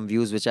have some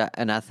views which are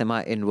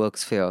anathema in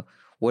worksphere.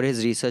 Would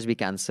his research be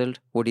cancelled?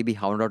 Would he be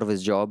hounded out of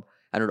his job?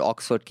 And would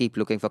Oxford keep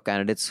looking for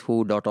candidates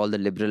who dot all the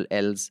liberal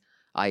L's,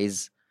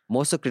 I's?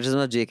 Most of criticism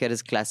of JK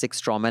is classic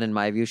strawman in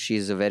my view. She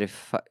is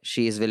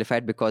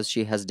vilified because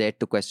she has dared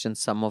to question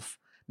some of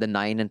the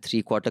 9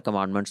 3/4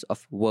 commandments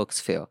of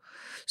worksphere.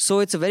 So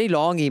it's a very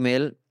long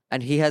email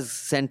and he has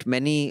sent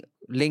many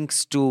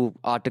links to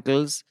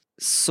articles.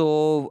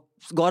 So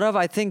Gaurav,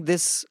 I think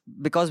this,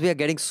 because we are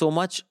getting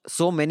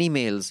so many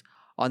mails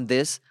on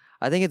this,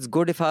 I think it's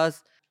good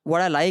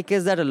what I like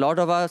is that a lot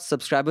of our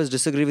subscribers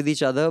disagree with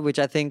each other, which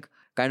I think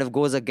kind of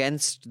goes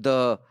against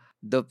the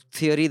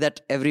theory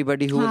that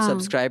everybody who will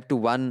subscribe to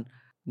one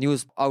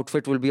news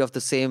outfit will be of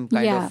the same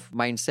kind of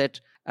mindset.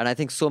 And I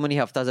think so many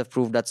haftas have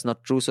proved that's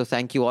not true. So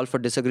thank you all for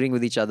disagreeing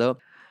with each other.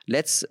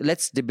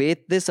 Let's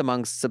debate this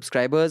amongst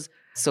subscribers.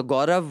 So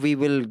Gaurav, we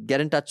will get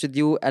in touch with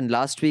you. And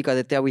last week,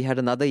 Aditya, we had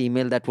another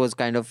email that was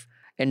kind of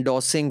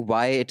endorsing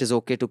why it is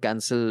okay to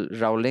cancel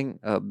Rowling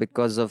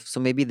so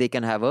maybe they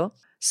can have a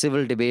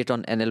civil debate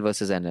on NL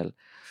versus NL.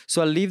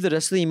 So I'll leave the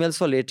rest of the emails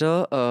for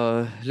later.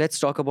 Let's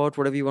talk about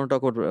whatever you want to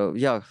talk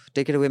about.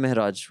 Take it away,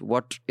 Mehraj.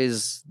 What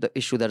is the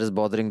issue that is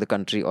bothering the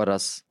country or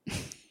us?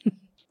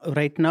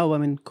 Right now,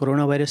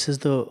 coronavirus is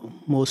the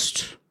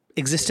most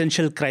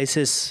existential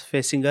crisis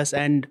facing us.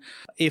 And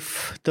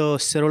if the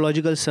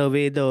serological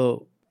survey, the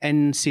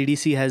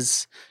NCDC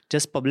has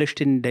just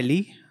published in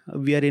Delhi,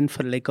 we are in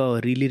for like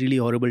a really, really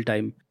horrible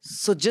time.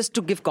 So just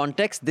to give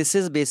context, this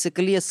is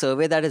basically a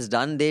survey that is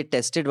done. They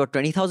tested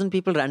 20,000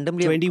 people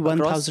randomly.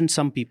 21,000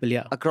 some people,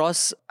 yeah.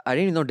 Across, I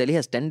didn't know, Delhi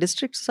has 10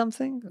 districts or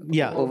something?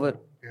 Yeah.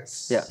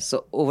 Yes. Yeah,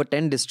 so over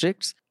 10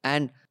 districts.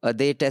 And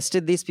they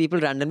tested these people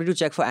randomly to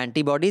check for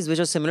antibodies, which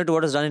was similar to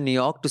what was done in New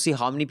York, to see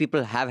how many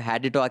people have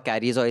had it or are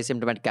carriers or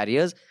asymptomatic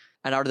carriers.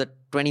 And out of the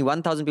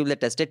 21,000 people that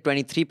tested,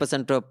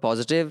 23% were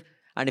positive.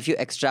 And if you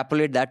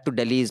extrapolate that to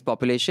Delhi's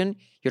population,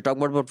 you're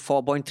talking about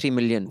 4.3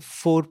 million.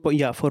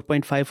 4.5,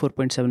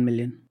 4.7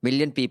 million.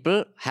 Million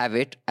people have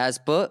it as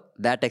per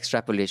that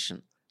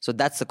extrapolation. So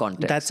that's the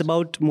context. That's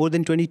about more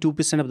than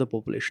 22% of the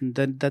population.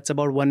 That's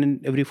about 1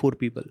 in every 4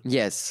 people.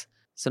 Yes.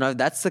 So now if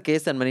that's the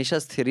case, then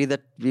Manisha's theory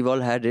that we've all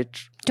had it.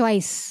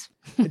 Twice.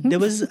 There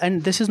was,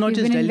 and this is not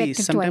just Delhi.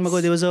 Some time ago,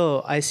 there was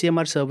a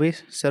ICMR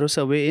sero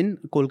survey in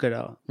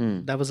Kolkata.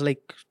 That was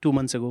like 2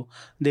 months ago.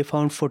 They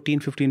found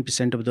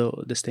 15%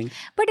 of this thing.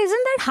 But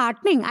isn't that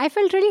heartening? I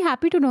felt really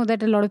happy to know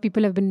that a lot of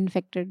people have been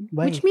infected.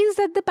 Why? Which means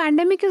that the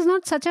pandemic is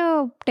not such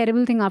a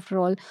terrible thing after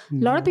all. A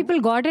lot of people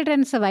got it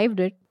and survived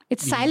it.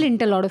 It's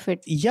silent, a lot of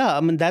it. Yeah,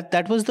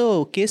 that was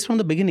the case from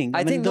the beginning.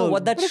 I think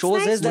what that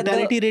shows is that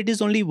mortality rate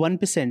is only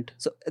 1%.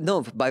 So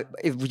no,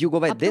 if you go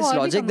by this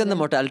logic, then the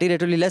mortality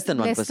rate will be less than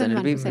 1%. It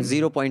will be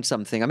 0 point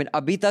something. I mean,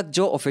 abhi tak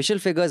jo official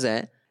figures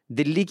hai,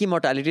 Delhi ki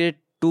mortality rate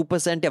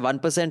 2% या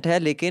 1% है,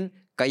 लेकिन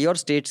कई और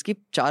states की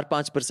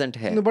 4-5%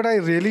 है. No, but I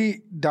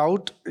really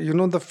doubt,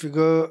 the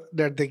figure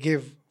that they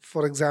give.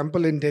 For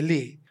example, in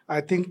Delhi,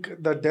 I think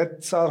the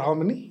deaths are how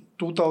many?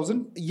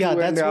 2,000? Yeah,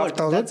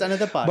 that's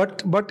another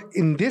part. But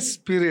in this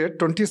period,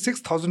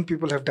 26,000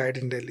 people have died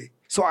in Delhi.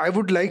 So I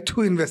would like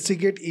to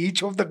investigate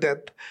each of the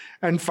death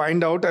and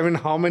find out,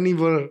 how many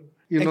were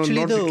Actually,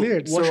 not the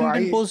declared.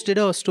 Washington Post did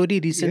a story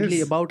recently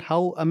Yes. about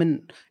how,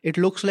 it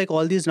looks like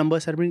all these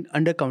numbers are being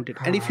undercounted.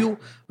 And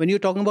when you're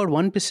talking about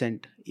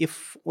 1%,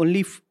 if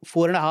only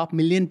 4.5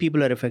 million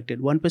people are affected,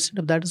 1%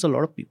 of that is a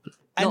lot of people.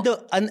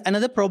 And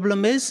another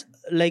problem is,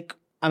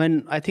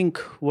 I think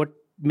what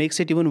makes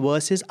it even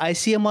worse is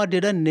ICMR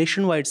did a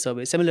nationwide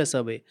survey, similar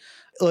survey,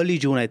 early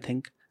June, I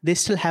think. They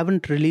still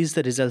haven't released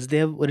the results. They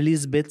have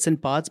released bits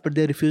and parts, but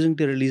they're refusing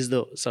to release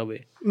the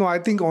survey. No, I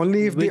think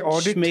only if they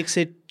audit. Which makes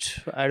it,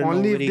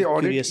 only very if they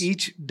audit curious.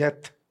 each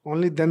death,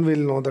 only then we'll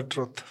know the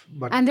truth.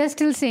 But And they're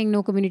still saying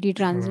no community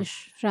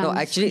transition. No,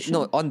 actually,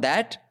 no. On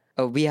that,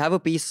 we have a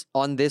piece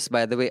on this,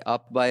 by the way,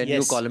 up by a new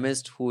Yes.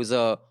 columnist who's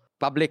a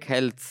public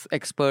health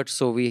expert.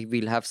 So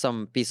we'll have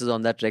some pieces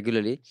on that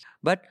regularly.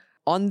 But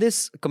on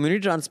this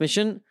community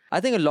transmission, I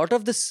think a lot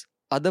of this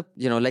other,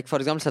 like for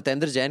example,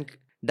 Satyendra Jain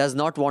does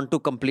not want to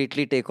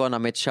completely take on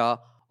Amit Shah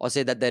or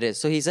say that there is.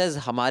 So he says,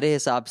 "Hamare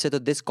hisab se, to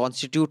this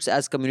constitutes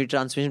as community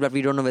transmission," but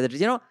we don't know whether it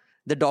is.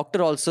 The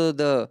doctor also,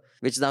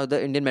 which now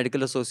the Indian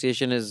Medical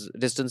Association is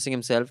distancing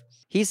himself.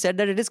 He said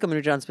that it is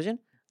community transmission.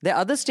 There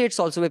are other states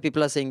also where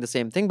people are saying the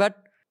same thing,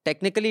 but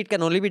technically it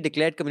can only be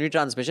declared community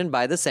transmission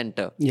by the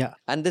center. Yeah.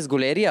 And this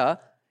Guleria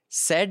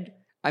said,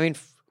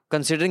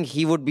 considering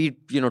he would be,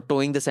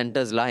 towing the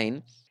center's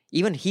line,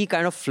 even he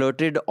kind of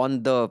flirted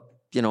on the,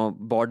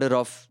 border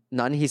of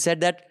none. He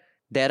said that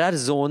there are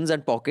zones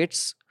and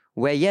pockets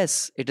where,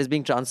 yes, it is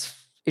being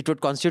it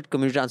would constitute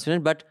community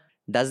transmission, but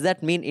does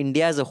that mean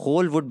India as a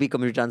whole would be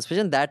community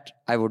transmission? That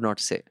I would not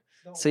say.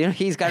 So,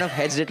 he's kind of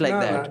hedged it like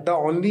that. The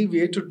only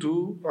way to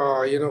do,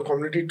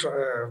 community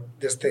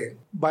this thing,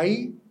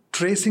 by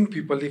tracing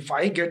people, if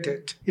I get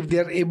it, if they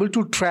are able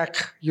to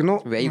track,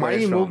 Very, my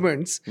very strong.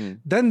 movements,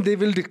 then they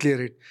will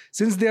declare it.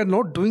 Since they are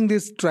not doing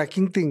this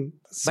tracking thing.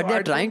 But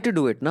they're trying to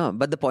do it, no?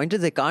 But the point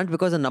is they can't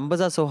because the numbers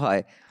are so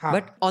high.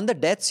 But on the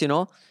deaths,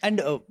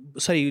 And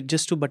sorry,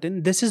 just to butt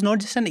in, this is not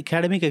just an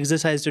academic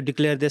exercise to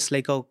declare this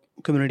like a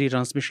community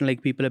transmission,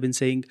 like people have been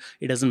saying.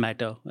 It doesn't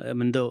matter.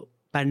 The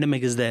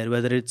pandemic is there,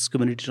 whether it's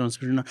community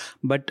transmission or not.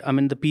 But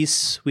the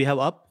piece we have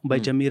up by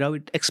Jammi Rao,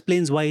 it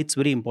explains why it's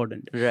very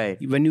important. Right.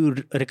 When you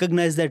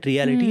recognize that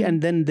reality,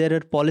 and then there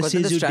are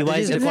policies the you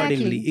devise strategies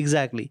accordingly.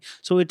 Exactly.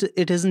 So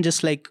it isn't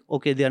just like,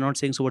 okay, they are not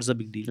saying, so what's the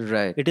big deal?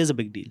 Right. It is a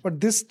big deal.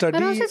 But this study...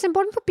 And also it's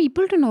important for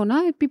people to know,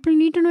 na? People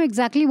need to know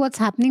exactly what's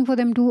happening for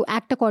them to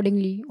act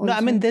accordingly. Also.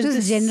 No, there's Just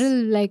this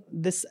general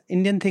this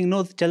Indian thing,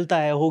 no, chalta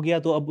hai, ho gaya,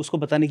 to ab usko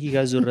batane ki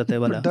kya zarurat hai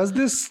wala. Does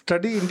this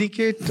study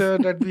indicate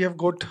that we have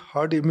got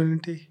herd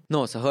immunity?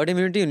 No, so herd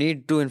immunity, you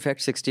need to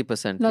infect 60%.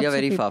 Lots We are of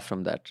very people. far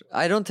from that.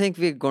 I don't think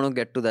we're going to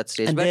get to that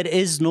stage. And but there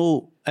is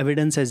no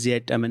evidence as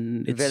yet.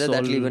 It's whether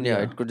that all, even,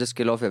 it could just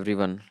kill off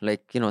everyone.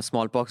 Like,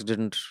 smallpox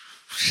didn't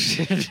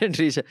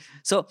reach.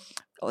 So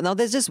now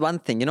there's just one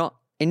thing,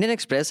 Indian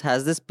Express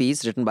has this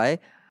piece written by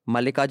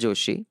Mallika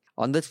Joshi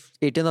on the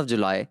 18th of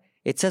July.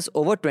 It says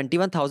over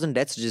 21,000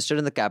 deaths registered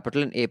in the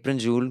capital in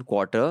April-June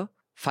quarter,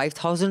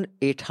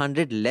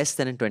 5,800 less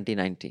than in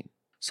 2019.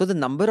 So the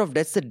number of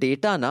deaths, the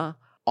data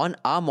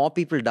are more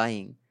people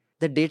dying.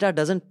 The data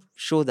doesn't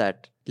show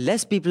that.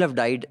 Less people have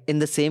died in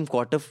the same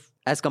quarter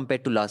as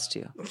compared to last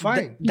year.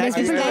 Fine. Less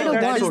people died of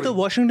That what? is the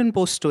Washington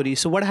Post story.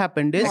 So what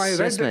happened is... No,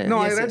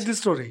 I read this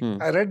story.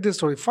 I read this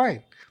story.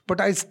 Fine. But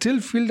I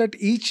still feel that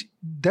each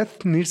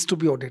death needs to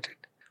be audited.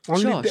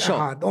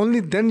 Only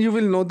then you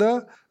will know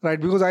the right,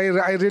 because I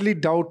really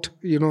doubt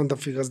the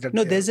figures that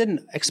No, there's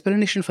an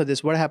explanation for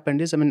this. What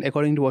happened is,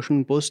 according to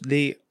Washington Post,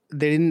 they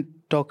didn't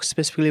talk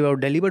specifically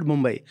about Delhi, but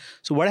Mumbai.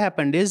 So what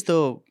happened is,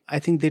 I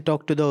think they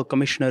talked to the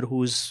commissioner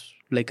who's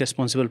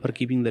responsible for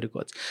keeping the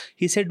records.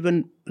 He said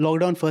when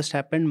lockdown first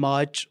happened,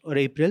 March or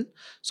April,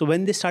 so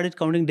when they started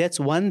counting deaths,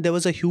 one, there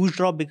was a huge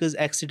drop because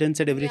accidents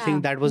and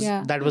everything, that was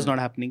not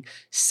happening.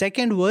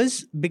 Second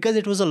was, because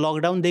it was a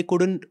lockdown, they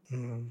couldn't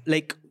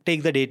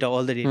take the data,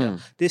 all the data.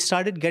 They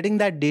started getting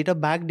that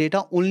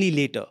data only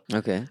later.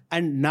 Okay.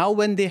 And now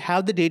when they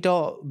have the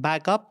data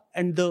back up,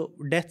 and the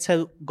deaths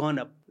have gone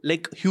up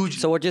huge.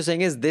 So what you're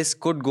saying is this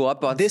could go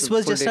up. This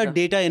was just a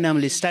data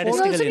anomaly, We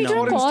statistical also need to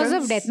know anomaly. cause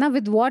of death. Now,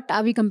 with what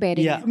are we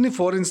comparing? Yeah.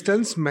 For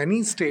instance,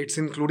 many states,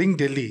 including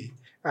Delhi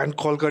and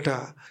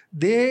Kolkata,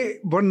 they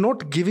were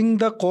not giving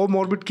the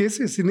comorbid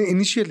cases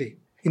initially.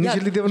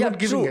 Initially, they were not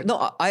giving it.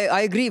 No,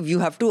 I agree. You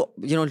have to,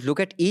 look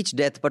at each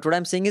death. But what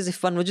I'm saying is,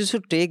 if one was just to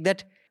take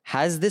that,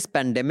 has this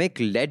pandemic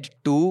led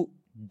to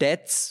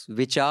deaths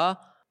which are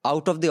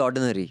out of the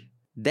ordinary?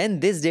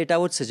 Then this data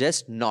would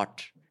suggest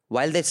not.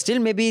 While there still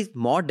may be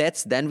more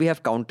deaths than we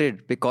have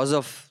counted because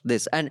of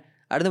this. And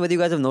I don't know whether you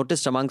guys have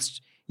noticed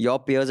amongst your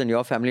peers and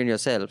your family and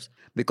yourselves,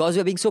 because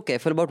we're being so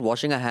careful about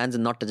washing our hands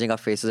and not touching our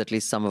faces, at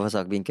least some of us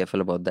are being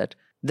careful about that.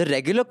 The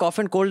regular cough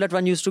and cold that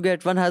one used to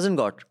get, one hasn't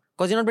got,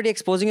 because you're not really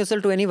exposing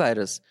yourself to any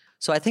virus.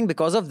 So I think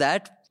because of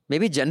that,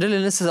 maybe general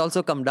illness has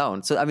also come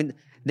down. So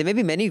there may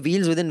be many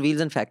wheels within wheels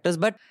and factors,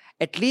 but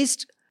at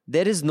least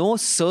there is no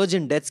surge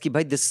in deaths ki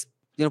bhai this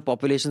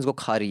populations ko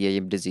kha rahi hai ye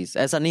disease.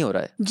 Aisa nahi ho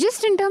raha hai.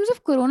 Just in terms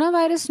of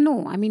coronavirus,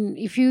 no.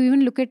 If you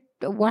even look at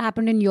what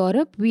happened in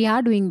Europe, we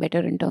are doing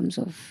better in terms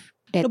of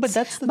deaths. No, but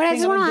that's the But I thing,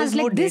 just want to there's ask,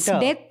 no like, this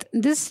data.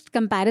 this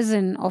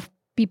comparison of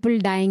people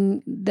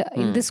dying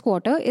in this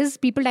quarter is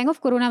people dying of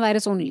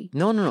coronavirus only,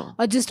 No.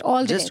 or just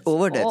all the Just deaths?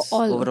 over deaths,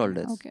 overall okay.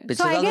 deaths. Okay. Which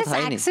So is I also guess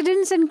tiny.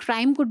 accidents and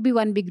crime could be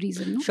one big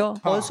reason. No? Sure.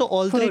 Also,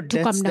 all For the it to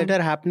deaths come that down.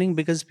 are happening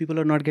because people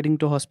are not getting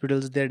to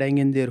hospitals, they're dying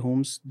in their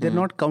homes, they're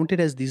not counted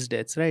as these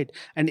deaths, right?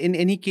 And in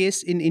any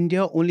case, in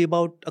India, only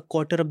about a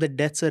quarter of the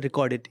deaths are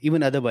recorded,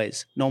 even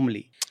otherwise,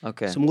 normally.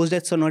 Okay. So most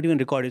deaths are not even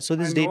recorded. So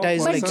this I know data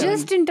is a But like... person-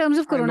 just in terms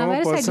of I know a coronavirus,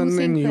 I do person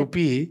think in that UP,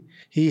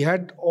 he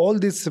had all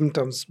these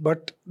symptoms,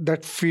 but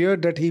that fear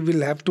that he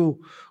will have to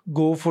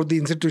go for the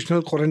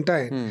institutional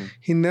quarantine,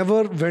 he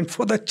never went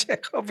for the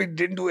checkup. He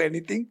didn't do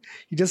anything.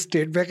 He just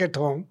stayed back at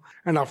home.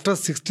 And after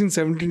 16,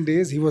 17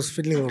 days, he was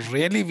feeling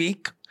really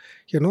weak.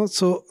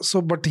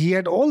 But he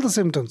had all the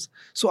symptoms.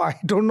 So I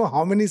don't know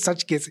how many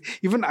such cases.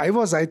 Even I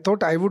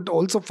thought I would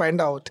also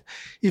find out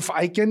if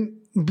I can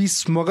be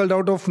smuggled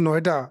out of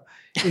Noida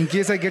in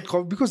case I get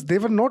COVID, because they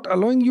were not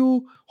allowing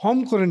you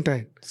home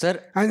quarantine.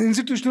 Sir, And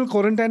institutional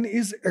quarantine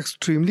is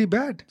extremely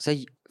bad. so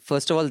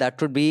first of all,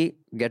 that would be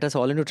get us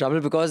all into trouble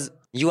because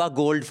you are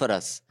gold for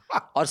us.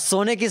 और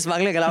सोने की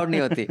smuggling allowed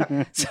नहीं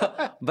होती.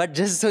 So, but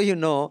just so you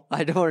know,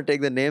 I don't want to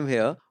take the name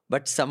here,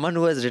 but someone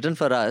who has written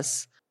for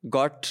us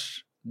got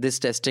this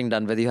testing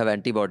done whether you have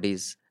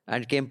antibodies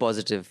and came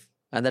positive.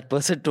 And that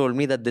person told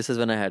me that this is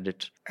when I had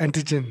it.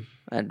 Antigen.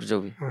 And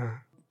जो भी.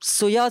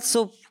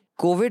 So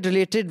COVID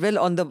related, well,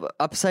 on the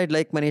upside,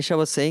 like Manisha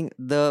was saying,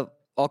 the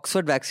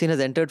Oxford vaccine has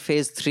entered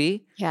phase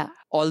 3. yeah.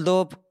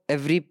 Although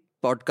every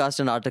podcast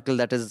and article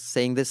that is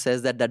saying this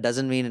says that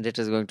doesn't mean it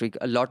is going to be.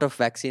 A lot of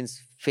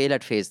vaccines fail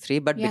at phase 3,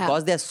 but Yeah.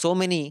 because there are so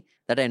many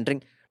that are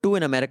entering, 2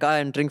 in America are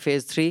entering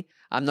phase 3.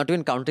 I'm not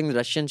even counting the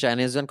Russian,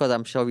 Chinese one because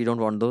I'm sure we don't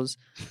want those.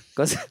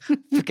 Because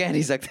कह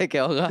नहीं सकते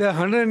क्या होगा. There are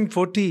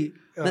 140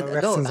 No,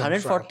 vaccines on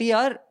 140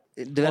 are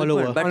development,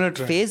 over. but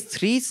 100. phase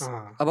 3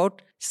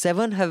 about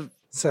 7 trial.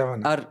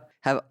 7.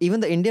 have even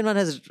the Indian one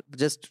has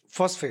just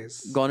First phase.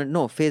 gone in.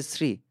 No, phase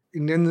 3.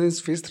 Indian is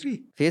phase 3.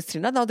 Phase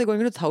 3 now they're going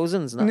into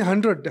thousands now.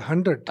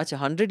 100. Acha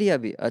 100 ही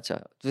अभी.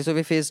 Acha so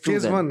we phase 2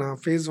 Phase then. 1.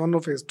 Phase 1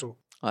 or phase 2.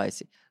 I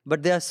see.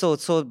 But they are so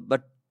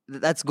but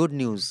that's good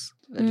news,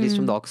 at least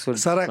from the Oxford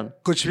Sara, one.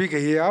 कुछ भी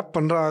कहिए आप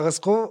 15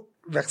 अगस्त को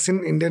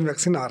vaccine Indian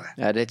vaccine आ रहा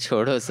है. अरे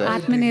छोड़ो sir.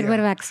 Atmanirbhar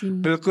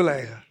vaccine. बिल्कुल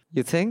आएगा.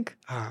 You think?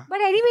 हाँ.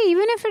 But anyway,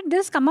 even if it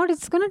does come out,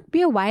 it's going to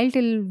be a while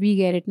till we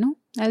get it, no?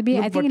 I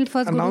think but it'll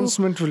first go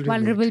announcement will to be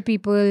vulnerable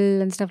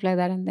people and stuff like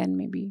that, and then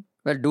maybe.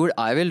 Well, dude,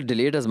 I will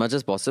delay it as much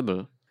as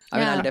possible. I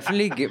mean, Yeah. I'll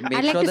definitely make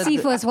I'd like sure to that see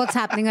first what's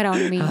happening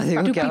around me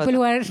देखो to क्या people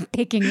who are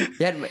taking it.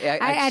 Yeah,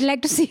 I'd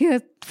like to see a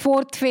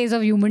 4th phase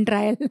of human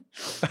trial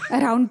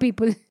around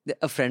people.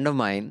 a friend of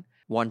mine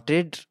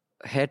wanted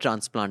hair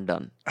transplant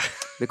done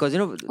because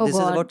Oh this is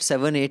God. about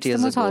 7-8 It's the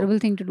years most ago. horrible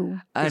thing to do.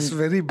 And, It's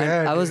very and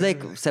bad. I was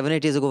like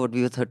 7-8 years ago, what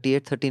we were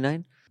 38,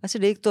 39. I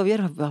said, देख तो अब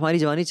यार हमारी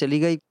जवानी चली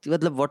गई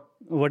मतलब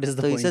What is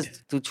the so he point?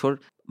 says तू छोड़.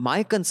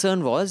 My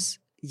concern was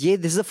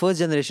this is a first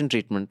generation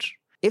treatment.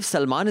 If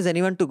Salman is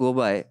anyone to go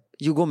by,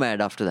 you go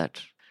mad after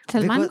that.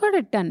 Salman Because- got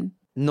it done.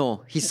 No,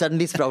 he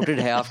suddenly sprouted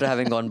hair after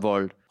having gone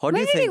bald. What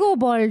When do did you he think? go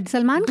bald?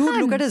 Salman Dude, Khan.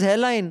 look at his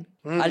hairline.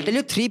 I'll tell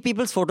you 3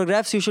 people's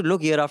photographs you should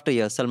look year after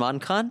year. Salman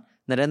Khan,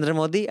 Narendra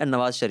Modi and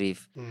Nawaz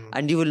Sharif.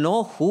 And you will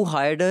know who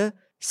hired a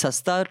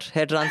sasta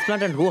hair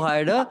transplant and who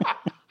hired a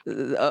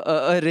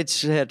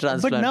rich hair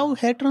transplant. But now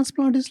hair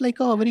transplant is like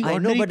a very I know,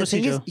 ordinary but the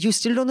thing procedure. is, you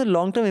still don't know the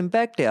long-term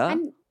impact, yeah?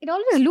 And it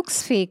always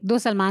looks fake, though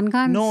Salman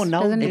Khan No,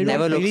 now doesn't they look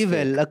never look looks really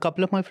fake. well. A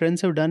couple of my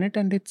friends have done it,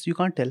 and you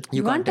can't tell.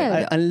 You can't tell.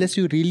 tell. yeah. Unless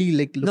you really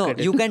look No, at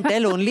it. you can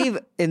tell only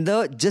in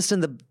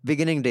the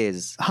beginning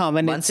days.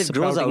 When Once it's it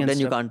grows sprouting out, and then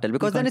you stuff. can't tell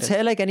because You then can't it's tell.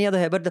 hair like any other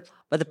hair. But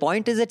the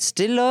point is, it's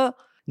still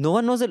no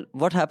one knows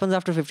what happens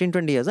after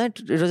 15-20 years.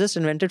 It was just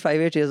invented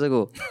 5-8 years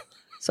ago.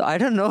 So I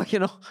don't know,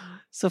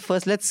 So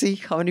first, let's see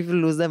how many people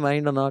lose their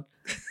mind or not.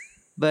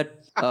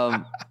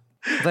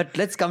 But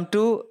let's come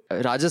to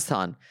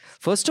Rajasthan.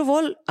 First of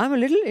all, I'm a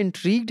little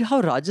intrigued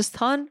how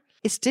Rajasthan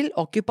is still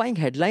occupying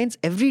headlines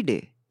every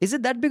day. Is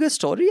it that big a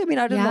story? I mean,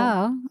 I don't know.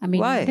 Yeah, I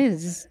mean, Why? it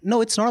is.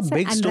 No, it's not a It's an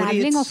big story.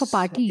 unraveling of a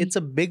party. It's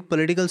a big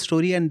political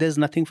story, and there's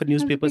nothing for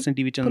newspapers and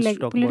TV channels to talk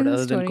about political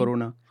other than story.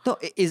 Corona. No,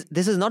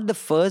 this is not the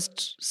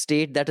first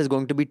state that is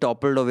going to be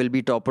toppled or will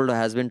be toppled or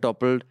has been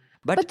toppled.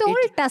 But the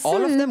whole tussle-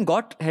 all of them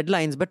got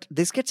headlines, but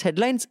this gets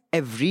headlines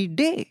every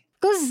day.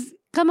 Because,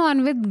 come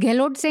on, with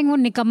Gehlot saying wo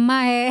nikamma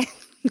hai,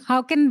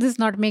 how can this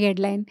not make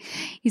headline?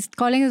 He's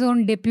calling his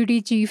own deputy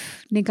chief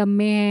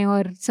निकम्मे हैं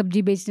और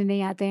सब्जी बेचने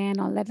नहीं आते हैं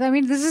and all that. So, I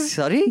mean, this is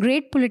Sorry?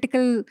 great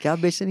political. क्या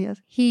बेचते नहीं यार?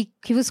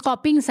 He was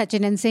copying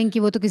Sachin and saying कि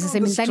वो तो किसी से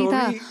the मिलता नहीं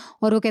था story-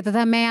 और वो कहता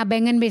था मैं यहाँ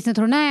बैंगन बेचने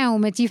थोड़ा ना आया हूँ,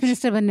 मैं चीफ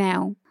मिनिस्टर बनने आया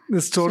हूँ.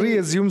 The story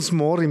assumes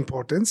more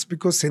importance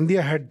because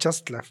Scindia had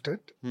just left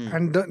it.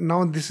 And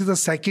now this is the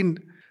second,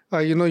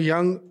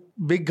 young,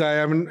 big guy,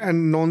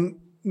 and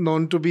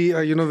known to be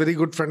a, very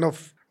good friend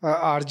of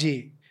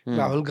RG,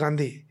 Rahul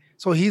Gandhi.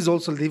 So he's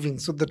also leaving.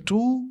 So the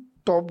two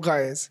top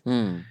guys,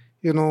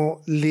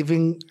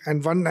 leaving,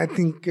 and one, I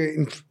think,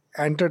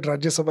 entered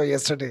Rajya Sabha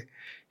yesterday.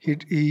 He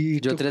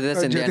Jyotirudya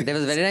Scindia. And there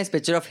was a very nice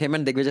picture of him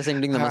and Digvijay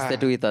Singh doing namaste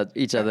to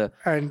each other.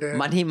 And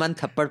Mani man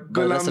thappad.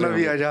 Ghulam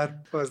Nabi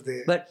Azad was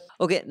there. But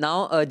okay,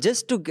 now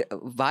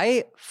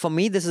why for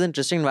me this is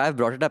interesting, why I've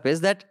brought it up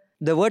is that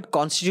the word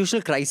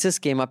constitutional crisis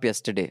came up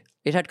yesterday.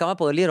 It had come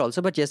up earlier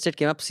also, but yesterday it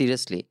came up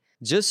seriously.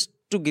 Just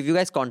to give you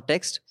guys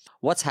context,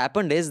 what's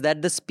happened is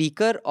that the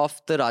Speaker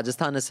of the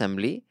Rajasthan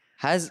Assembly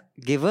has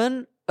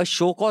given a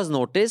show cause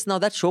notice. Now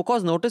that show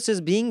cause notice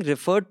is being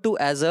referred to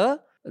as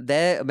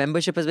their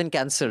membership has been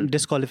cancelled.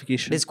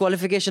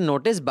 Disqualification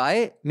notice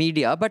by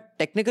media, but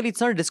technically it's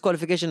not a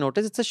disqualification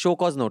notice, it's a show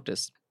cause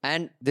notice.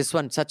 And this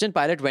one, Sachin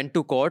Pilot went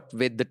to court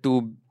with the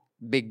two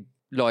big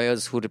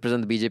lawyers who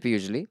represent the BJP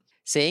usually,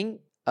 saying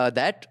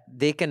that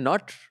they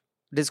cannot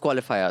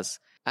disqualify us.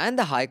 And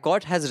the High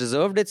Court has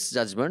reserved its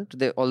judgment,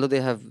 although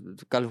they have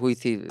kal hui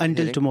thi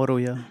until hearing. tomorrow,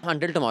 yeah.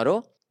 Until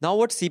tomorrow. Now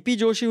what CP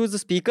Joshi, who's the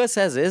speaker,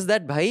 says is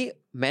that, bhai,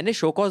 maine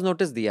show cause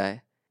notice diya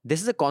hai.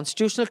 This is a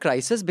constitutional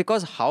crisis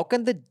because how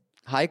can the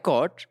High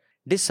Court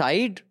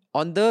decide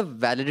on the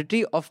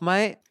validity of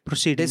my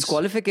Proceedings.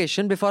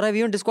 Disqualification before I've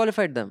even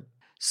disqualified them?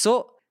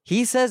 So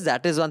he says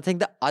that is one thing.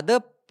 The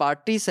other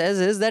party says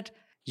is that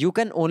you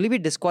can only be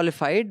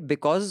disqualified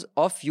because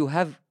of you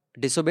have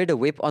disobeyed a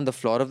whip on the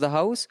floor of the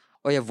house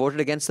or you have voted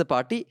against the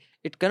party.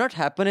 It cannot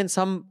happen in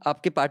some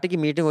aapke party ki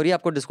meeting ho rahi hai,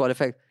 aapko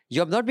disqualify.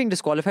 You are not being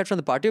disqualified from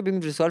the party, you're being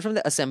disqualified from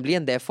the assembly,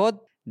 and therefore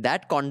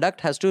that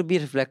conduct has to be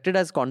reflected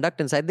as conduct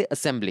inside the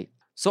assembly.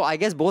 So I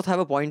guess both have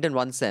a point in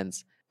one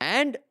sense.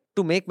 And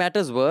to make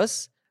matters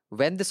worse,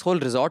 when this whole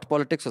resort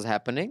politics was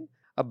happening,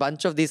 a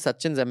bunch of these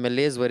Sachin's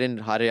MLAs were in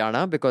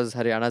Haryana because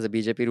Haryana is a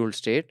BJP ruled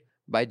state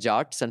by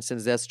Jats, and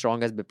since they're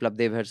strong as Biplab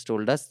Dev has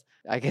told us,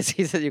 I guess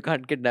he said you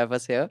can't kidnap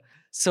us here.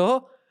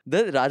 So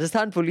the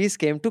Rajasthan police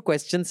came to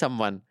question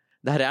someone.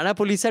 The Haryana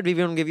police said we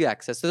won't give you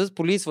access. So this is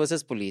police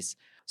versus police.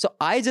 So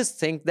I just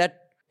think that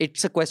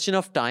it's a question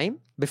of time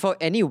before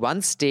any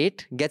one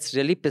state gets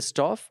really pissed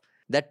off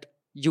that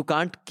you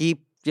can't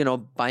keep,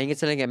 buying and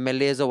selling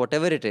MLAs or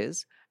whatever it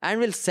is, and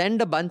will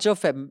send a bunch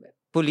of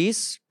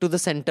police to the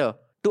center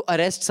to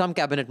arrest some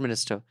cabinet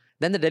minister.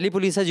 Then the Delhi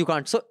police says you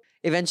can't. So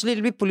eventually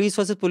it'll be police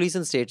versus police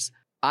in states.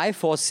 I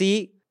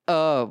foresee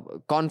a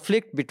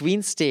conflict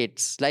between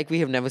states like we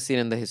have never seen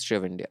in the history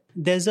of India.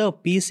 There's a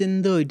piece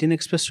in the Indian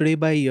Express today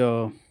by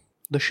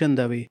Dushyant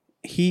Dave.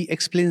 He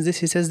explains this.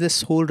 He says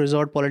this whole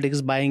resort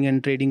politics, buying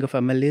and trading of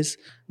MLAs,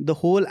 the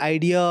whole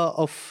idea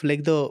of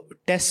like the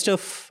test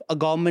of a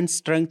government's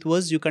strength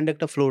was you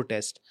conduct a floor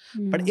test.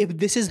 But if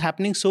this is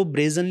happening so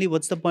brazenly,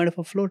 what's the point of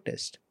a floor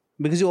test?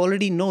 Because you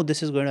already know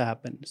this is going to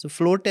happen. So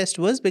floor test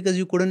was because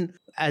you couldn't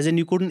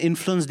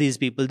influence these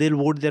people. They'll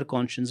vote their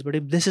conscience. But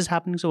if this is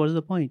happening, so what's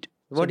the point?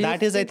 So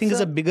that is, I think, is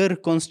a bigger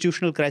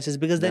constitutional crisis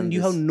because then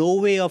you have no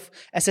way of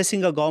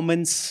assessing a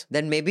government's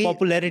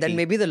popularity. Then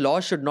maybe the law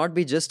should not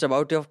be just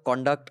about your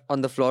conduct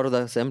on the floor of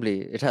the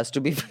assembly. It has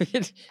to be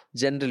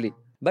generally.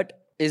 But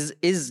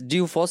do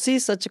you foresee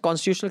such a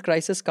constitutional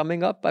crisis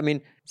coming up? I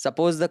mean,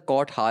 suppose the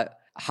court,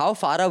 how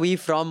far are we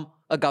from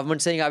a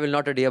government saying I will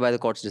not adhere by the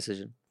court's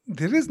decision?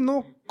 There is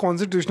no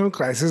constitutional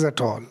crisis at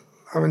all.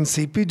 I mean,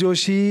 CP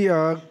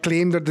Joshi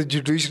claimed that the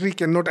judiciary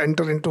cannot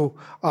enter into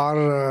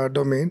our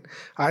domain.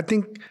 I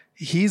think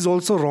he's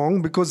also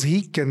wrong because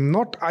he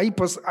cannot, I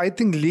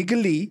think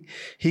legally,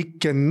 he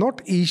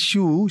cannot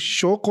issue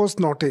show cause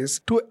notice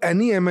to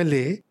any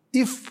MLA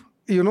if,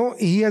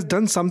 he has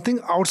done something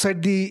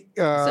outside the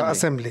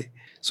assembly.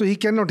 So he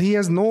cannot, he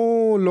has no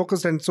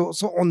locus and so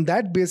on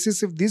that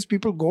basis, if these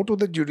people go to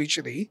the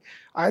judiciary,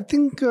 I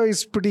think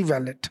it's pretty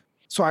valid.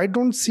 So I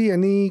don't see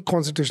any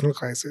constitutional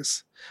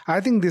crisis. I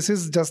think this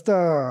is just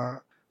a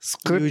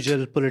script.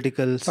 Usual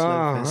political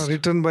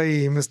written by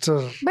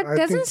Mr. But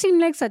doesn't seem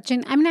like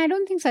Sachin. I mean, I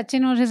don't think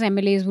Sachin or his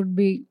MLAs would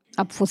be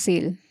up for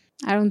sale.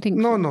 I don't think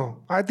so.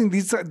 No. I think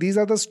these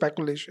are the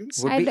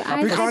speculations. I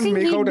we can't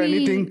make out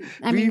anything.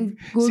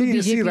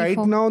 See, right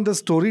now the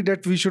story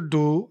that we should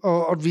do,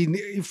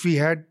 if we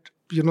had,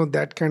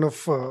 that kind of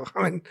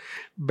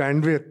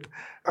bandwidth.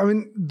 I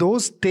mean,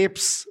 those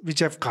tapes which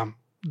have come.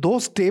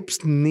 Those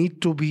tapes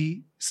need to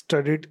be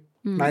studied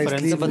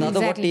nicely. So,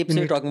 what tapes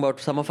are you talking about?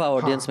 Some of our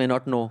audience may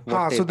not know.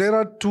 So there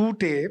are two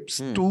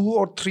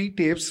or three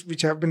tapes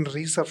which have been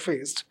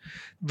resurfaced,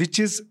 which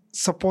is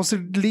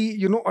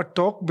supposedly, a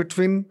talk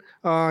between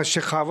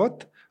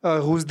Shekhawat,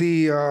 who's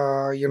the,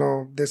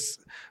 this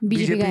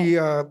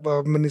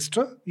BJP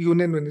minister,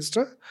 union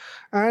minister,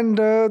 and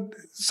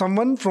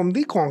someone from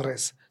the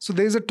Congress. So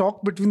there is a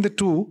talk between the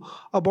two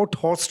about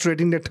horse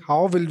trading, that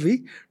how will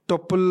we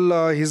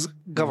topple his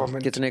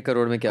government. कितने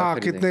करोड़ में क्या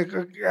खरीदेंगे?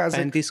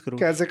 35 करोड़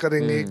कैसे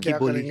करेंगे, क्या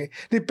करेंगे?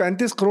 नहीं,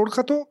 35 करोड़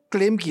का तो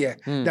claim किया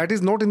है. That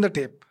is not in the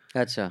tape.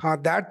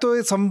 अच्छा. That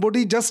तो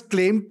somebody just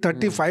claimed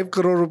 35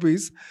 crore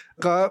rupees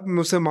का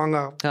मुझसे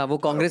मांगा. हाँ, वो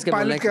कांग्रेस के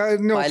pilot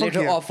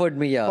offered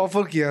me,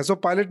 offer किया. So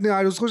pilot ने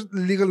आज उसको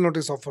legal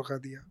notice offer कर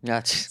दिया.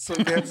 अच्छा. So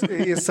that's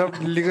ये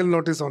सब legal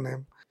notice on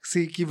him.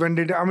 See,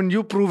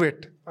 you prove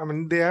it. I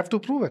mean, they have to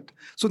prove it.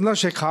 So now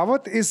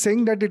Shekhawat is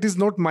saying that it is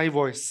not my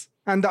voice.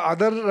 And the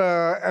other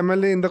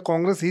MLA in the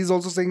Congress, he's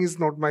also saying it's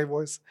not my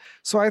voice.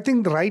 So I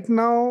think right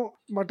now,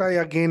 but I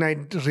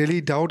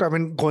really doubt,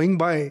 going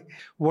by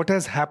what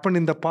has happened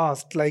in the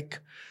past, like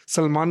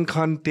Salman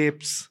Khan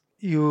tapes,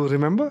 you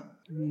remember?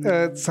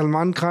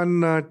 Salman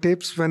Khan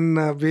tapes when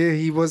where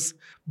he was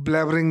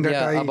blabbering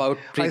that about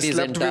Preeti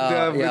slept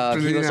Zinta.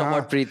 with He was talking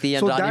about Preeti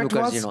and so Rani that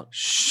Mukherjee. Was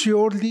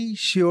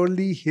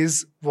surely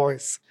his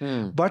voice.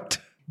 But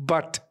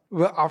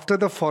after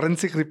the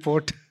forensic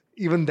report,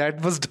 even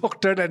that was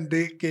doctored, and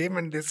they came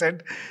and they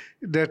said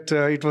that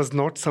it was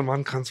not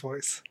Salman Khan's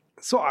voice.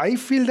 So I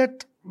feel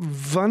that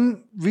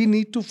we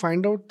need to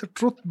find out the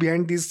truth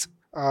behind these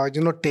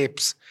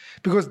tapes,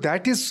 because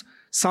that is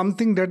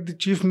something that the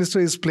Chief Minister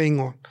is playing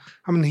on.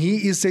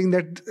 He is saying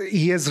that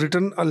he has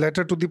written a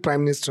letter to the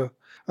Prime Minister,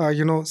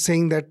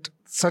 saying that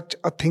such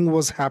a thing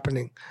was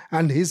happening.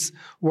 And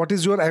what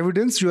is your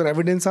evidence? Your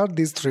evidence are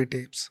these 3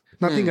 tapes.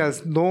 Nothing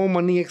else. No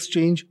money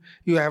exchange.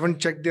 You haven't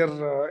checked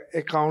their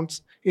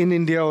accounts in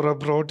India or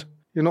abroad,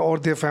 or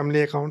their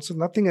family accounts. So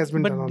nothing has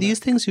been done on that. But these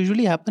ththings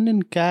usually happen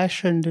in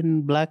cash and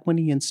in black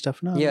money and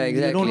stuff. No? Yeah,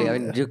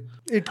 exactly.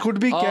 It could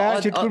be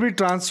cash, it could be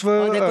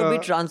transfer. There could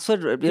be transfer,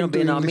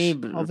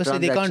 Benami. Obviously,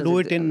 they can't do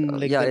it in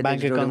their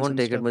bank accounts. They won't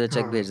take it,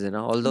 check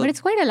although. But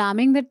it's quite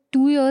alarming that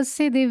 2 years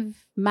say they've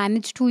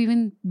managed to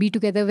even be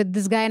together with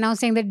this guy, now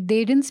saying that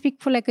they didn't speak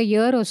for like a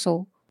year or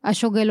so.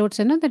 Ashok Gehlot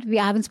said, that we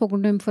haven't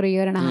spoken to him for a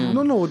year and a half.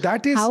 No,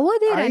 that is... How are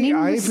they running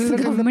I this feel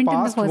that government in the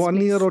past in the first 1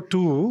 place? year or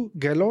two,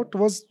 Gehlot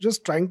was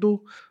just trying to,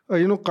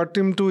 cut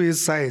him to his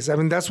size.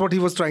 That's what he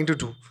was trying to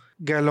do,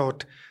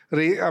 Gehlot.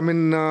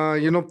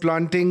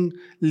 Planting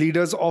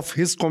leaders of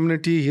his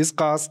community, his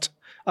caste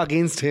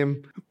against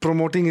him,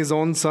 promoting his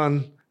own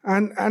son.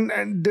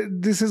 And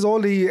this is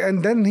all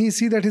and then he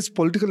see that his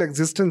political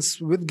existence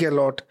with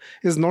Gehlot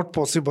is not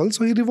possible,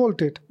 so he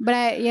revolted. But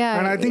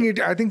I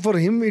think for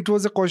him it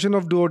was a question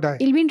of do or die.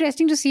 It'll be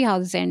interesting to see how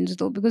this ends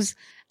though, because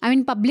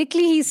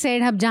publicly he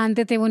said हम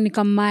जानते थे वो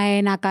निकम्मा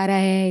है, नाकारा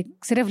है,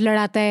 सिर्फ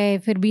लड़ाता है,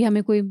 फिर भी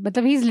हमें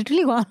कोई he's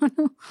literally gone on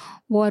a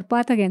war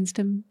path against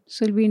him.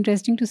 So it'll be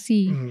interesting to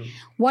see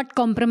what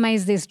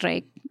compromise they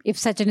strike if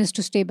Sachin is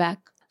to stay back.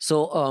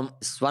 So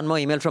one more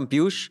email from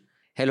Piyush.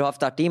 Hello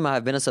Hafta team, I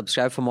have been a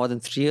subscriber for more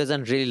than 3 years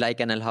and really like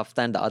NL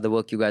Hafta and the other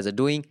work you guys are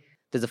doing.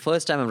 This is the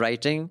first time I'm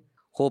writing.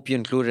 Hope you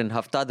include it in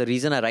Hafta. The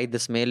reason I write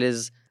this mail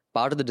is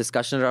part of the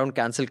discussion around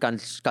cancel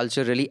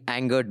culture really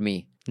angered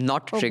me,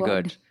 not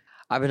triggered.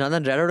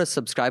 Abhinandan read out a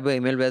subscriber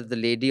email where the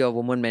lady or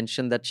woman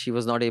mentioned that she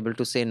was not able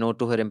to say no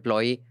to her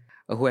employee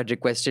who had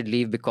requested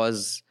leave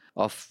because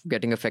of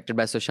getting affected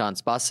by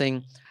Sushant's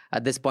passing.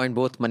 At this point,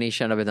 both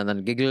Manisha and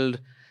Abhinandan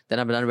giggled. Then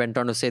Abhinandan went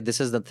on to say, this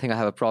is the thing I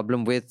have a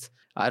problem with.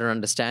 I don't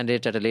understand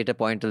it. At a later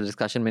point in the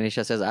discussion,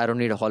 Manisha says, I don't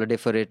need a holiday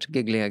for it.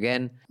 Giggling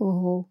again.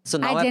 Oh. So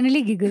now I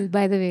generally giggle,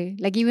 by the way.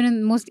 Like even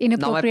in most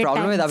inappropriate Now my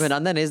problem times. with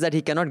Abhinandan is that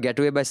he cannot get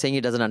away by saying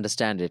he doesn't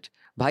understand it.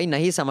 Bhai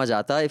nahi samajh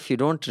aata. If you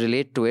don't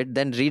relate to it,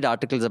 then read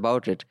articles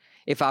about it.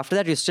 If after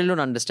that you still don't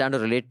understand or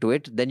relate to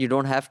it, then you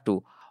don't have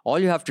to. All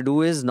you have to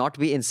do is not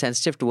be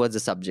insensitive towards the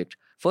subject.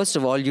 First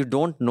of all, you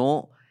don't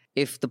know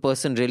if the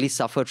person really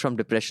suffered from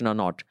depression or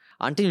not.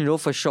 Until you know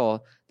for sure,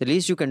 the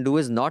least you can do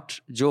is not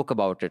joke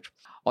about it.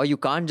 Or you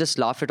can't just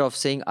laugh it off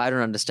saying, I don't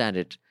understand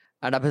it.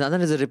 And Abhinandan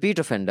is a repeat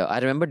offender. I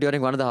remember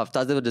during one of the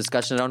haftas, there was a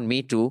discussion around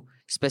Me Too,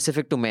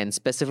 specific to men,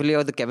 specifically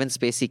about the Kevin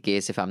Spacey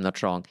case, if I'm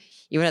not wrong.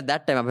 Even at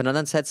that time,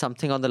 Abhinandan said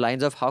something on the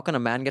lines of, how can a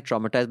man get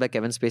traumatized by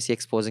Kevin Spacey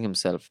exposing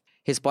himself?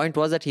 His point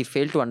was that he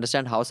failed to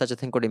understand how such a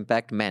thing could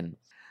impact men.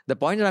 The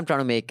point that I'm trying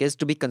to make is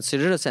to be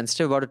considerate or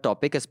sensitive about a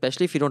topic,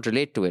 especially if you don't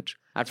relate to it.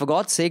 And for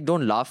God's sake,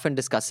 don't laugh when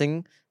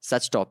discussing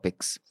such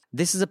topics.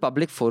 This is a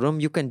public forum.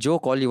 You can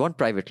joke all you want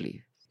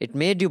privately. It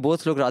made you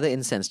both look rather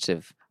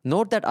insensitive.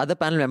 Note that other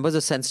panel members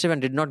are sensitive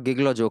and did not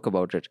giggle or joke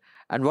about it.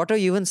 And what are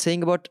you even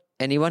saying about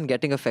anyone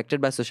getting affected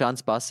by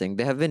Sushant's passing?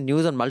 There have been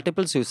news on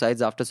multiple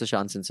suicides after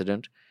Sushant's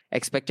incident.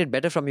 Expected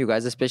better from you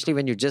guys, especially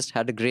when you just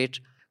had a great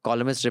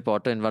columnist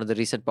reporter in one of the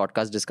recent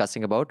podcasts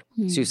discussing about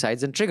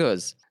suicides and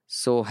triggers.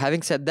 So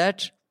having said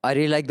that, I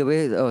really like the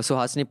way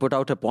Suhasini put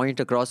out a point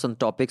across on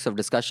topics of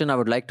discussion. I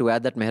would like to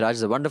add that Mehraj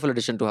is a wonderful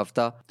addition to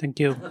Hafta. Thank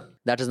you.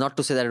 That is not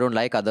to say that I don't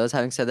like others.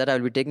 Having said that, I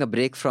will be taking a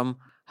break from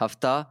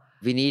Hafta.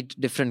 We need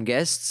different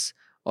guests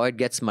or it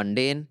gets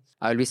mundane.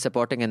 I will be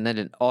supporting NL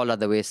in all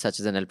other ways such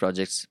as NL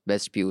projects.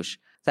 Best Piyush.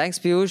 Thanks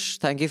Piyush.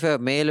 Thank you for your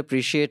mail.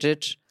 Appreciate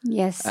it.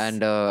 Yes.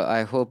 And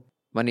I hope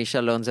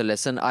Manisha learns a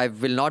lesson. I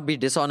will not be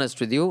dishonest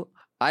with you.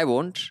 I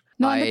won't.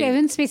 No, on the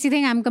Kevin Spacey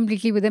thing, I'm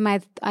completely with him.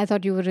 I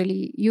thought you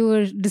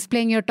were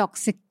displaying your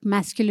toxic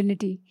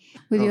masculinity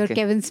with your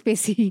Kevin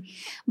Spacey.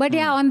 But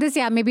yeah, on this,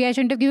 maybe I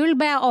shouldn't have giggled,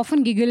 but I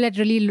often giggle at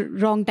really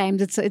wrong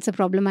times. It's a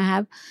problem I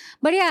have.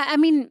 But yeah, I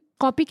mean,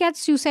 copycat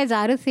suicides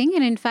are a thing.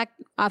 And in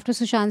fact, after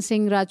Sushant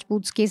Singh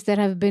Rajput's case, there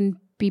have been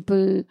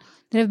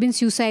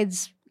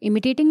suicides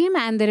imitating him,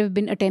 and there have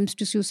been attempts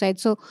to suicide.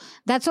 So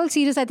that's all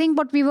serious. I think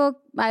at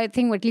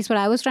least what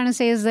I was trying to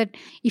say is that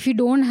if you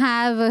don't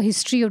have a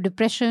history of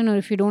depression, or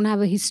if you don't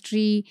have a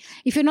history,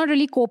 if you're not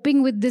really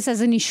coping with this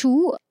as an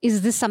issue,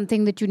 is this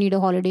something that you need a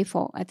holiday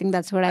for? I think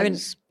that's what I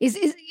was.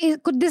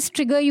 Could this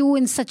trigger you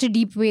in such a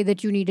deep way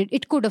that you need it?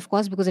 It could, of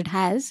course, because it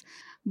has.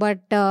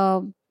 But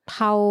I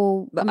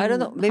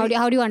don't know.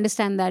 How do you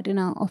understand that in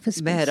an office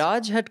space?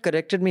 Mehraj had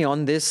corrected me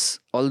on this,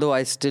 although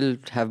I still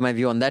have my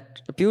view on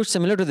that. Piyush,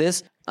 similar to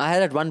this, I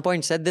had at one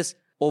point said this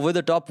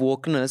over-the-top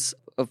wokeness.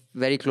 A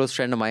very close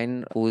friend of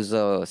mine who's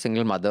a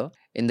single mother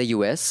in the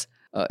US,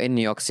 in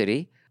New York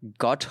City,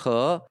 got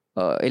her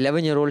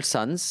 11-year-old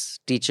son's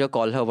teacher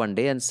call her one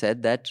day and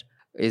said that,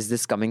 is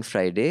this coming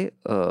Friday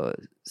a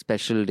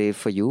special day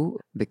for you?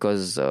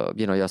 Because,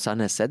 your son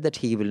has said that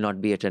he will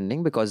not be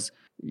attending because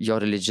your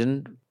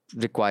religion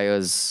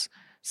requires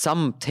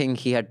something.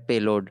 He had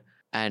payload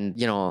and,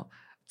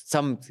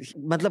 some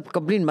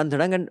complete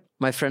mandhadang. And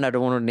my friend, I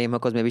don't want to name her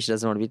because maybe she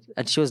doesn't want to be.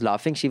 And she was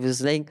laughing. She was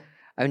saying,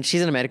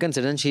 she's an American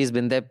citizen. She's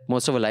been there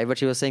most of her life. But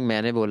she was saying,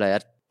 मैंने बोला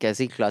यार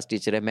कैसी class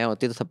teacher है, मैं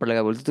होती तो थप्पड़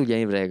लगा बोलती तू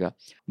यहीं रहेगा.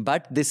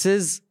 But this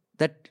is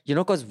that,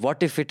 because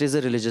what if it is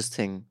a religious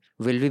thing?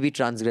 Will we be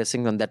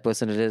transgressing on that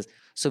person it is?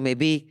 So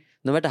maybe,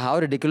 no matter how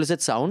ridiculous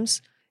it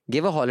sounds,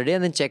 give a holiday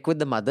and then check with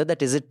the mother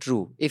that is it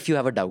true, if you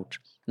have a doubt.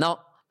 Now,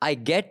 I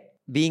get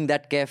being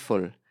that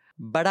careful,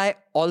 but I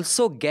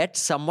also get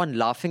someone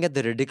laughing at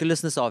the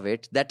ridiculousness of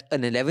it, that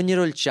an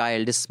 11-year-old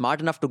child is smart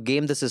enough to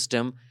game the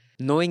system,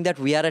 knowing that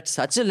we are at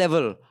such a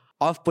level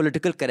of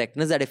political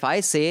correctness that if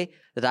I say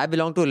that I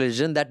belong to a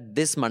religion, that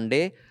this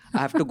Monday I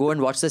have to go and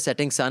watch the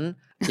setting sun,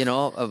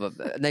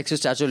 next to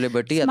Statue of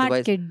Liberty. Smart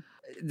otherwise, kid.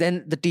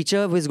 Then the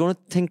teacher was going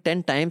to think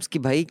 10 times ki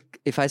bhai,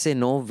 if I say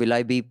no, will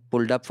I be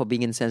pulled up for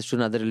being incensed to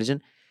another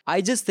religion?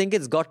 I just think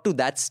it's got to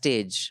that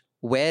stage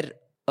where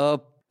a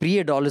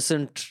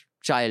pre-adolescent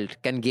child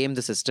can game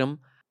the system.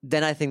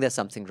 Then I think there's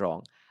something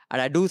wrong.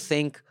 And I do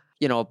think,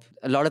 a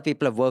lot of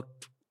people have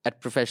worked at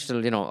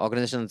professional,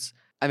 organizations.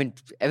 I mean,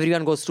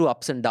 everyone goes through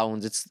ups and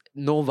downs. It's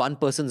no one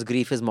person's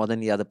grief is more than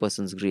the other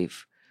person's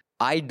grief.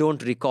 I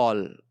don't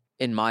recall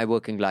in my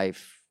working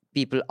life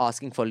people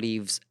asking for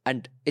leaves,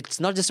 and it's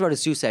not just about a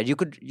suicide. You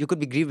could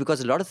be grieved because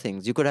of a lot of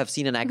things. You could have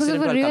seen an accident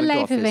because of a while real coming life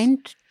to office.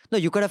 event. No,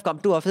 you could have come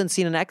to office and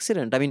seen an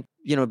accident. I mean,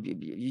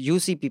 you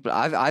see people.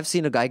 I've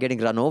seen a guy getting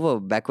run over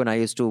back when I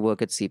used to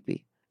work at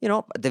CP.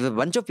 There were a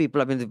bunch of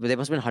people. I mean, there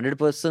must have been 100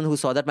 person who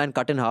saw that man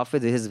cut in half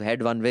with his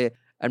head one way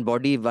and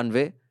body one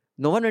way.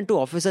 No one went to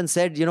office and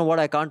said, you know what,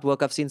 I can't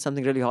work. I've seen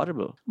something really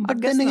horrible.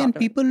 But then again,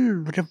 people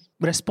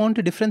respond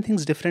to different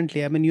things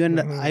differently. I mean, you and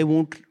I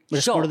won't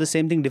respond to the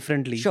same thing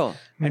differently. Sure.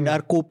 And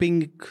our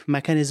coping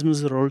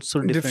mechanisms are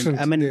also different.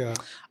 I mean,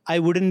 I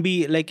wouldn't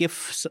be like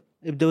if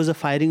there was a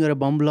firing or a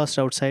bomb blast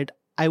outside,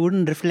 I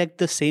wouldn't reflect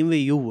the same way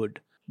you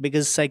would,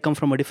 because I come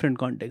from a different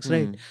context,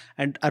 right?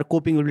 And our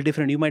coping will be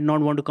different. You might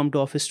not want to come to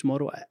office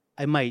tomorrow.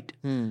 I might.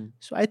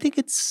 So I think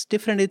it's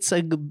different. It's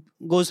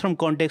goes from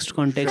context to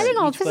context. I think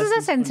offices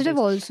are sensitive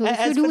also.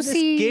 As for this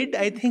kid,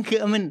 I think,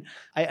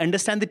 I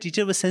understand the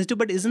teacher was sensitive,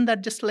 but isn't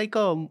that just like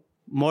a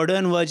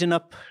modern version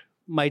of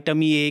my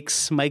tummy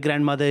aches, my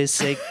grandmother is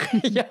sick?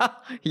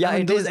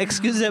 Yeah. Those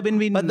excuses have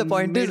been But the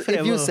point is,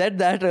 forever. if you said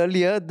that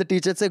earlier, the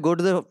teacher said, go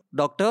to the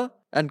doctor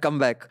and come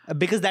back.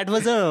 Because that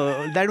was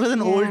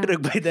an old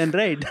trick by then,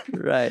 right?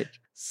 Right.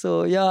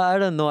 So, I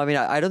don't know. I mean,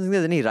 I don't think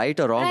there's any right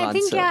or wrong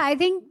answer. I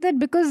think that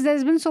because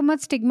there's been so much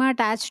stigma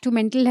attached to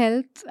mental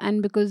health,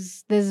 and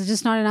because there's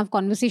just not enough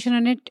conversation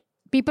on it,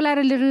 people are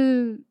a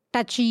little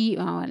touchy,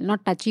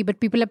 not touchy,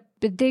 but people are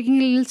taking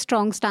a little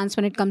strong stance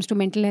when it comes to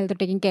mental health or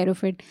taking care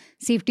of it.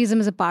 Safetyism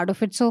is a part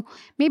of it. So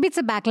maybe it's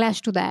a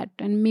backlash to that,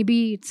 and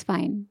maybe it's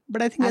fine.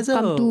 But I think as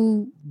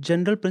a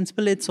general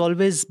principle, it's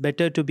always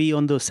better to be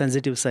on the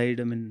sensitive side.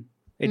 I mean,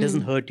 it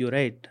doesn't hurt you,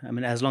 right? I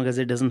mean, as long as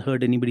it doesn't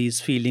hurt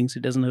anybody's feelings,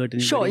 it doesn't hurt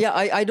anybody. Sure,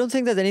 I don't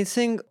think there's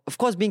anything. Of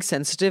course, being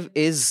sensitive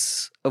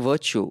is a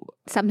virtue.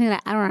 Something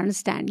that I don't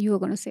understand. You were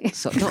going to say.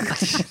 So,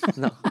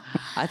 no.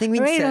 I think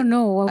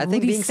being,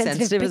 being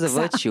sensitive is a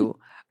virtue,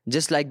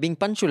 just like being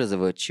punctual is a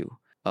virtue.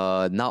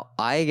 Now,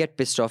 I get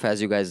pissed off,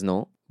 as you guys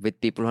know, with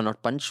people who are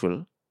not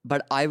punctual,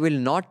 but I will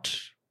not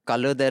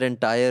color their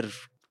entire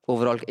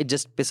overall. It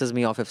just pisses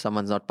me off if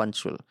someone's not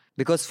punctual.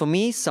 Because for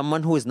me,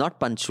 someone who is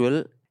not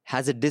punctual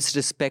has a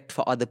disrespect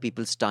for other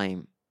people's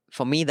time.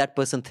 For me, that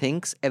person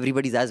thinks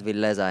everybody's as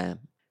villa as I am.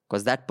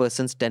 Because that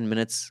person's 10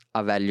 minutes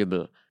are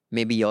valuable.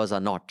 Maybe yours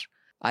are not.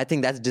 I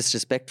think that's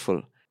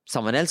disrespectful.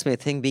 Someone else may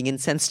think being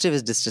insensitive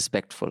is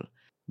disrespectful.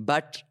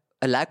 But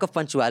a lack of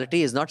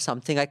punctuality is not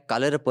something I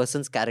color a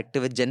person's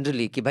character with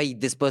generally. Ki bhai,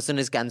 this person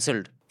is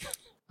cancelled.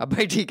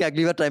 Bhai, theek hai,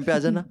 agli baar time pe aa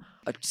jana.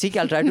 See,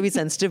 I'll try to be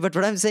sensitive, but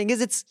what I'm saying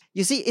is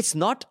it's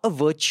not a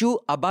virtue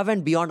above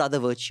and beyond other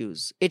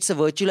virtues. It's a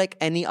virtue like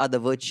any other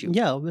virtue.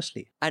 Yeah,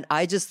 obviously. And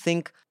I just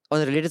think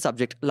on a related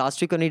subject, last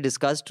week when we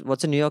discussed,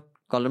 what's a New York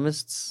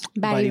columnist's?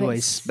 Barry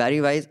Weiss. Barry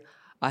Weiss.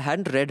 I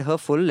hadn't read her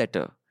full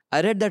letter.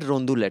 I read that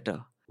Rondu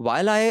letter.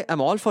 While I am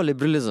all for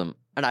liberalism,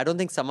 and I don't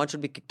think someone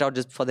should be kicked out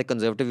just for their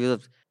conservative views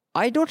of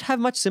I don't have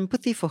much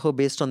sympathy for her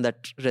based on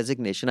that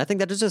resignation. I think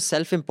that is a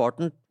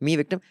self-important me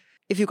victim.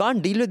 If you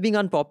can't deal with being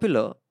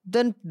unpopular,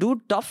 then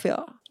do tough,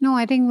 yeah. No,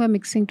 I think we're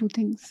mixing two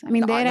things. I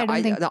mean,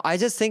 I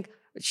just think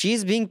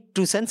she's being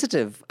too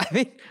sensitive. I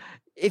mean,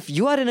 if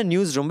you are in a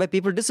newsroom where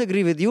people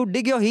disagree with you,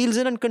 dig your heels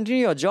in and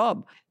continue your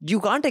job. You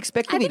can't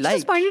expect to be liked.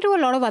 She's pointed to a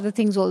lot of other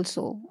things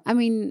also. I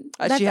mean,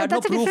 she had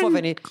no proof of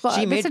any.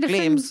 She made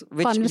claims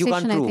which you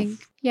can't prove. I think.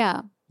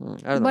 Yeah.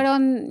 I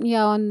don't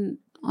know.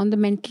 On the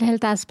mental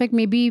health aspect,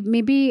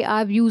 maybe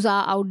our views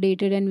are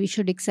outdated and we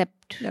should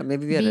accept. Yeah,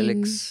 maybe we are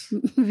relics.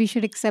 We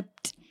should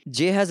accept.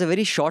 Jay has a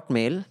very short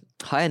mail.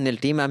 Hi Anil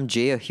team, I'm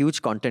Jay, a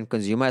huge content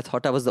consumer. I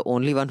thought I was the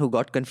only one who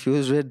got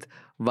confused with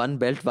one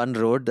belt, one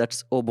road,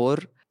 that's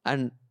OBOR,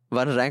 and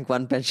one rank,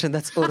 one pension,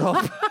 that's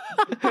OROP.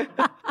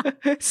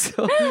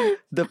 So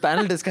the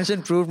panel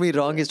discussion proved me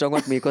wrong. He's talking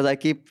about me because I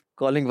keep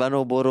calling one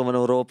OBOR, one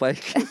OROP.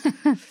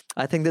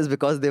 I think this is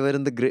because they were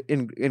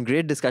in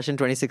great discussion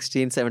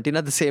 2016-17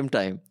 at the same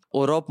time.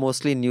 OROP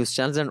mostly in news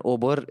channels and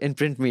OBOR in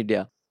print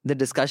media. The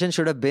discussion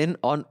should have been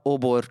on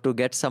OBOR to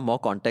get some more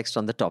context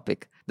on the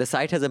topic. The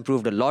site has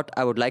improved a lot.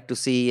 I would like to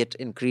see it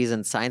increase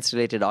in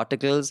science-related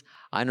articles.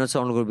 I know it's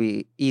not going to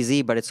be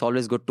easy, but it's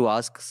always good to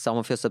ask some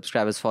of your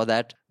subscribers for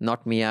that.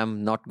 Not me,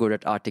 I'm not good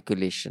at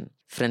articulation.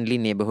 Friendly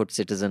neighborhood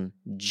citizen,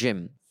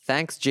 Jim.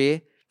 Thanks,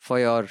 Jay, for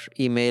your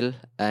email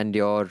and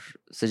your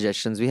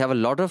suggestions. We have a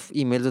lot of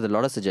emails with a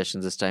lot of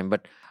suggestions this time,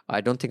 but I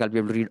don't think I'll be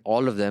able to read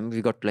all of them.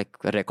 We got like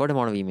a record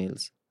amount of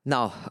emails.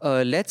 Now,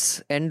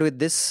 let's end with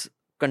this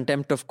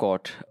contempt of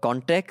court.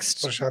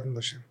 Context.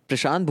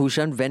 Prashant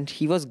Bhushan, when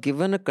he was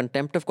given a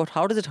contempt of court,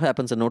 how does it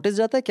happen? So notice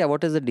jata hai kya?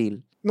 What is the deal?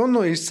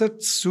 No, it's a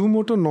suo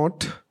motu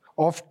note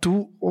of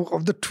two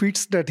of the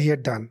tweets that he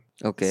had done.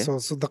 Okay. So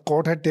the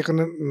court had taken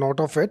a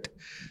note of it.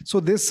 So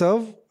they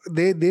said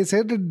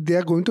that they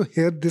are going to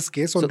hear this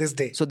case on this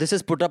day. So this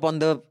is put up on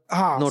the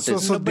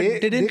notice.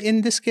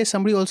 In this case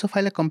somebody also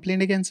file a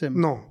complaint against him?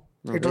 No,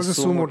 it was a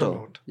suo motu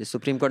note. The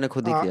Supreme Court ne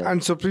khud hi kiya.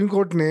 And Supreme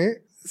Court ne,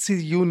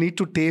 see, you need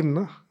to tame,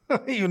 na?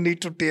 You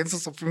need to tame. So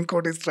Supreme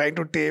Court is trying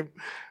to tame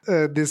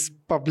this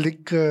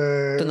public.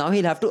 So now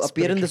he'll have to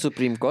appear in the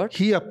Supreme Court.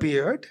 He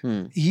appeared.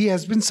 He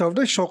has been served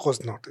a show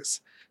cause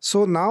notice.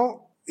 So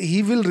now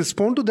he will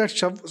respond to that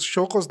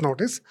show cause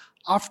notice.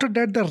 After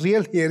that, the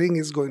real hearing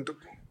is going to be.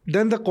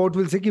 Then the court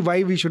will say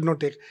why we should not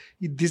take.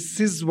 This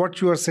is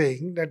what you are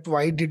saying, that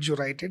why did you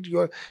write it?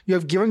 You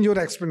have given your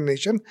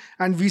explanation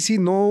and we see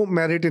no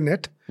merit in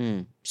it.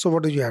 So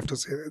what do you have to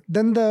say?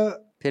 Then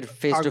the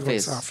face to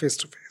face. Face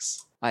to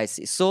face. I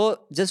see. So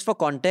just for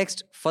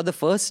context, for the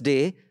first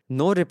day,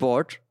 no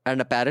report,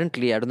 and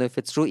apparently, I don't know if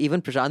it's true, even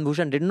Prashant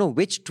Bhushan didn't know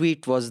which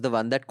tweet was the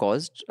one that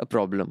caused a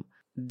problem.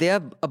 There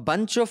are a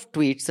bunch of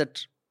tweets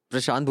that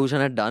Prashant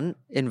Bhushan had done.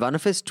 In one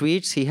of his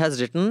tweets, he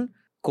has written,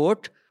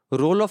 quote,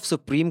 role of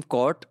Supreme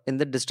Court in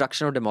the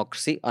destruction of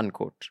democracy,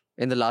 unquote.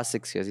 In the last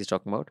 6 years, he's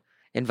talking about.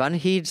 In one,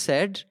 he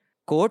said,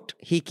 quote,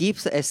 he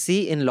keeps the SC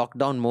in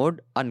lockdown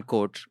mode,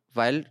 unquote,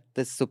 while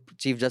the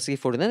Chief Justice की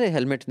photo ने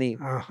helmet नहीं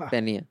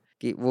पहनी है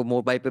कि वो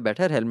mobile पे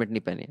बैठा है helmet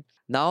नहीं पहनी है.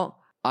 Now,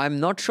 I'm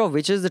not sure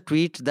which is the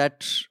tweet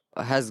that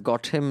has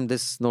got him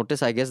this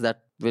notice. I guess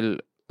that will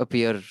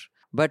appear.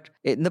 But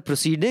in the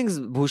proceedings,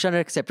 Bhushan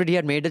accepted he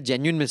had made a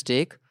genuine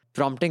mistake,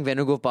 prompting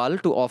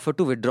Venugopal to offer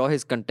to withdraw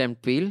his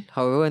contempt plea.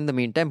 However, in the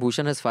meantime,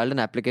 Bhushan has filed an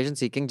application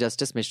seeking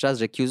Justice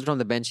Mishra's recusal from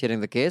the bench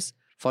hearing the case.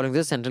 Following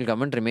this, central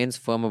government remains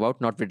firm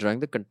about not withdrawing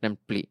the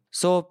contempt plea.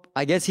 So,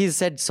 I guess he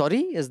said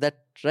sorry. Is that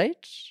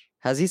right?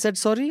 Has he said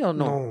sorry or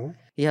no? No.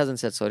 He hasn't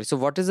said sorry. So,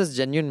 what is this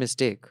genuine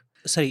mistake?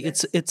 Sorry,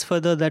 it's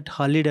further that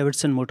Harley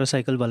Davidson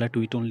motorcycle wala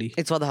tweet only.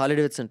 It's for the Harley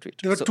Davidson tweet.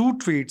 There were two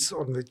tweets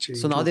on which...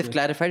 So now they've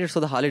clarified it's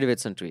for the Harley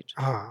Davidson tweet.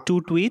 Two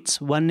tweets.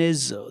 One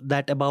is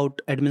that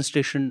about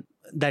administration,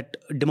 that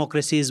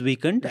democracy is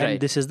weakened, Right.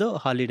 and this is the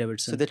Harley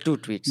Davidson. So there are two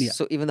tweets. Yeah.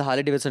 So even the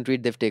Harley Davidson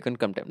tweet, they've taken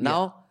contempt.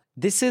 Now,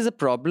 this is a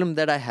problem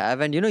that I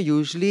have. And,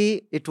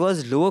 usually it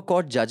was lower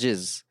court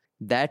judges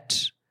that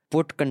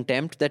put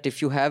contempt, that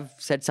if you have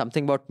said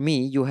something about me,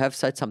 you have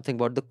said something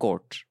about the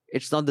court.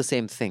 It's not the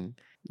same thing.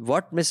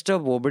 What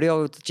Mr. Bobde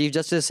or the Chief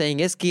Justice is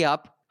saying is कि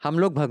हम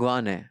लोग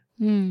भगवान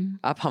हैं.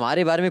 आप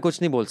हमारे बारे में कुछ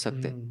नहीं बोल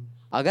सकते.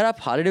 अगर आप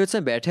हार्ले डेविडसन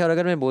में बैठे और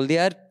अगर मैं बोल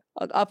दिया यार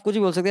आप कुछ भी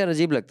बोल सकते हैं,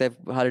 अजीब लगता है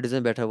हार्ले डेविडसन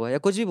में बैठा हुआ है या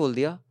कुछ भी बोल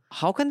दिया.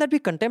 How can that be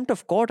contempt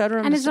of court? I don't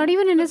understand. And it's not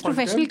even in his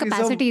professional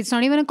capacity. It's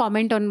not even a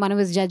comment on one of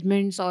his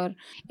judgments or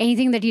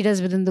anything that he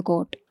does within the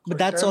court. But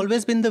that's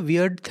always been the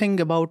weird thing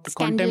about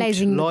contempt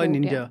Scandalizing law the in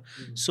court, India.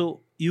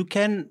 So you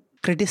can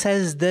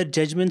criticize their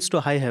judgments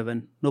to high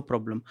heaven, no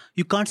problem.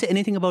 You can't say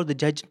anything about the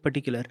judge in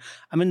particular.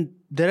 I mean,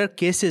 there are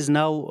cases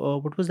now,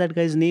 what was that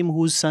guy's name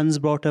whose sons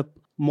brought up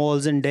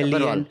malls in Delhi?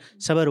 Sabharwal. And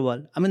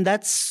Sabharwal. I mean,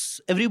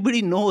 that's,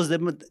 everybody knows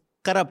them,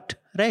 corrupt,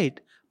 right?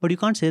 But you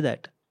can't say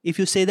that. If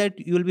you say that,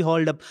 you will be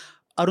hauled up.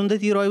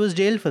 Arundhati Roy was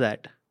jailed for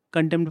that.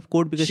 Contempt of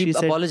court because she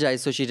said...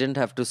 apologized, so she didn't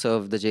have to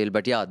serve the jail.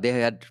 But yeah, they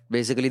had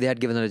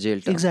given her a jail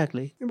term.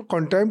 Exactly.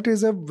 Contempt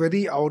is a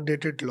very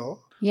outdated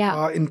law.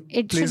 Yeah. In It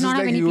should places not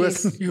have like any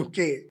US place. and UK,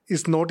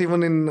 is not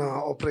even in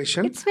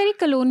operation. It's very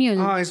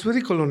colonial. It's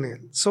very colonial.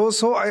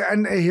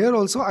 And here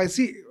also I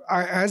see,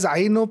 as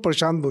I know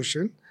Prashant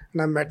Bhushan,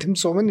 and I met him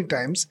so many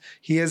times.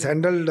 He has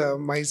handled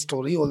my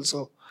story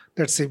also,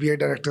 that CBI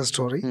director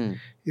story,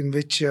 in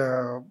which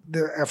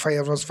the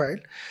FIR was filed.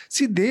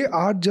 See, they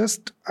are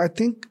just, I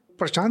think,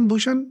 Prashant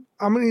Bhushan,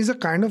 I mean, he's a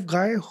kind of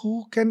guy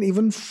who can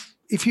even,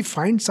 if he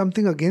finds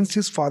something against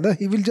his father,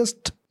 he will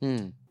just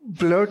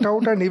blurt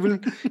out, and he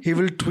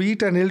will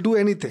tweet, and he'll do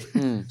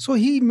anything. So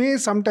he may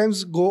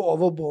sometimes go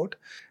overboard,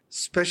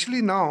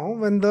 especially now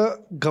when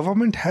the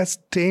government has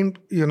tamed,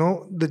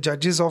 the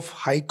judges of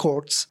high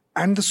courts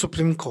and the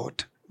Supreme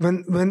Court.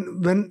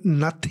 When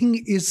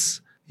nothing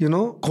is,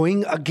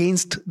 going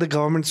against the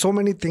government, so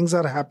many things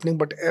are happening,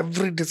 but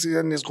every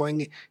decision is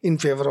going in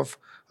favor of,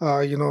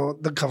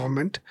 the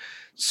government.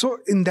 So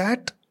in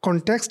that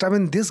context, I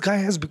mean, this guy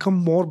has become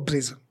more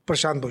brazen,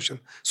 Prashant Bhushan.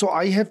 So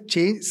I have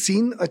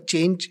seen a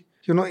change,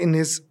 in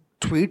his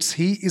tweets.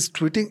 He is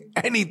tweeting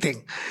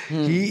anything.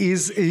 He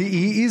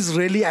is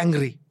really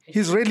angry.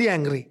 He's really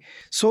angry.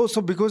 So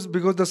because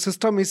the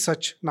system is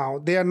such now,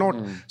 they are not.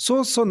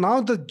 So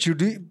now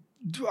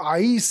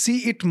I see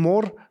it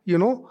more,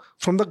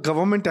 from the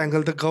government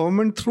angle. The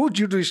government through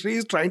judiciary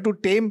is trying to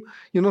tame,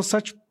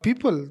 such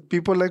people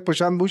like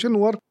Prashant Bhushan,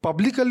 who are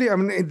publicly, I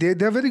mean, they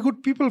are very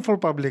good people for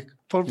public,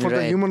 for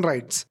the human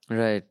rights.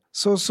 Right.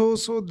 So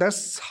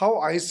that's how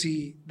I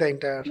see the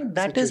entire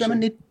That situation. is, I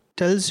mean, it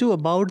tells you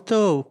about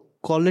the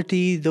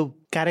quality, the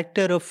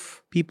character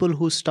of people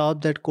who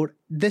stop that court.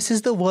 This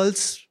is the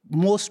world's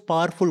most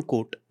powerful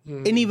court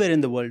anywhere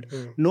in the world.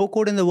 No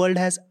court in the world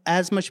has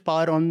as much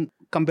power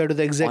compared to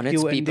the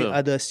executive and the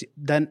others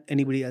than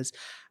anybody else.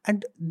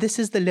 And this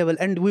is the level.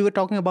 And we were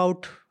talking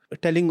about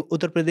telling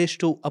Uttar Pradesh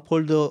to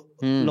uphold the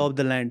law of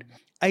the land.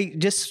 I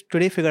just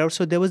today figured out,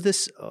 so there was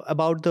this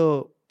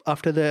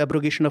after the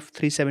abrogation of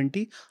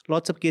 370,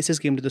 lots of cases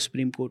came to the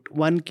Supreme Court.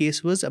 One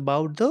case was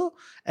about the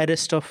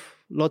arrest of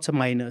lots of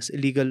minors,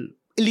 illegal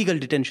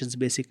detentions,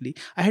 basically.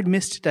 I had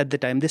missed it at the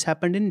time. This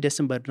happened in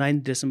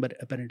 9th December,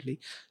 apparently.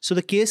 So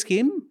the case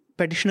came,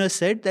 petitioners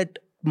said that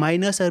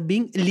minors are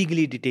being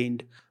illegally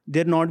detained.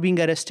 They're not being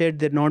arrested.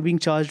 They're not being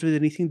charged with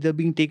anything. They're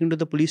being taken to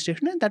the police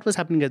station. And that was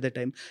happening at the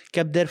time.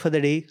 Kept there for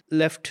the day,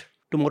 left.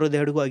 Tomorrow they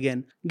had to go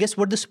again. Guess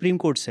what the Supreme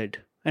Court said?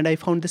 And I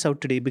found this out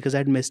today because I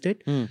had missed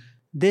it.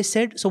 They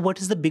said, so what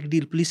is the big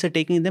deal? Police are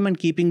taking them and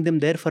keeping them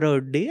there for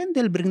a day and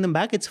they'll bring them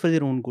back. It's for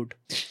their own good.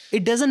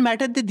 It doesn't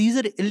matter that these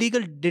are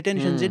illegal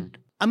detentions.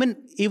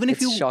 Even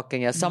if you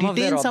shocking. Yeah. Some detain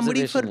of their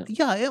somebody for...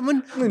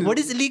 what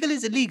is illegal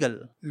is illegal.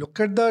 Look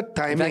at the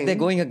timing. In fact, they're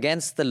going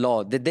against the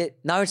law.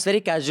 Now it's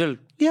very casual.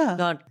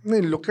 Yeah.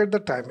 Look at the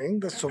timing.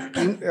 The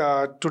Supreme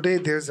today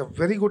there's a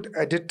very good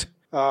edit,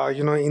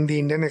 in the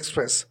Indian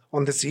Express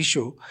on this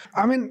issue.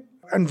 I mean,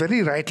 and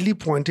very rightly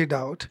pointed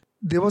out,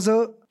 there was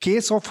a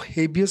case of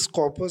habeas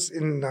corpus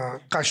in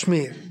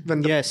Kashmir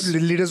when the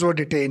leaders were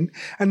detained,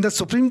 and the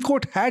Supreme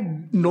Court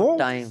had no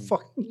time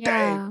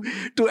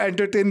to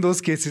entertain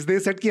those cases. They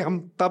said, "Ki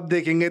hum tab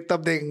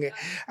dekhenge."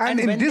 And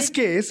in this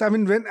case, I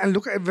mean,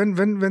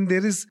 when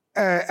there is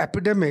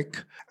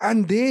epidemic,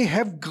 and they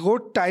have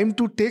got time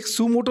to take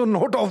suo moto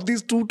note of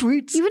these two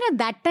tweets. Even at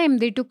that time,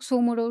 they took suo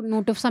moto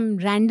note of some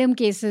random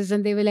cases,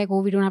 and they were like,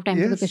 "Oh, we don't have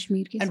time for the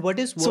Kashmir case." And what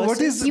is worse? So what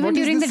is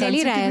during the Delhi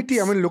sensitivity?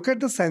 riots. I mean, look at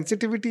the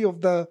sensitivity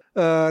of the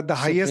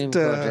highest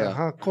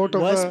court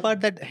of worst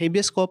part, that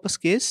habeas corpus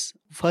case,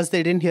 first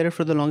they didn't hear it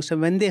for the longest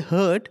time. When they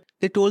heard,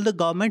 they told the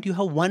government, you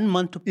have 1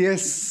 month to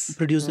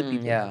produce the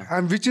people. Yeah.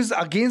 And which is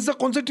against the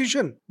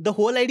constitution. The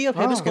whole idea of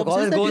habeas corpus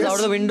is It that goes out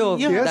of the window.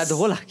 Yes. That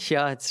whole,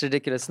 it's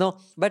ridiculous. No,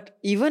 but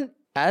even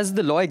as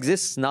the law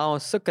exists now,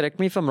 so correct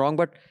me if I'm wrong,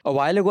 but a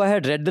while ago I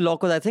had read the law,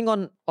 because I think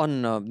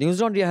on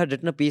News Laundry I had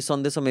written a piece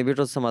on this, or maybe it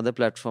was some other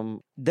platform.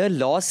 The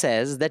law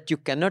says that you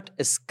cannot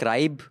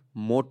ascribe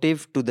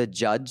motive to the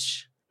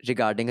judge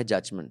regarding a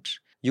judgment.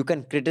 You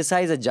can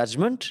criticize a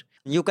judgment,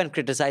 you can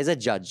criticize a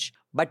judge,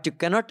 but you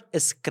cannot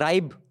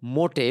ascribe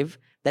motive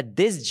that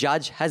this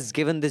judge has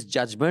given this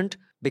judgment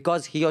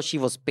because he or she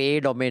was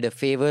paid or made a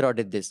favor or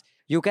did this.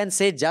 You can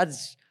say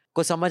judge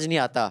को समझ नहीं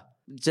आता,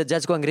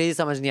 जज को अंग्रेजी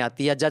समझ नहीं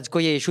आती, या जज को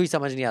ये इशू ही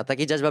समझ नहीं आता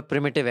कि जज बहुत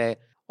प्रिमिटिव है,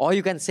 और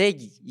यू कैन से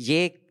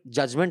ये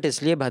जजमेंट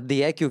इसलिए भद्दी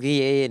है क्योंकि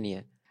ये नहीं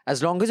है.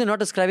 As long as you're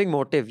not ascribing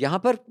motive.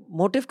 यहाँ पर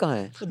motive कहाँ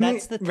है? So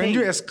that's the thing. When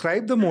you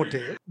ascribe the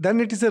motive,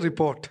 then it is a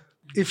report.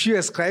 If you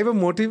ascribe a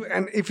motive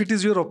and if it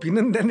is your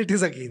opinion, then it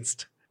is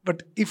against.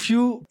 But if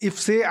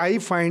say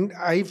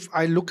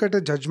I look at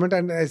a judgment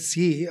and I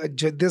see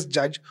this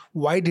judge,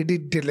 why did he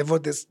deliver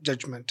this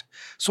judgment?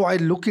 So I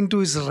look into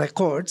his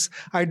records,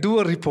 I do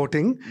a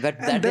reporting,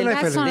 and then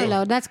that's not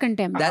allowed. That's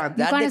contempt. That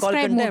you can't they call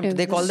ascribe contempt. motive.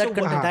 They call that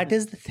contempt. That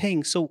is the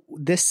thing. So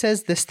this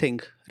says this thing,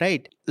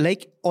 right?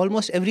 Like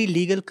almost every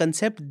legal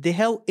concept, they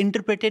have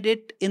interpreted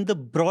it in the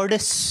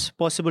broadest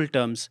possible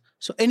terms.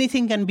 So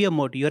anything can be a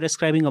motive. You're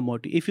ascribing a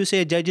motive. If you say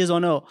a judge is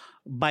on a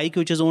bike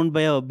which is owned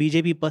by a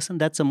BJP person,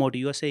 that's a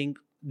motive. You're saying,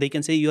 they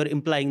can say you're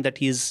implying that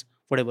he's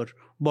whatever,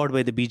 bought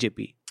by the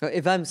BJP.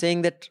 If I'm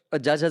saying that a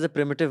judge has a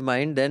primitive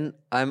mind, then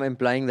I'm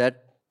implying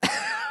that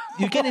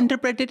You can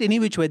interpret it any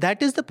which way.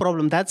 That is the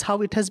problem. That's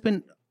how it has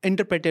been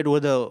interpreted over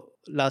the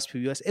last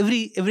few years.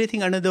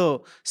 Everything under the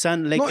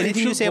sun, like No, if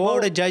anything you you say go-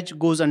 about a judge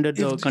goes under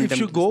the contempt. If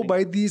you go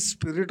by the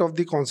spirit of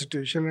the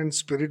constitution and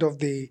spirit of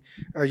the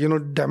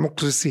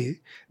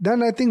democracy,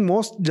 then I think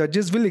most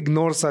judges will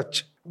ignore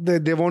such.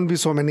 There won't be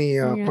so many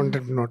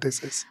contempt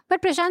notices.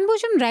 But Prashant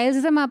Bhushan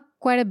riles them up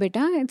quite a bit.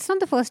 Huh? It's not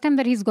the first time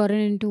that he's gotten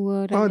into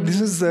a... This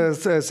is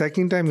the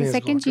second time he has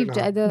second gotten, chief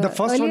judge, the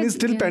first one earlier- is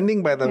still yeah.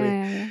 pending, by the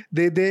way.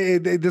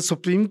 Yeah. The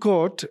Supreme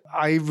Court,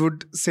 I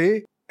would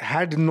say,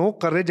 had no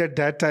courage at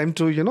that time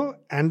to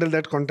handle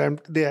that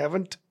contempt. They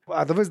haven't.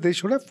 Otherwise, they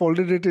should have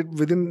folded it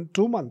within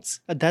 2 months.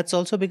 That's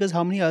also because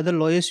how many other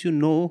lawyers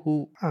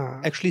who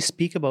actually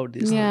speak about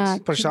this. Yeah.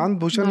 Prashant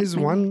Bhushan Not is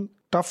many. one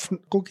tough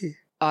cookie.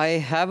 I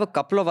have a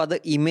couple of other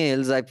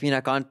emails. I mean,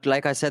 I can't,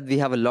 like I said, we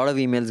have a lot of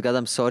emails, guys.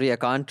 I'm sorry, I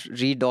can't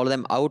read all of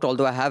them out,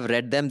 although I have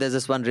read them. There's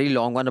this one really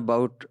long one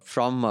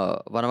from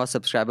one of our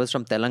subscribers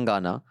from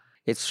Telangana.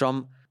 It's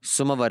from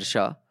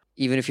Sumavarsha.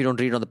 Even if you don't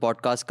read on the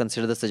podcast,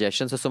 consider the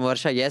suggestion. So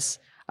Sumavarsha, yes,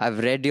 I've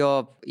read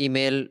your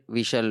email.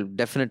 I shall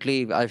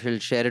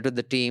share it with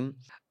the team.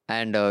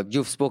 And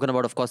you've spoken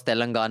about, of course,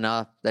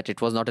 Telangana, that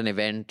it was not an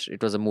event.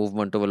 It was a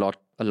movement over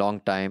a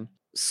long time.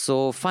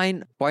 So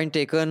fine, point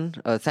taken.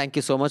 Thank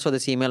you so much for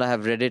this email. I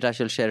have read it. I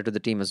shall share it to the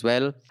team as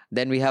well.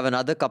 Then we have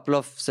another couple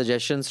of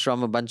suggestions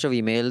from a bunch of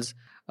emails.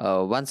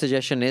 One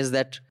suggestion is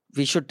that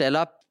we should tell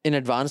up in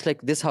advance,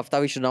 like this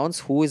hafta we should announce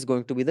who is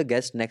going to be the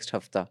guest next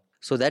hafta,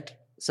 so that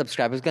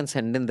subscribers can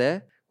send in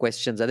their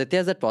questions.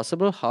 Aditya, is that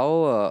possible?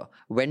 How,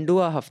 when do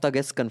our hafta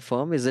guests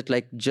confirm? Is it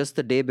like just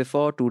the day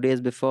before, 2 days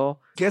before?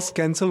 Guess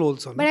cancel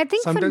also. But I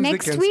think for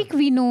next week,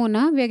 we know,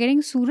 we are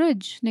getting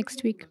Suraj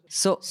next week.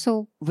 So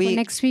for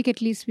next week,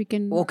 at least we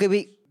can...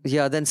 Okay,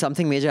 then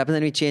something major happens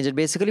and we change it.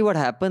 Basically what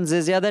happens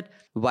is, that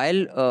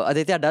while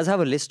Aditya does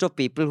have a list of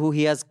people who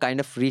he has kind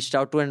of reached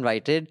out to and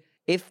invited,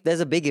 if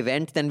there's a big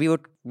event, then we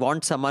would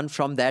want someone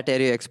from that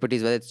area of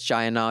expertise, whether it's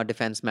China,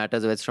 defense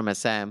matters, whether it's from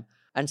Assam.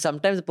 And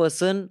sometimes the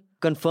person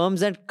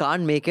confirms and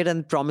can't make it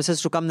and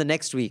promises to come the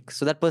next week.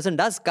 So that person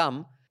does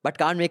come, but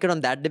can't make it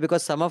on that day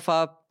because some of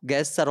our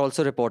guests are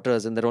also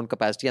reporters in their own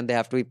capacity and they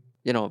have to be,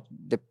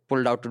 they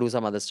pulled out to do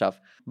some other stuff.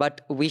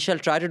 But we shall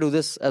try to do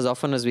this as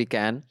often as we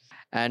can.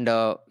 And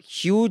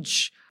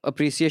huge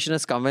appreciation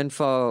has come in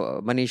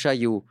for Manisha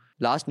Yu.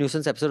 Last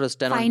Nuisance episode was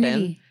 10 on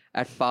 10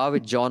 at par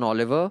with John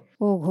Oliver.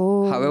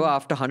 However,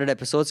 after 100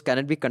 episodes, can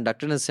it be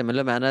conducted in a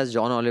similar manner as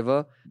John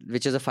Oliver,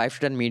 which is a 5 to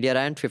 10 media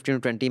rant, 15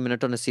 to 20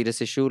 minutes on a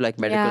serious issue like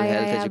medical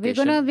health,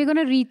 education? We're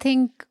gonna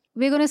rethink.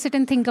 We're gonna sit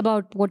and think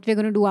about what we're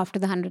gonna do after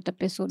the 100th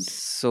episode.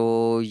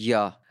 So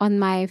yeah, on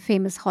my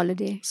famous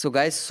holiday. So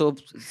guys, so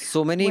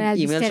many I'll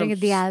be emails staring from at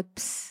the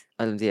Alps.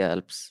 The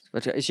Alps.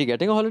 But is she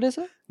getting a holiday,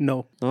 sir?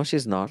 No,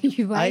 she's not.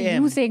 Why are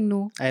you saying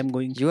no? I am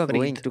going. You are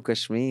going to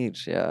Kashmir,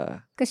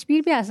 yeah.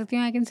 Kashmir bhi aa sakti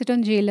hu. I can sit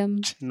on Jhelum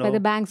by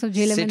the banks of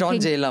Jhelum. Sit on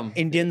Jhelum.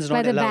 Indians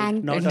not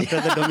allowed. Not after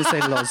the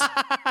domicile laws.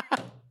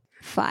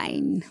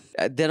 Fine.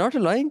 They're not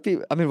allowing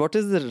people. I mean, what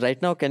is the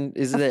right now?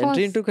 Is there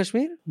entry into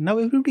Kashmir? Now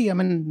everybody. I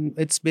mean,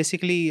 it's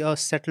basically a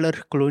settler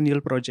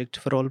colonial project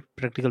for all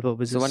practical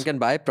purposes. So one can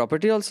buy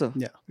property also.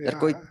 Yeah. Yaar,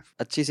 koi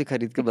अच्छी सी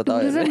खरीद के बताओ.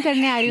 Tourism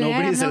करने आ रही हूँ.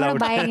 Nobody is allowed.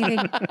 Buy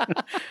anything.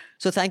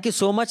 So thank you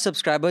so much,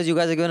 subscribers. You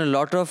guys have given a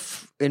lot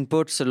of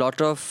inputs, a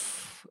lot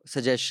of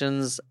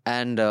suggestions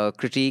and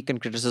critique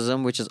and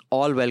criticism, which is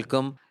all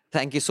welcome.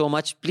 Thank you so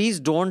much. Please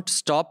don't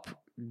stop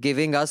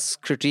giving us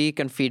critique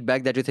and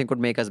feedback that you think would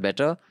make us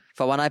better.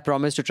 For one, I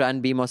promise to try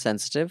and be more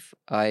sensitive.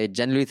 I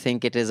genuinely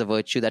think it is a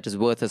virtue that is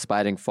worth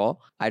aspiring for.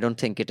 I don't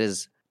think it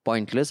is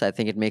pointless. I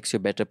think it makes you a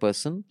better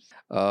person.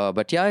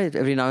 But yeah,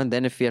 every now and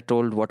then, if we are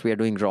told what we are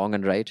doing wrong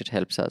and right, it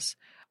helps us.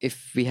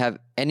 If we have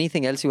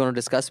anything else you want to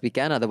discuss, we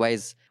can.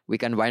 Otherwise, we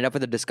can wind up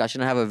with a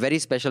discussion. I have a very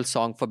special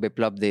song for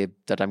Biplab Deb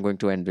that I'm going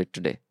to end with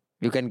today.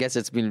 You can guess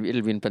it'll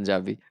be in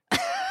Punjabi.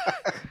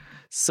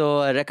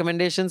 So,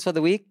 recommendations for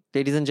the week,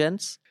 ladies and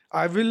gents?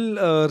 I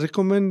will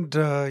recommend,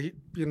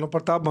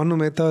 Pratap Bhanu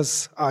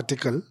Mehta's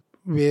article,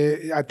 where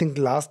I think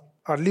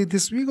early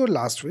this week or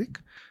last week,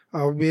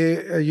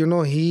 where,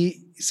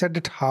 he said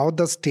that how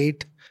the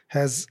state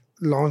has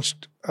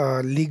launched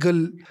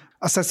legal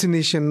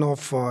assassination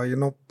of,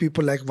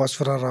 people like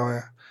Vashvara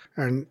Rao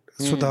and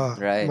Sudha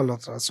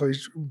Malhotra. So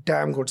it's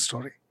damn good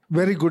story.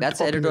 Very good.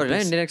 That's editorial,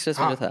 Indian Express.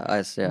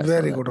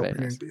 Very good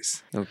opinion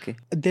piece. Okay.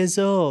 There's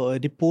a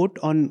report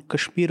on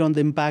Kashmir on the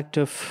impact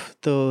of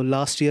the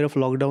last year of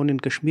lockdown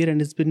in Kashmir,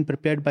 and it's been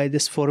prepared by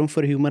this Forum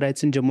for Human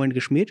Rights in Jammu and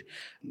Kashmir.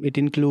 It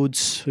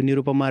includes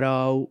Nirupama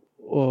Rao,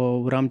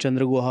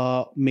 Ramchandra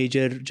Guha,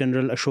 Major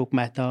General Ashok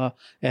Mehta,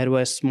 Air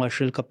Vice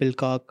Marshal Kapil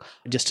Kak,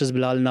 Justice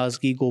Bilal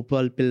Nazgi,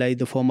 Gopal Pillai,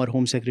 the former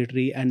Home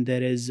Secretary, and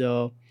there is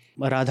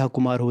Radha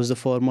Kumar, who was the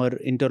former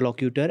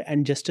interlocutor,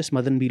 and Justice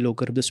Madan B.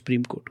 Lokar of the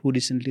Supreme Court, who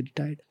recently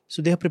retired.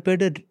 So they have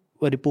prepared a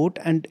report,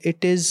 and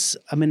it is,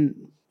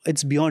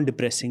 it's beyond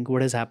depressing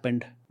what has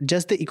happened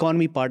just the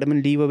economy part, I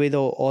mean, leave away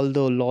all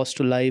the loss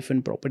to life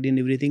and property and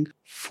everything,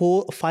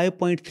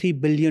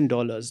 $5.3 billion.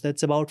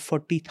 That's about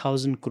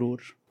 40,000 crore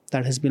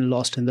that has been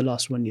lost in the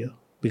last 1 year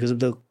because of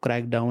the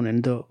crackdown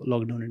and the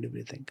lockdown and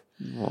everything.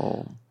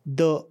 Wow.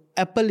 The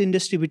Apple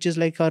industry, which is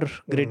like our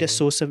greatest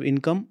source of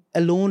income,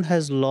 alone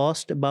has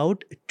lost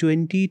about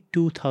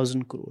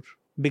 22,000 crore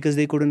because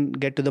they couldn't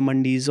get to the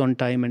mandis on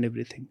time and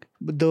everything.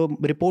 But the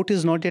report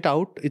is not yet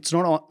out. It's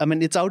not, I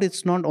mean, it's out,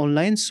 it's not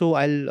online. So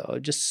I'll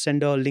just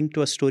send a link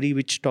to a story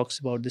which talks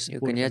about this. You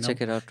can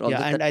check it out. Although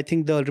and I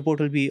think the report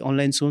will be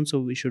online soon. So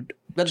we should.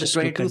 But the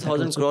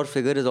 22,000 crore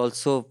figure is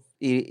also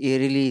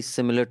eerily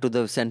similar to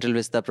the Central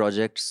Vista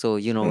project. So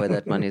you know where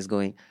that money is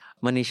going.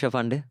 Manisha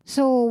Pandey.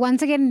 So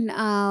once again,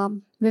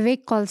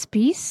 Vivek calls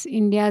peace,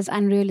 India's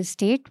unreal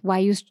estate. Why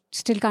you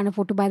still can't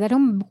afford to buy that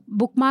home?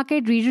 Bookmark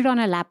it, read it on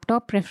a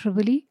laptop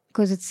preferably,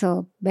 because it's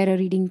a better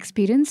reading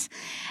experience.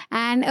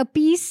 And a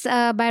piece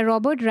by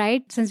Robert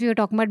Wright, since we were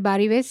talking about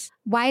Bari Weiss.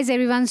 Why is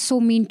everyone so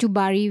mean to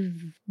Bari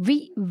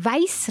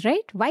Weiss,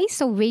 right?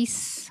 Weiss or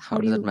Weiss? How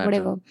does it matter?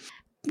 Whatever.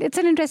 It's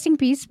an interesting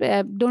piece.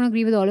 Don't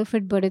agree with all of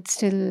it, but it's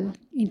still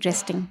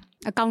interesting.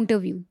 A counter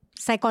view.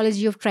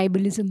 Psychology of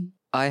tribalism.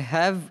 I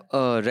have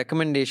a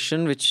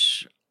recommendation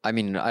which, I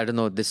mean, I don't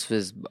know, this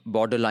was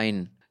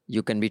borderline.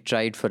 You can be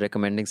tried for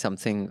recommending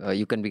something.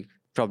 You can be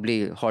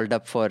probably hauled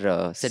up for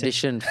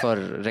sedition for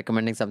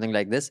recommending something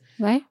like this.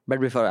 Why? But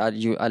before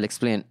I'll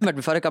explain. But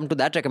before I come to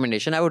that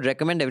recommendation, I would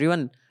recommend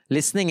everyone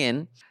listening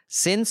in,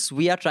 since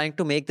we are trying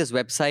to make this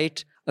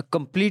website a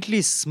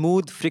completely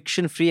smooth,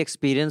 friction-free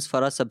experience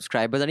for our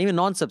subscribers and even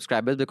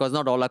non-subscribers, because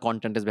not all our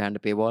content is behind a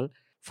paywall.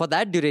 For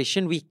that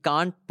duration, we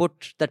can't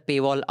put that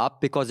paywall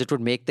up because it would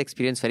make the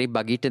experience very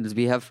buggy till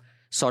we have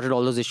sorted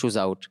all those issues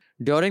out.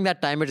 During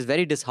that time, it is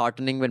very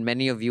disheartening when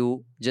many of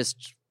you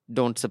just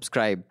don't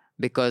subscribe,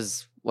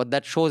 because what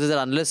that shows is that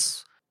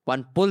unless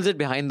one pulls it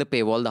behind the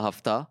paywall, the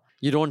Hafta,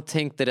 you don't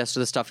think the rest of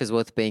the stuff is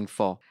worth paying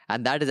for.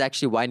 And that is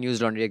actually why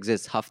News Laundry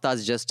exists. Hafta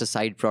is just a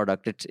side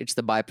product. It's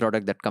the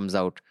byproduct that comes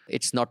out.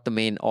 It's not the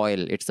main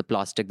oil. It's the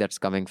plastic that's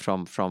coming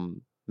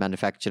from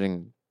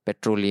manufacturing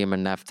petroleum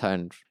and naphtha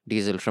and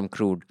diesel from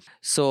crude.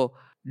 So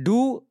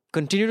do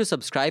continue to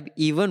subscribe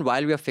even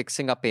while we are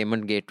fixing our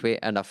payment gateway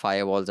and our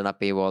firewalls and our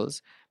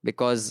paywalls,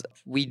 because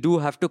we do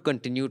have to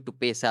continue to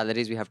pay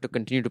salaries. We have to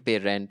continue to pay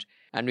rent,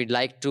 and we'd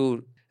like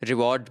to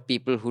reward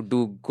people who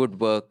do good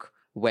work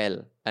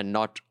well, and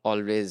not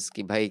always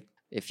ki bhai,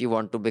 if you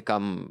want to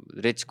become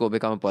rich, go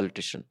become a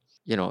politician.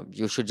 You know,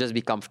 you should just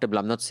be comfortable.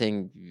 I'm not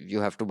saying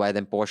you have to buy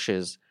them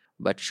Porsches,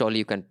 but surely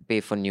you can pay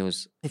for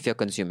news if you're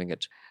consuming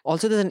it.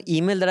 Also, there's an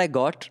email that I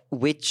got,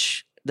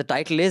 which the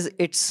title is,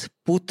 it's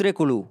Putre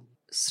Kulu.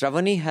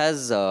 Sravani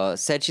has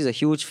said she's a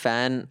huge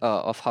fan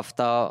of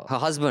Hafta, her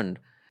husband,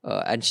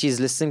 and she's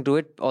listening to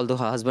it, although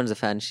her husband's a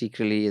fan, she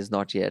really is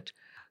not yet.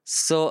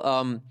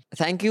 So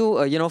thank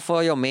you,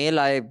 for your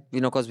mail.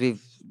 Because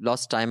we've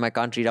lost time, I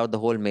can't read out the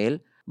whole mail.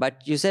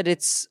 But you said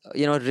it's,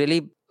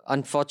 really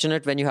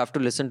unfortunate when you have to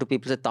listen to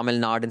people say Tamil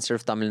Nadu instead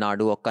of Tamil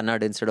Nadu or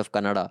Kannada instead of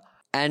Kannada.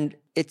 And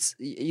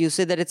you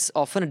say that it's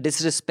often a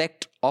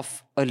disrespect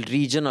of a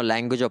region or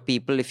language or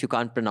people if you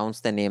can't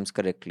pronounce their names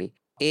correctly.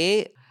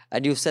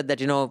 And you said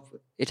that,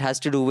 it has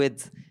to do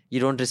with you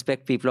don't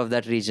respect people of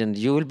that region.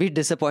 You will be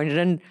disappointed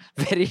and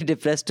very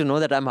depressed to know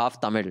that I'm half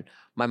Tamil.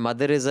 My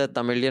mother is a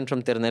Tamilian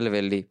from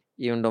Tirunelveli,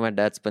 even though my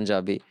dad's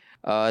Punjabi.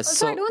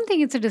 So I don't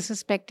think it's a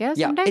disrespect, yeah?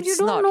 Sometimes it's you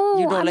don't not. know.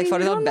 You don't, like, mean, for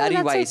example, Barry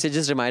Weiss, Weiss, it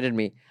just reminded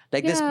me.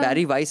 Like this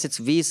Barry Weiss, it's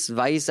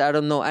Weiss, I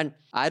don't know. And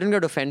I don't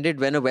get offended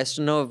when a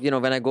Westerner,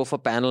 when I go for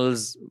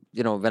panels,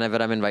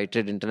 whenever I'm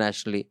invited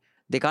internationally,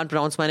 they can't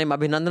pronounce my name.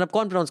 Abhinandan, ab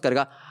kaun pronounce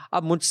karega?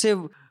 Ab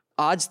mujhse,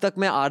 आज तक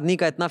मैं Arnie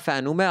का इतना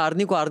fan हूँ, मैं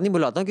Arnie को Arnie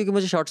बुलाता हूँ क्योंकि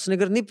मुझे शॉर्ट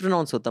स्निकर नहीं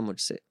प्रोनाउंस होता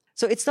मुझसे.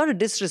 So it's not a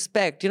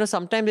disrespect.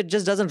 Sometimes it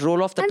just doesn't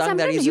roll off the tongue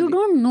that easily. You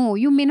don't know.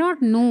 You may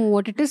not know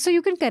what it is. So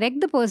you can correct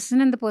the person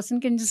and the person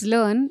can just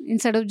learn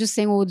instead of just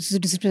saying, oh, this is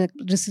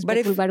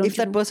disrespectful. But if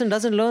that person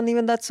doesn't learn,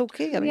 even that's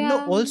okay.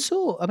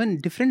 Also,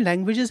 different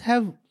languages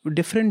have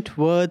different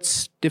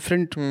words,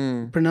 different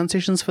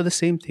pronunciations for the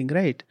same thing,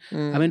 right?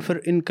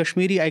 In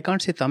Kashmiri, I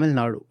can't say Tamil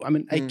Nadu.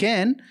 I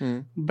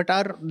can, but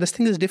this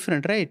thing is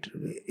different, right?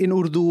 In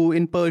Urdu,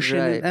 in Persian,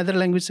 in other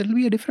languages, it'll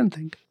be a different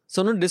thing.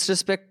 So no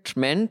disrespect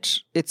meant.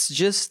 It's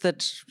just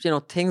that,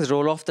 things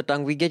roll off the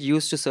tongue. We get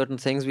used to certain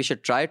things. We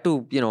should try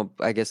to,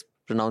 I guess,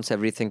 pronounce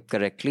everything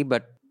correctly.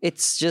 But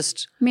it's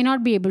just... may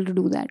not be able to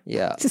do that.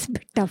 Yeah. It's just a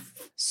bit tough.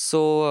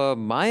 So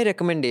my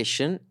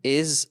recommendation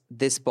is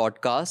this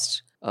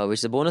podcast,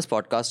 which is a bonus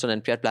podcast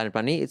on NPR Planet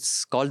Money.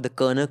 It's called The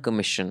Kerner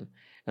Commission.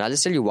 And I'll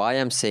just tell you why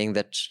I'm saying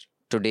that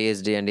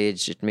today's day and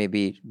age, it may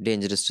be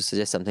dangerous to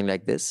suggest something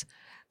like this.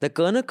 The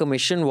Kerner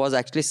Commission was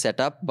actually set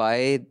up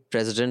by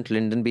President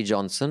Lyndon B.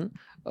 Johnson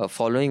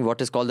following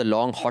what is called the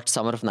long hot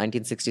summer of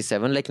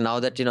 1967. Like now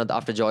that,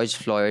 after George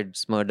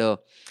Floyd's murder,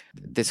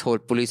 this whole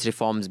police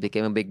reforms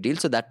became a big deal.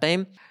 So that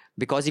time,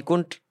 because he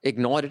couldn't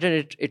ignore it,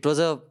 and it was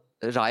a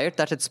riot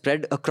that had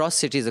spread across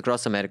cities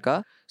across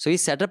America. So he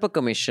set up a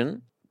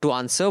commission to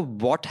answer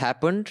what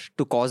happened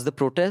to cause the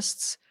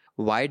protests,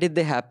 why did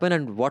they happen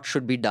and what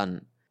should be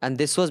done. And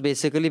this was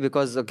basically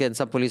because, again,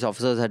 some police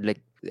officers had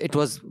it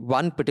was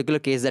one particular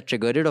case that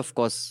triggered it, of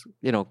course,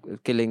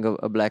 killing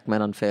a black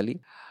man unfairly.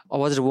 Or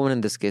was it a woman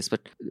in this case?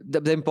 But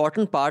the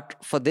important part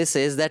for this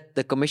is that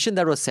the commission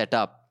that was set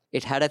up,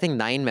 it had, I think,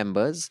 9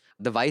 members.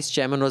 The vice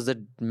chairman was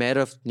the mayor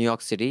of New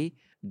York City.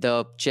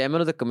 The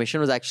chairman of the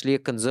commission was actually a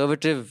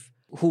conservative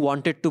who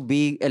wanted to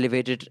be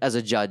elevated as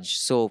a judge.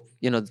 So,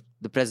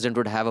 the president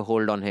would have a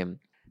hold on him.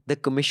 The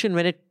commission,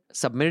 when it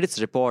submitted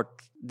its report,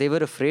 they were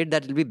afraid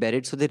that it will be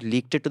buried, so they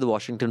leaked it to the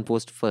Washington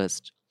Post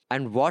first.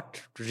 And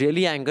what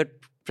really angered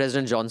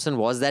President Johnson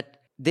was that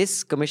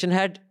this commission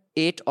had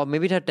 8 or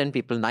maybe it had 10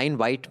 people, 9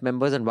 white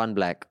members and 1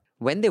 black.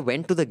 When they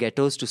went to the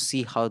ghettos to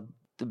see how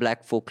the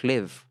black folk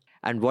live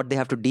and what they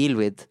have to deal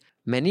with,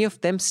 many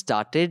of them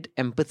started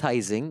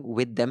empathizing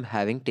with them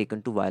having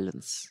taken to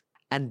violence.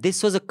 And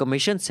this was a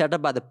commission set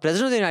up by the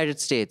President of the United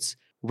States,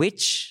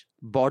 which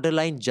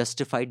borderline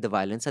justified the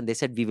violence. And they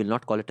said, we will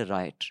not call it a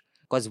riot.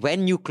 Because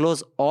when you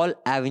close all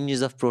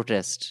avenues of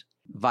protest,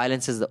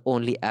 violence is the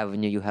only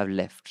avenue you have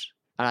left.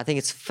 And I think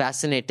it's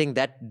fascinating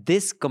that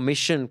this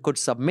commission could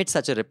submit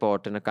such a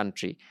report in a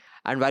country.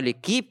 And while we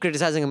keep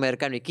criticizing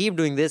America and we keep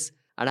doing this,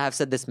 and I have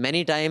said this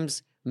many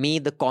times, me,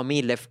 the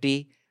commie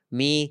lefty,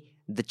 me,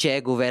 the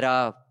Che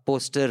Guevara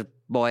poster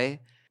boy,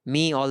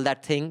 me, all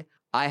that thing,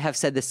 I have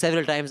said this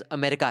several times,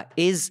 America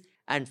is,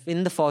 and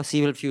in the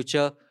foreseeable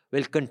future,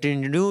 will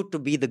continue to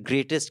be the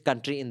greatest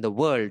country in the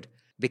world,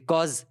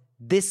 because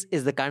this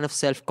is the kind of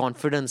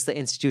self-confidence the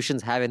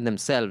institutions have in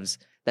themselves,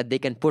 that they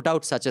can put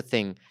out such a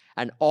thing.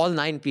 And all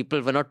 9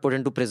 people were not put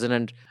into prison,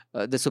 and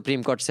the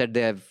Supreme Court said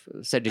they have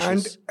said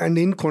issues. And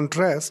in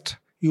contrast,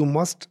 you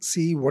must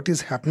see what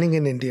is happening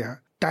in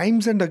India.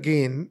 Times and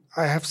again,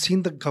 I have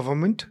seen the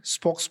government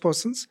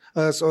spokespersons,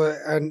 yes.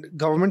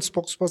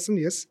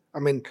 I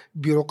mean,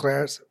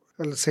 bureaucrats,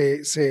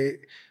 say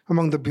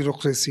among the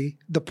bureaucracy,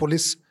 the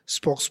police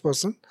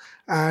spokesperson,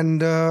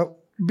 and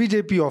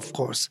BJP, of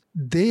course.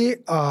 They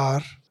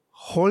are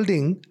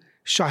holding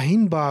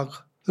Shaheen Bagh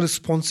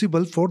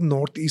responsible for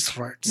Northeast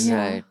riots,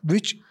 Right.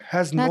 which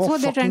has That's no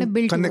what they're trying to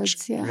build connection.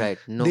 towards. Yeah. Right.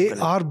 No They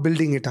connection. are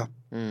building it up.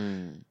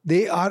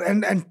 They are,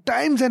 and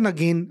times and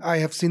again, I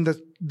have seen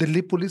the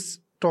Delhi police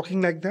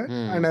talking like that,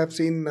 and I've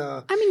seen.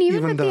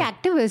 Even with the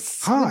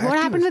activists. What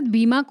happened with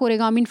Bhima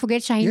Koregaon? I mean,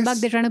 forget Shaheen Yes, Bagh,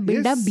 they're trying to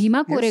build up yes,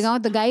 Bhima yes.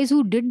 Koregaon, the guys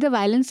who did the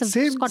violence of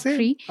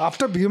scot-free.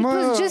 After Bhima,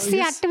 It was just the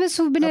activists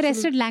who've been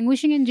arrested,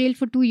 languishing in jail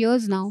for 2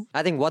 years now.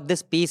 I think what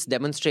this piece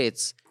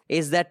demonstrates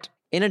is that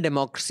in a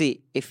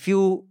democracy, if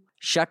you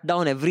shut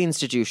down every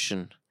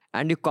institution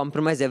and you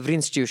compromise every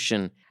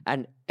institution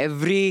and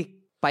every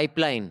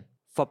pipeline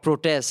for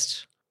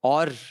protest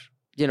or,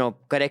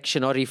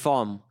 correction or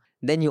reform,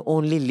 then you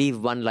only leave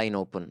one line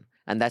open.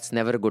 And that's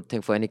never a good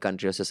thing for any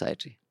country or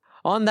society.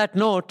 On that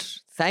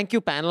note, thank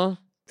you, panel.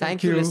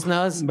 Thank you,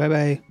 listeners.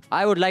 Bye-bye.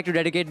 I would like to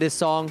dedicate this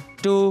song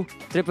to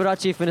Tripura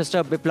Chief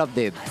Minister Biplab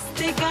Deb.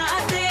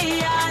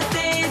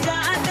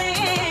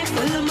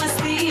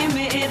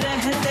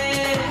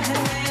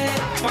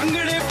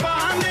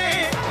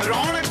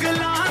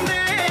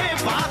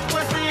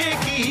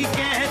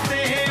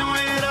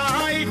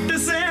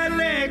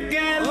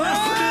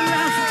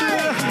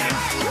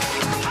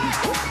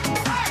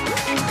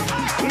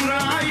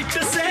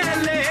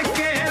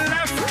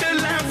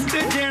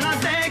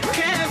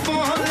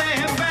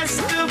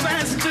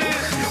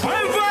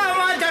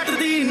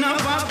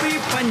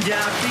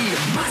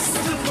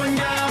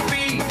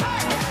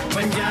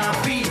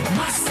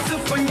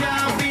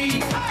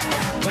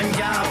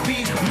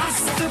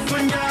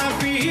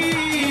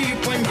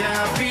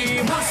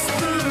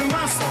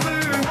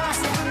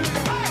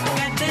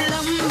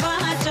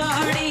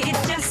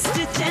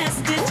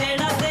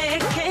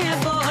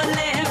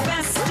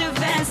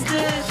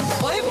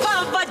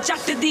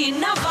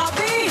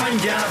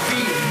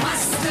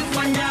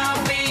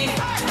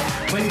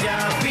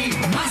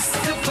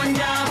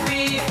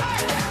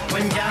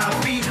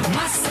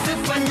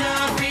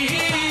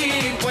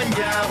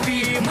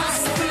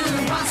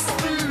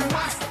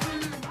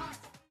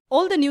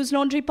 All the News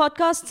Laundry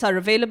podcasts are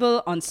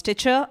available on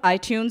Stitcher,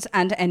 iTunes,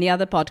 and any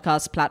other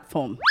podcast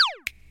platform.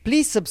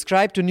 Please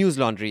subscribe to News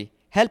Laundry.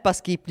 Help us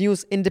keep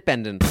news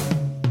independent.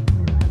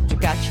 To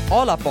catch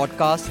all our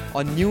podcasts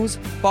on news,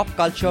 pop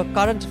culture,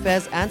 current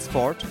affairs, and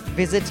sport,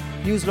 visit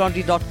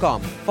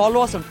newslaundry.com.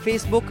 Follow us on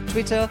Facebook,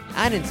 Twitter,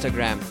 and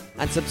Instagram,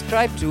 and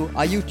subscribe to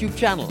our YouTube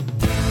channel.